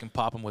 balloons, so I can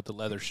pop them with the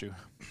leather shoe.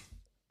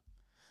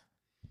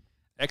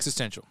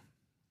 Existential.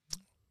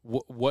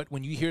 What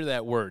when you hear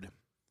that word,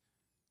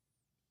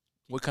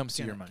 what comes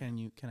to Can your I-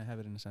 mind? Can I have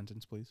it in a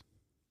sentence, please?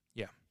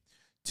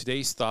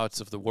 Today's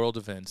thoughts of the world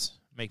events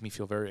make me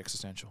feel very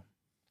existential.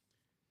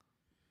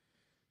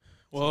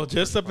 Well,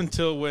 just up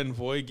until when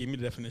Void gave me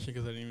the definition,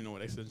 because I didn't even know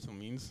what existential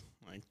means.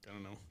 Like, I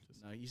don't know.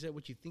 Just, No, you said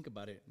what you think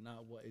about it,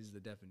 not what is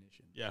the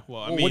definition. yeah,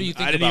 well, I Well, mean, what do you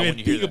think I didn't about even when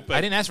you hear think that?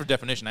 I didn't ask for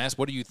definition. I asked,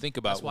 what do you think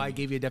about? That's why I when-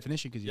 gave you a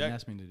definition, because you Yeah. didn't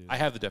ask me to do that. I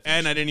have the definition.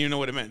 and I didn't even know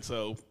what it meant.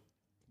 So,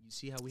 You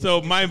see how we so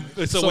have to my,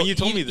 get some- so when you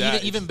told me even,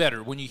 that, even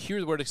better, when you hear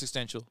the word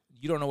existential,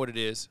 you don't know what it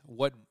is.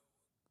 What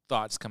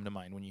thoughts come to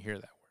mind when you hear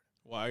that word?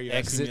 why are you asking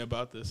Exit- me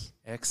about this?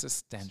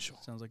 Existential.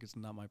 Sounds like it's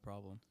not my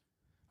problem.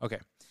 Okay.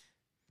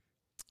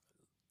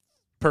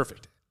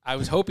 Perfect. I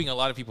was hoping a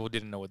lot of people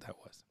didn't know what that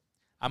was.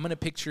 I'm gonna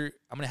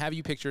have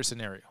you picture a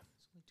scenario.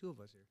 There's only two of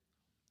us here.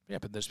 Yeah,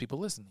 but there's people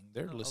listening.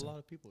 They're No, listening. a lot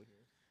of people here.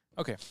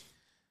 Okay.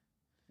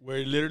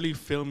 We're literally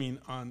filming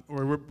on,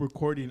 or we're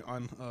recording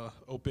on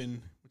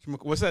open.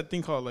 What's that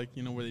thing called? Like,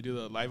 where they do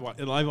the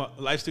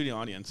live studio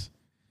audience.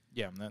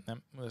 Yeah,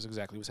 that's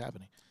exactly what's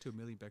happening. 2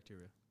 million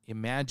bacteria.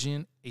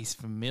 Imagine a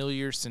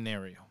familiar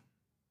scenario.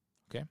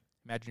 Okay?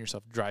 Imagine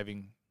yourself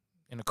driving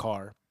in a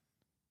car,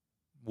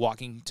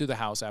 walking to the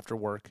house after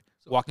work,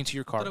 So walking to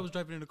your I car. thought I was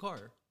driving in a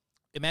car.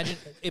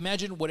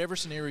 Imagine whatever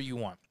scenario you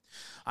want.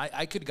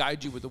 I could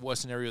guide you with the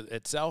scenario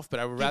itself, but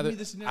I would Give me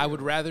the scenario. I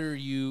would rather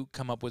you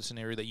come up with a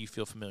scenario that you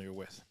feel familiar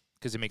with,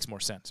 because it makes more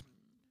sense.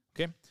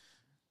 Okay?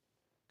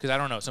 Because I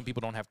don't know, some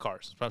people don't have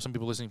cars. Some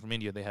people listening from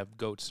India, they have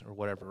goats or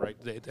whatever, right?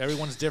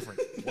 Everyone's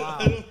different.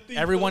 Wow.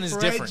 Everyone is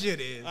different.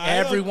 Prejudice.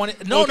 Everyone.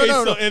 No. Okay,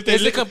 so if they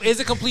It's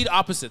a complete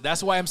opposite.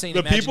 That's why I'm saying.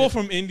 The imagine people if-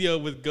 from India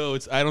with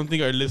goats, I don't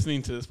think are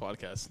listening to this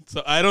podcast.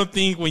 So I don't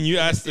think when you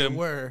ask If they them,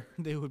 were,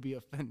 they would be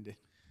offended.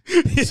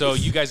 So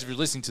you guys, if you're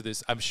listening to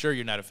this, I'm sure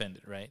you're not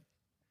offended, right?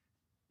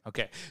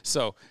 Okay.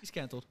 So He's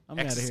canceled. I'm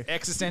out of here.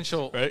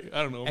 existential. right?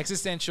 I don't know.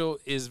 Existential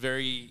is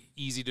very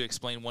easy to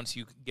explain once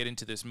you get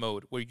into this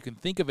mode where you can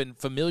think of a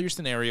familiar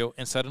scenario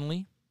and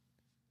suddenly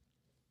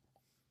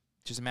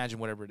just imagine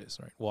whatever it is,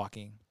 right?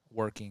 Walking,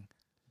 working,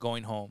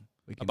 going home,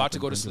 Waking about up to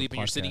and go to going to a sleep, and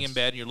you're sitting in podcast.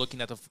 bed and you're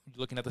looking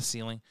at the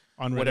ceiling,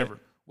 On Reddit.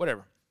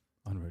 whatever.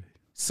 On Reddit.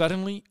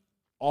 Suddenly,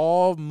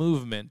 all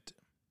movement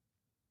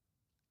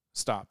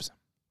stops,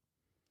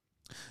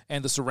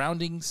 and the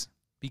surroundings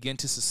begin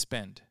to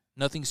suspend.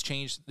 Nothing's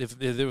changed. If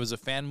there was a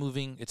fan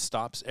moving, it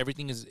stops.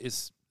 Everything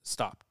is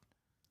stopped.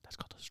 That's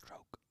called a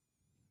stroke.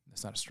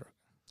 It's not a stroke.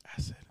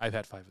 Acid. I've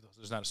had 5 of those.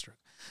 There's not a stroke.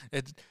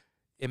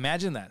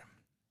 Imagine that,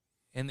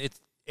 and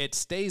it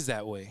stays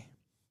that way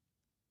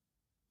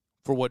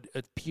for what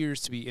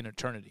appears to be an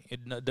eternity.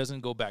 It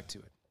doesn't go back to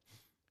it.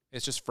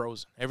 It's just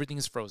frozen. Everything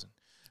is frozen.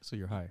 So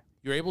you're high.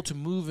 You're able to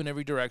move in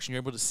every direction.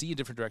 You're able to see in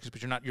different directions,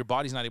 but your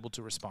body's not able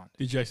to respond.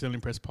 Did you accidentally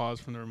press pause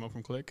from the remote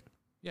from Click?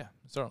 Yeah,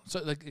 so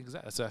like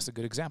exactly, that's a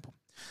good example,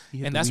 He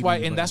hit and the that's weed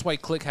why button.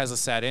 Click has a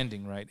sad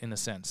ending, right? In a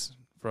sense,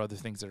 for other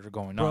things that are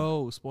going on.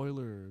 Bro,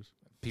 spoilers.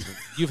 People,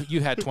 you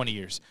had 20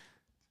 years.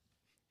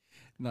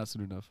 Not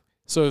soon enough.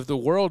 So if the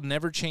world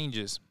never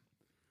changes,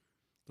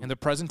 and the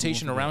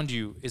presentation forget. around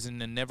you is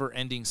in a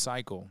never-ending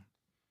cycle,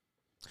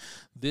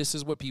 this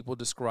is what people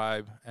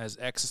describe as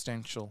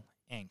existential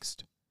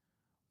angst,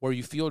 where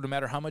you feel no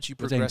matter how much you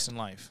What's progress angst? in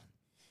life,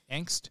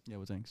 angst. Yeah,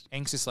 what's angst?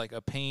 Angst is like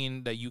a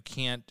pain that you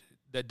can't,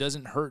 that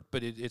doesn't hurt,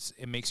 but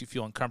it makes you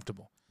feel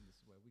uncomfortable.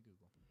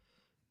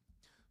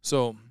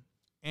 So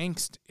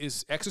angst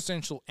is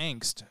existential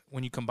angst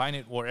when you combine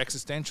it, or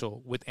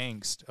existential with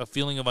angst, a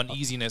feeling of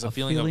uneasiness, a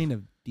feeling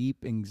of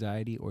deep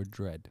anxiety or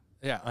dread.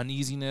 of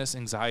uneasiness,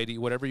 anxiety,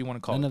 whatever you want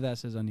to call None it. of that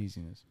says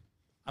uneasiness.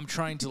 I'm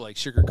trying to like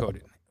sugarcoat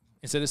it.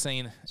 Instead of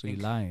saying, So you're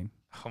lying.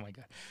 oh my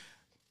God,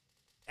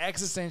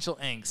 existential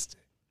angst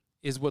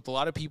is what a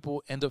lot of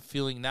people end up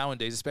feeling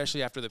nowadays,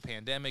 especially after the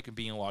pandemic and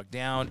being locked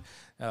down,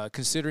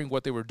 considering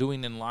what they were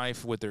doing in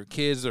life with their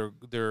kids, or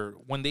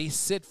when they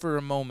sit for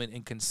a moment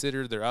and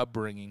consider their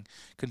upbringing,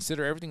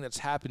 consider everything that's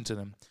happened to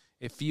them,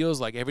 it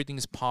feels like everything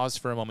is paused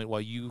for a moment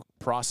while you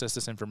process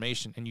this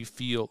information, and you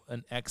feel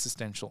an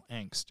existential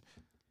angst.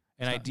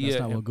 An idea.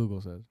 That's not what Google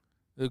says.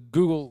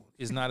 Google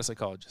is not a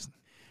psychologist.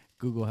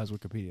 Google has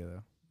Wikipedia,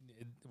 though.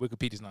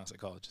 Wikipedia is not a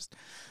psychologist.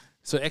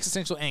 So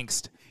existential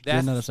angst,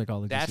 You're not a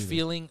psychologist that either.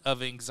 feeling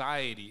of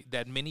anxiety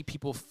that many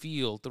people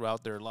feel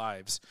throughout their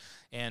lives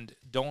and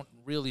don't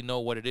really know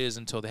what it is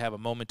until they have a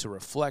moment to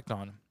reflect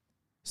on,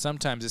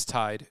 sometimes is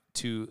tied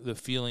to the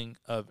feeling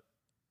of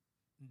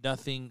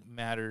nothing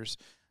matters,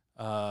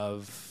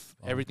 of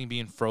everything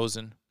being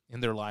frozen in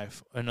their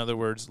life. In other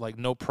words, like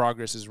no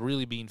progress is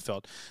really being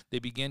felt. They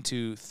begin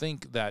to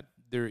think that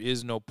there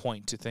is no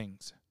point to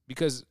things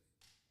because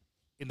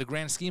in the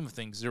grand scheme of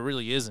things, there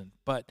really isn't.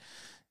 But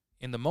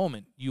in the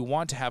moment, you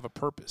want to have a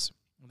purpose.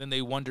 Then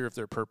they wonder if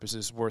their purpose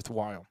is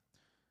worthwhile.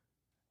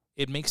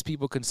 It makes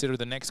people consider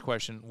the next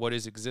question, what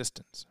is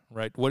existence,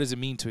 right? What does it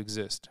mean to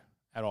exist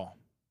at all?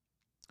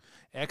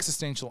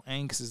 Existential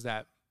angst is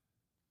that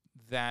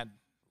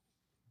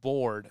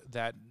board,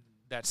 that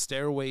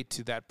stairway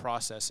to that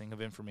processing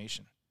of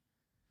information.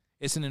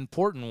 It's an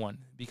important one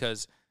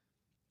because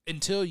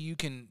until you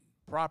can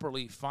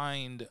properly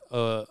find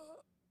a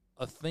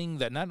thing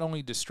that not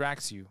only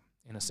distracts you,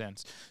 in a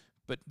sense,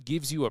 but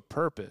gives you a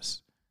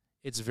purpose,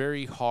 it's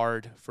very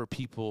hard for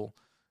people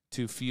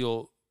to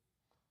feel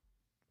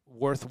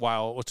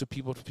worthwhile or to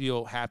people to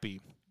feel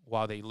happy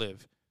while they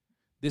live.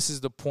 This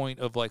is the point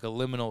of like a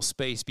liminal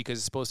space because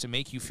it's supposed to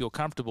make you feel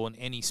comfortable in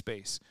any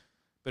space.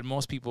 But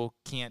most people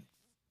can't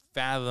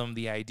fathom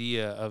the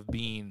idea of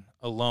being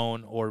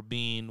alone or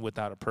being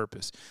without a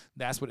purpose.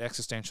 That's what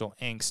existential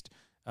angst,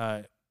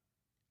 I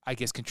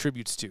guess,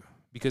 contributes to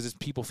because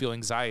people feel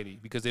anxiety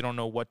because they don't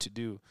know what to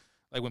do.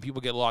 Like when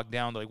people get locked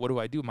down, they're like, what do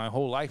I do? My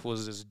whole life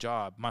was this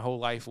job. My whole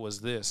life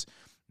was this.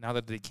 Now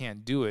that they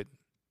can't do it,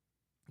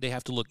 they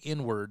have to look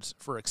inwards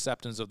for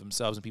acceptance of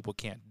themselves, and people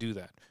can't do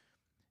that.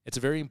 It's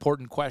a very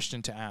important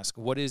question to ask.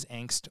 What is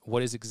angst?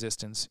 What is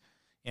existence?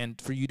 And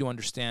for you to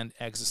understand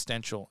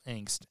existential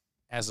angst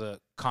as a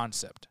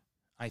concept,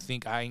 I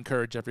think I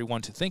encourage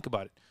everyone to think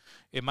about it.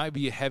 It might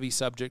be a heavy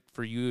subject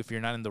for you if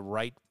you're not in the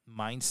right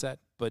mindset,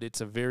 but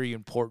it's a very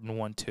important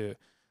one to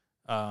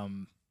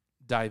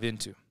dive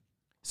into.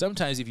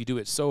 Sometimes if you do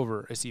it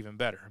sober, it's even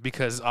better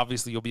because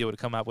obviously you'll be able to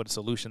come up with a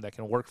solution that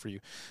can work for you.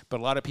 But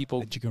a lot of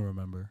people... That you can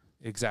remember.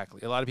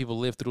 Exactly. A lot of people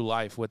live through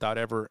life without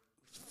ever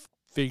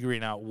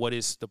figuring out what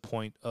is the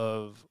point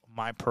of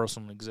my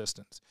personal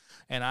existence.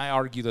 And I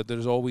argue that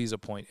there's always a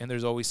point and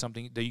there's always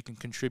something that you can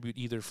contribute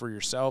either for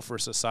yourself or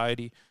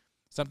society,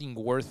 something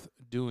worth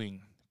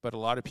doing. But a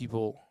lot of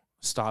people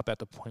stop at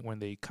the point when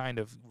they kind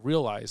of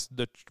realize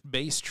the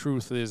base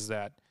truth is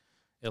that,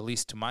 at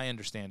least to my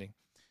understanding,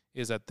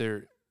 is that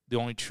the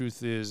only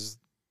truth is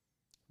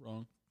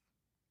wrong.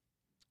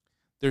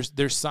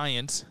 There's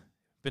science,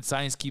 but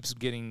science keeps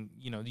getting,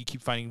 you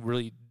keep finding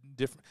really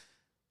different.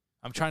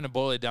 I'm trying to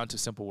boil it down to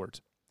simple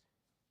words.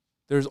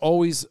 There's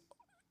always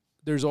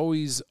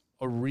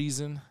a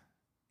reason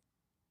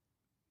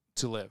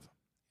to live,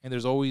 and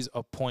there's always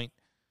a point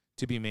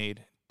to be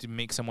made to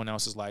make someone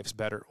else's lives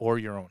better or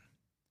your own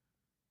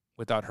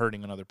without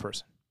hurting another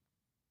person.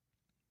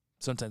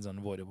 Sometimes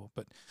unavoidable,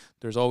 but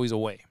there's always a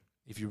way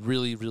if you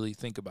really, really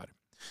think about it.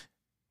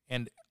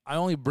 And I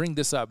only bring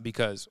this up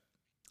because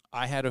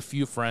I had a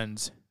few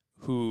friends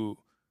who,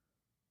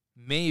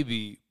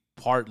 maybe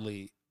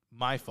partly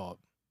my fault,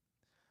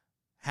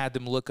 had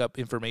them look up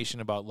information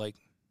about like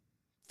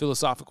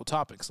philosophical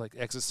topics like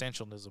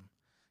existentialism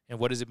and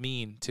what does it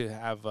mean to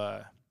have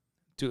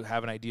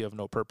an idea of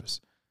no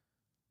purpose.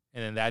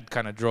 And then that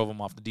kind of drove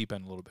them off the deep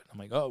end a little bit. I'm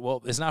like, oh,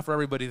 well, it's not for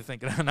everybody to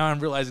think. Now I'm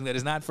realizing that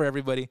it's not for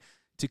everybody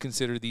to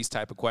consider these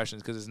type of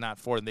questions because it's not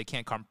for them. They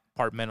can't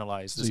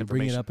compartmentalize this So you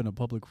bring information. it up in a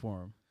public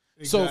forum.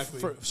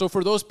 Exactly. So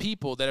for those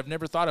people that have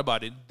never thought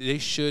about it, they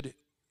should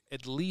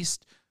at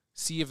least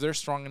see if they're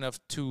strong enough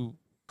to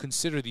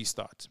consider these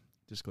thoughts.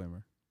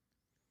 Disclaimer.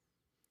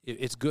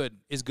 It's good.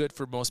 It's good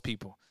for most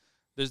people.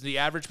 There's the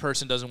average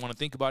person doesn't want to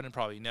think about it and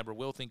probably never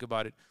will think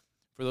about it.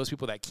 For those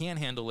people that can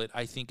handle it,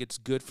 I think it's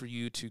good for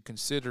you to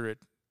consider it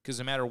because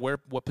no matter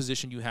what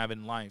position you have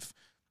in life,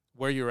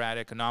 where you're at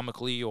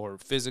economically or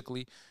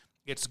physically,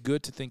 it's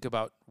good to think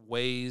about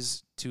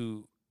ways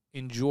to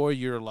enjoy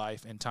your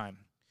life and time.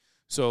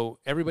 So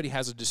everybody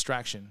has a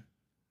distraction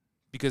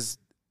because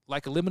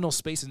like a liminal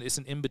space, it's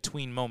an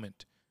in-between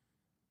moment.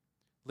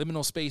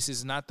 Liminal space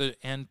is not the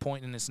end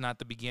point and it's not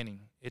the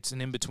beginning. It's an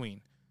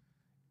in-between.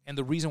 And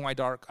the reason why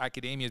dark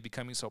academia is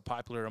becoming so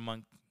popular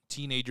among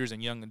teenagers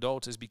and young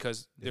adults is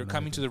because they're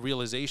coming to the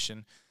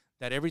realization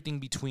that everything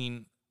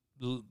between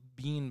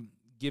being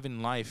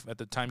given life at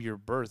the time you're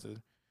birthed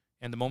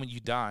and the moment you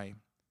die,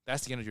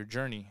 that's the end of your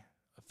journey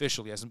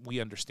officially as we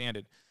understand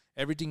it.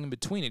 Everything in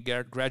between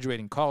it,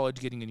 graduating college,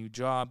 getting a new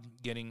job,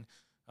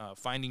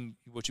 finding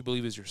what you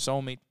believe is your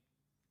soulmate,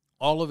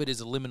 all of it is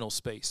a liminal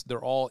space.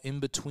 They're all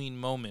in-between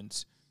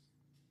moments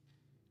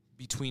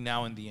between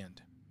now and the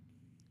end.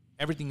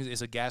 Everything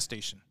is a gas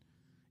station.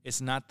 It's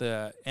not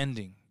the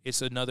ending.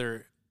 It's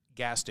another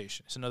gas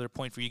station. It's another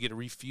point for you to get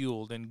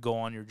refueled and go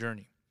on your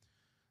journey.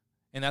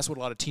 And that's what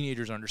a lot of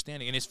teenagers are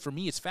understanding. And for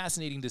me, it's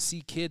fascinating to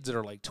see kids that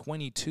are like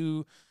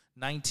 22,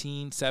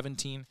 19,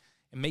 17,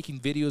 and making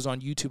videos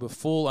on YouTube of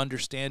full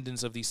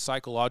understandings of these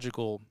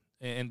psychological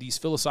and these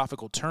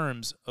philosophical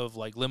terms of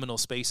like liminal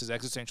spaces,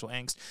 existential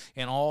angst,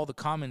 and all the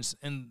comments,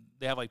 and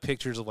they have like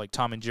pictures of like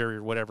Tom and Jerry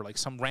or whatever, like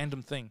some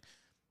random thing.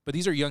 But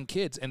these are young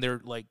kids, and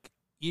they're like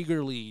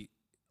eagerly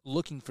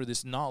looking for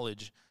this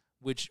knowledge,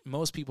 which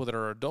most people that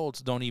are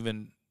adults don't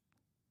even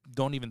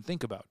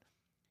think about.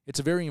 It's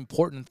a very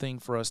important thing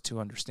for us to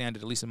understand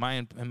it. At least in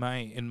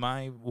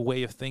my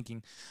way of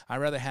thinking, I'd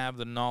rather have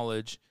the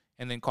knowledge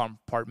and then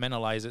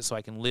compartmentalize it so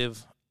I can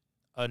live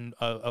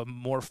a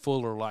more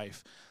fuller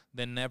life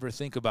than never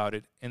think about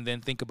it and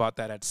then think about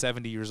that at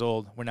 70 years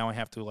old, where now I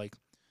have to like,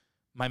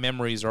 my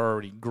memories are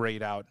already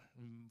grayed out,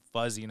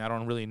 fuzzy, and I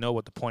don't really know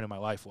what the point of my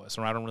life was,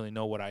 or I don't really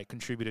know what I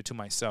contributed to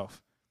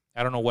myself.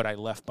 I don't know what I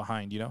left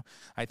behind, you know?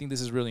 I think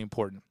this is really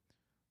important.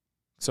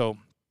 So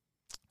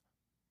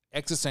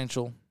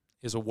existential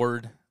is a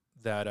word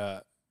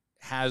that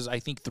has, I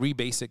think, 3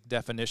 basic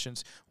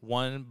definitions.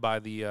 One by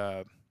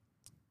the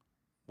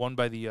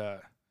you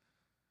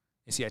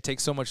see, I take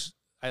so much,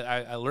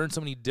 I learned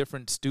so many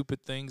different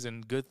stupid things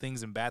and good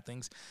things and bad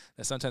things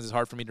that sometimes it's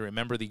hard for me to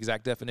remember the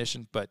exact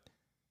definition, but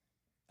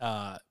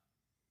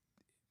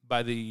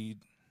by the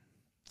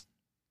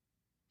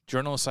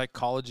Journal of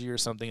Psychology or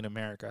something in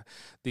America,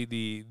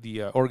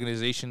 the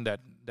organization that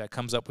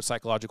comes up with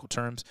psychological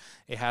terms,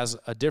 it has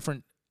a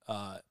different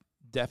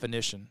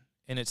definition,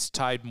 and it's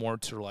tied more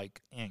to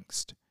like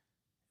angst,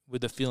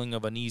 with the feeling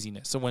of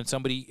uneasiness. So when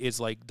somebody is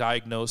like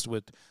diagnosed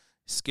with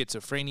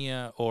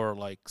schizophrenia or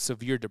like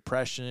severe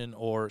depression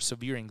or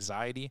severe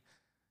anxiety,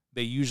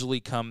 they usually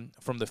come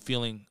from the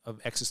feeling of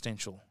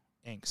existential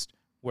angst,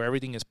 where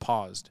everything is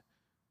paused.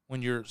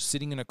 When you're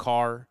sitting in a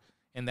car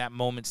and that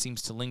moment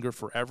seems to linger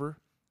forever,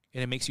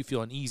 and it makes you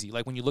feel uneasy.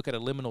 Like when you look at a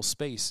liminal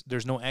space,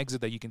 there's no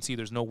exit that you can see.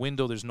 There's no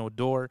window. There's no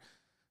door.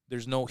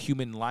 There's no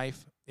human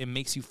life. It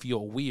makes you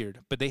feel weird,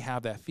 but they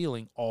have that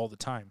feeling all the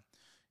time,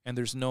 and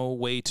there's no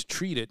way to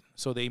treat it,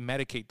 so they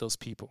medicate those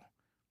people.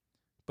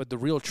 But the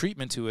real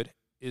treatment to it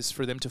is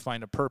for them to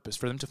find a purpose,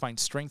 for them to find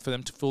strength, for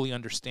them to fully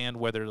understand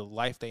whether the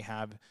life they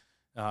have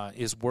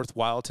is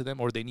worthwhile to them,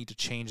 or they need to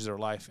change their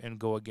life and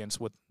go against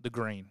what the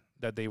grain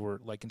that they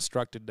were like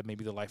instructed that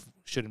maybe the life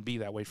shouldn't be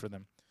that way for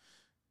them.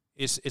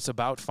 It's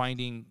about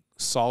finding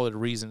solid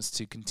reasons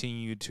to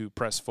continue to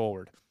press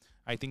forward.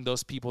 I think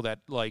those people that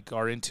like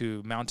are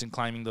into mountain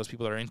climbing, those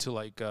people that are into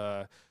like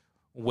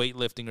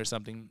weightlifting or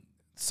something,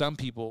 some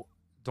people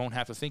don't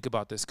have to think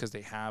about this because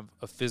they have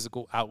a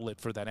physical outlet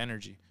for that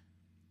energy.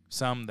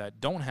 Some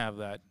that don't have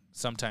that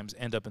sometimes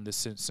end up in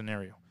this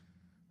scenario.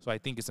 So I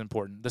think it's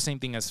important. The same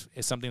thing as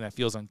something that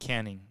feels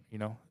uncanny, you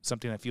know?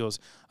 Something that feels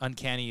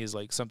uncanny is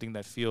like something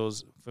that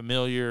feels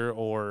familiar,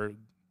 or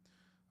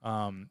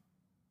I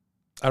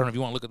don't know if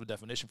you want to look at the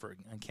definition for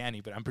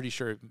uncanny, but I'm pretty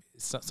sure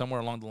it's somewhere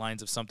along the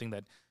lines of something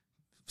that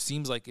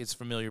seems like it's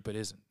familiar but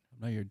isn't.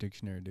 I'm not your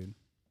dictionary, dude.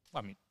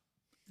 I mean,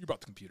 you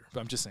brought the computer, but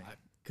I'm just saying.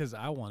 Because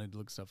I wanted to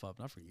look stuff up,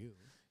 not for you.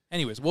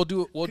 Anyways, we'll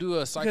do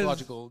a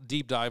psychological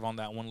deep dive on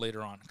that one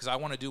later on, because I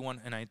want to do one,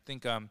 and I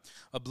think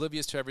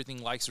Oblivious to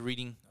Everything likes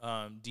reading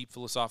deep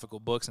philosophical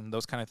books and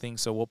those kind of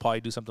things, so we'll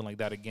probably do something like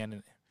that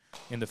again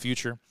in the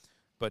future.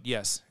 But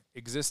yes,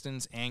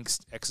 existence,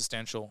 angst,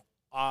 existential,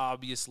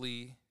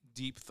 obviously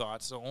deep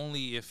thoughts. So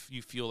only if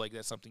you feel like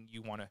that's something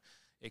you want to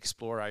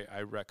explore,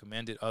 I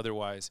recommend it.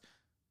 Otherwise,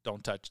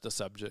 don't touch the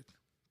subject.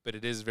 But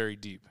it is very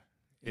deep.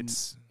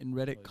 It's in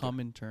Reddit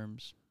common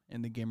terms,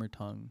 in the gamer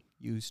tongue,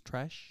 use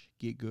trash,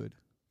 get good.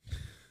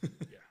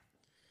 Yeah.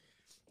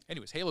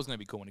 Anyways, Halo's going to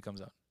be cool when it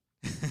comes out.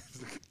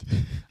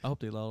 I hope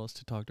they allow us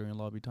to talk during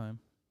lobby time.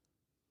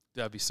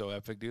 That'd be so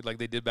epic, dude. Like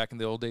they did back in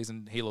the old days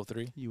in Halo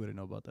 3. You wouldn't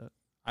know about that.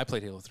 I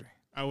played Halo 3.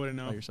 I wouldn't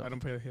know. yourself. I don't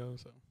play Halo,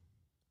 so.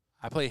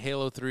 I played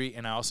Halo 3,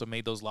 and I also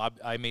made those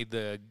I made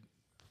the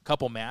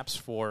couple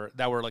maps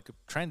that were like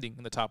trending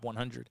in the top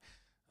 100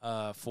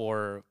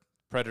 for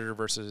Predator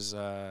versus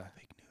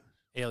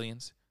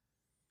aliens.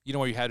 You know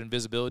where you had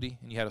invisibility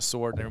and you had a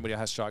sword and everybody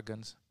has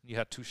shotguns. You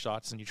had 2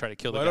 shots and you try to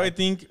kill the guy. Why do I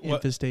think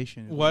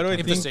Infestation. Why do I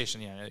think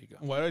Infestation? Yeah, there you go.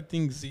 Why do I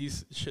think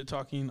Z's shit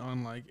talking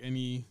on like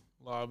any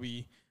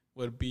lobby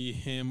would be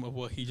him of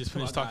what he just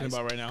finished talking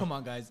about right now? Come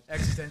on, guys.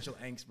 Existential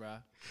angst,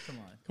 bruh. Come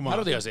on. Come on. I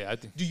don't think I say. I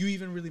think Do you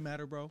even really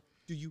matter, bro?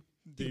 Do you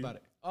think about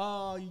it?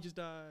 Oh, you just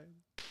died.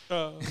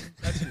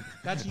 That's you.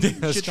 That's you.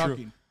 That's shit true.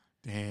 talking.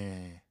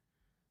 Damn.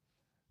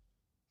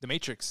 The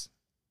Matrix,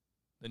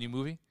 the new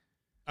movie.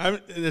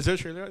 Is there a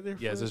trailer out there?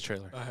 Yeah, there's a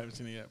trailer. I haven't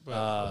seen it yet. But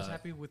I was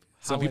happy with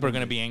Some how people it are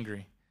going to ended. be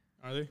angry.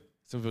 are they?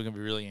 Some people are going to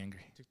be really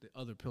angry. Took the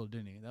other pill,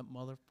 didn't he? That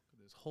mother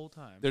this whole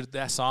time. There's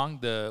that song,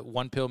 the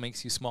one pill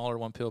makes you smaller,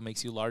 one pill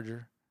makes you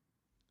larger.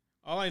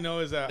 All I know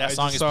is that That I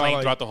song just is saw, playing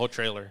like, throughout the whole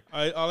trailer.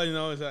 All I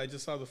know is that I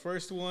just saw the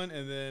first one,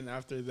 and then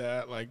after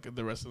that, like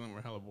the rest of them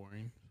were hella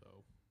boring. So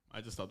I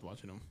just stopped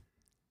watching them.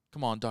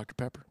 Come on, Dr.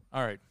 Pepper.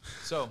 All right.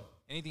 So,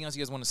 anything else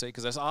you guys want to say?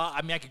 Because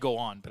I mean, I could go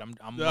on, but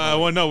I'm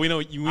Well, no, we know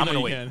you. I'm gonna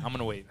you wait. can. I'm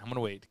gonna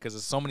wait because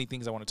there's so many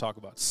things I want to talk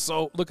about.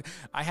 So look,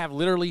 I have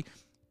literally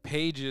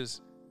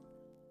pages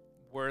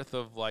worth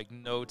of like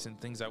notes and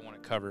things I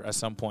want to cover at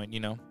some point. You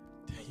know,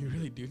 You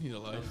really do need a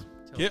life.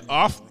 Tell Get me.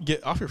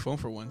 off your phone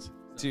for once.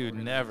 dude,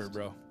 never,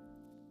 bro.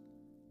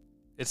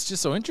 it's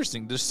just so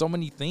interesting. There's so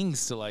many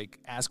things to like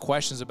ask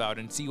questions about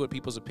and see what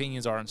people's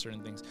opinions are on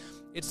certain things.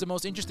 It's the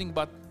most interesting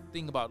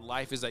thing about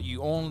life is that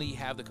you only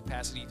have the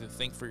capacity to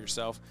think for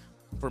yourself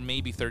for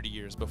maybe 30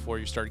 years before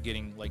you start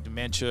getting like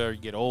dementia or you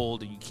get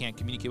old and you can't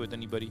communicate with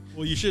anybody.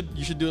 Well, you should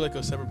do like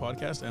a separate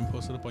podcast and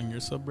post it up on your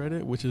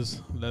subreddit, which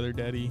is Leather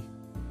Daddy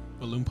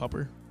Balloon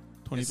Popper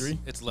 23.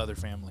 It's Leather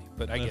Family,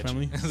 but I Leather get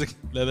Family? you. It's like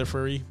Leather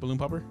Furry Balloon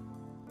Popper.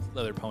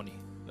 Leather Pony.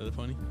 Leather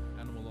Pony.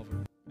 Animal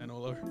lover.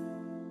 Animal Lover.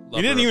 Lover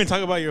You didn't of- even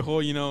talk about your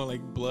whole,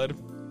 like blood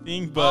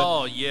thing, but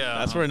oh yeah,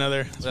 that's for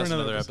another. That's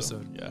another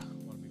episode. Yeah,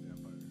 I want to be a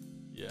vampire.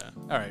 yeah.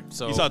 All right,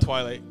 so You saw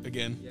Twilight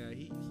again. Yeah,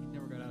 he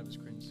never got out of his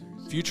cringe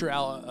series. Future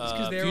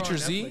they're Future on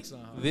Z. Netflix now,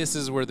 huh? This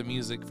is where the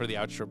music for the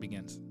outro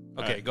begins.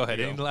 Okay, Alright, go ahead.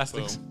 here Any we go. last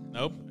Boom. things?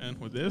 Nope. And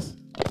with this,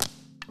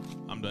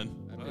 I'm done.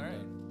 I've All been right.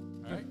 done.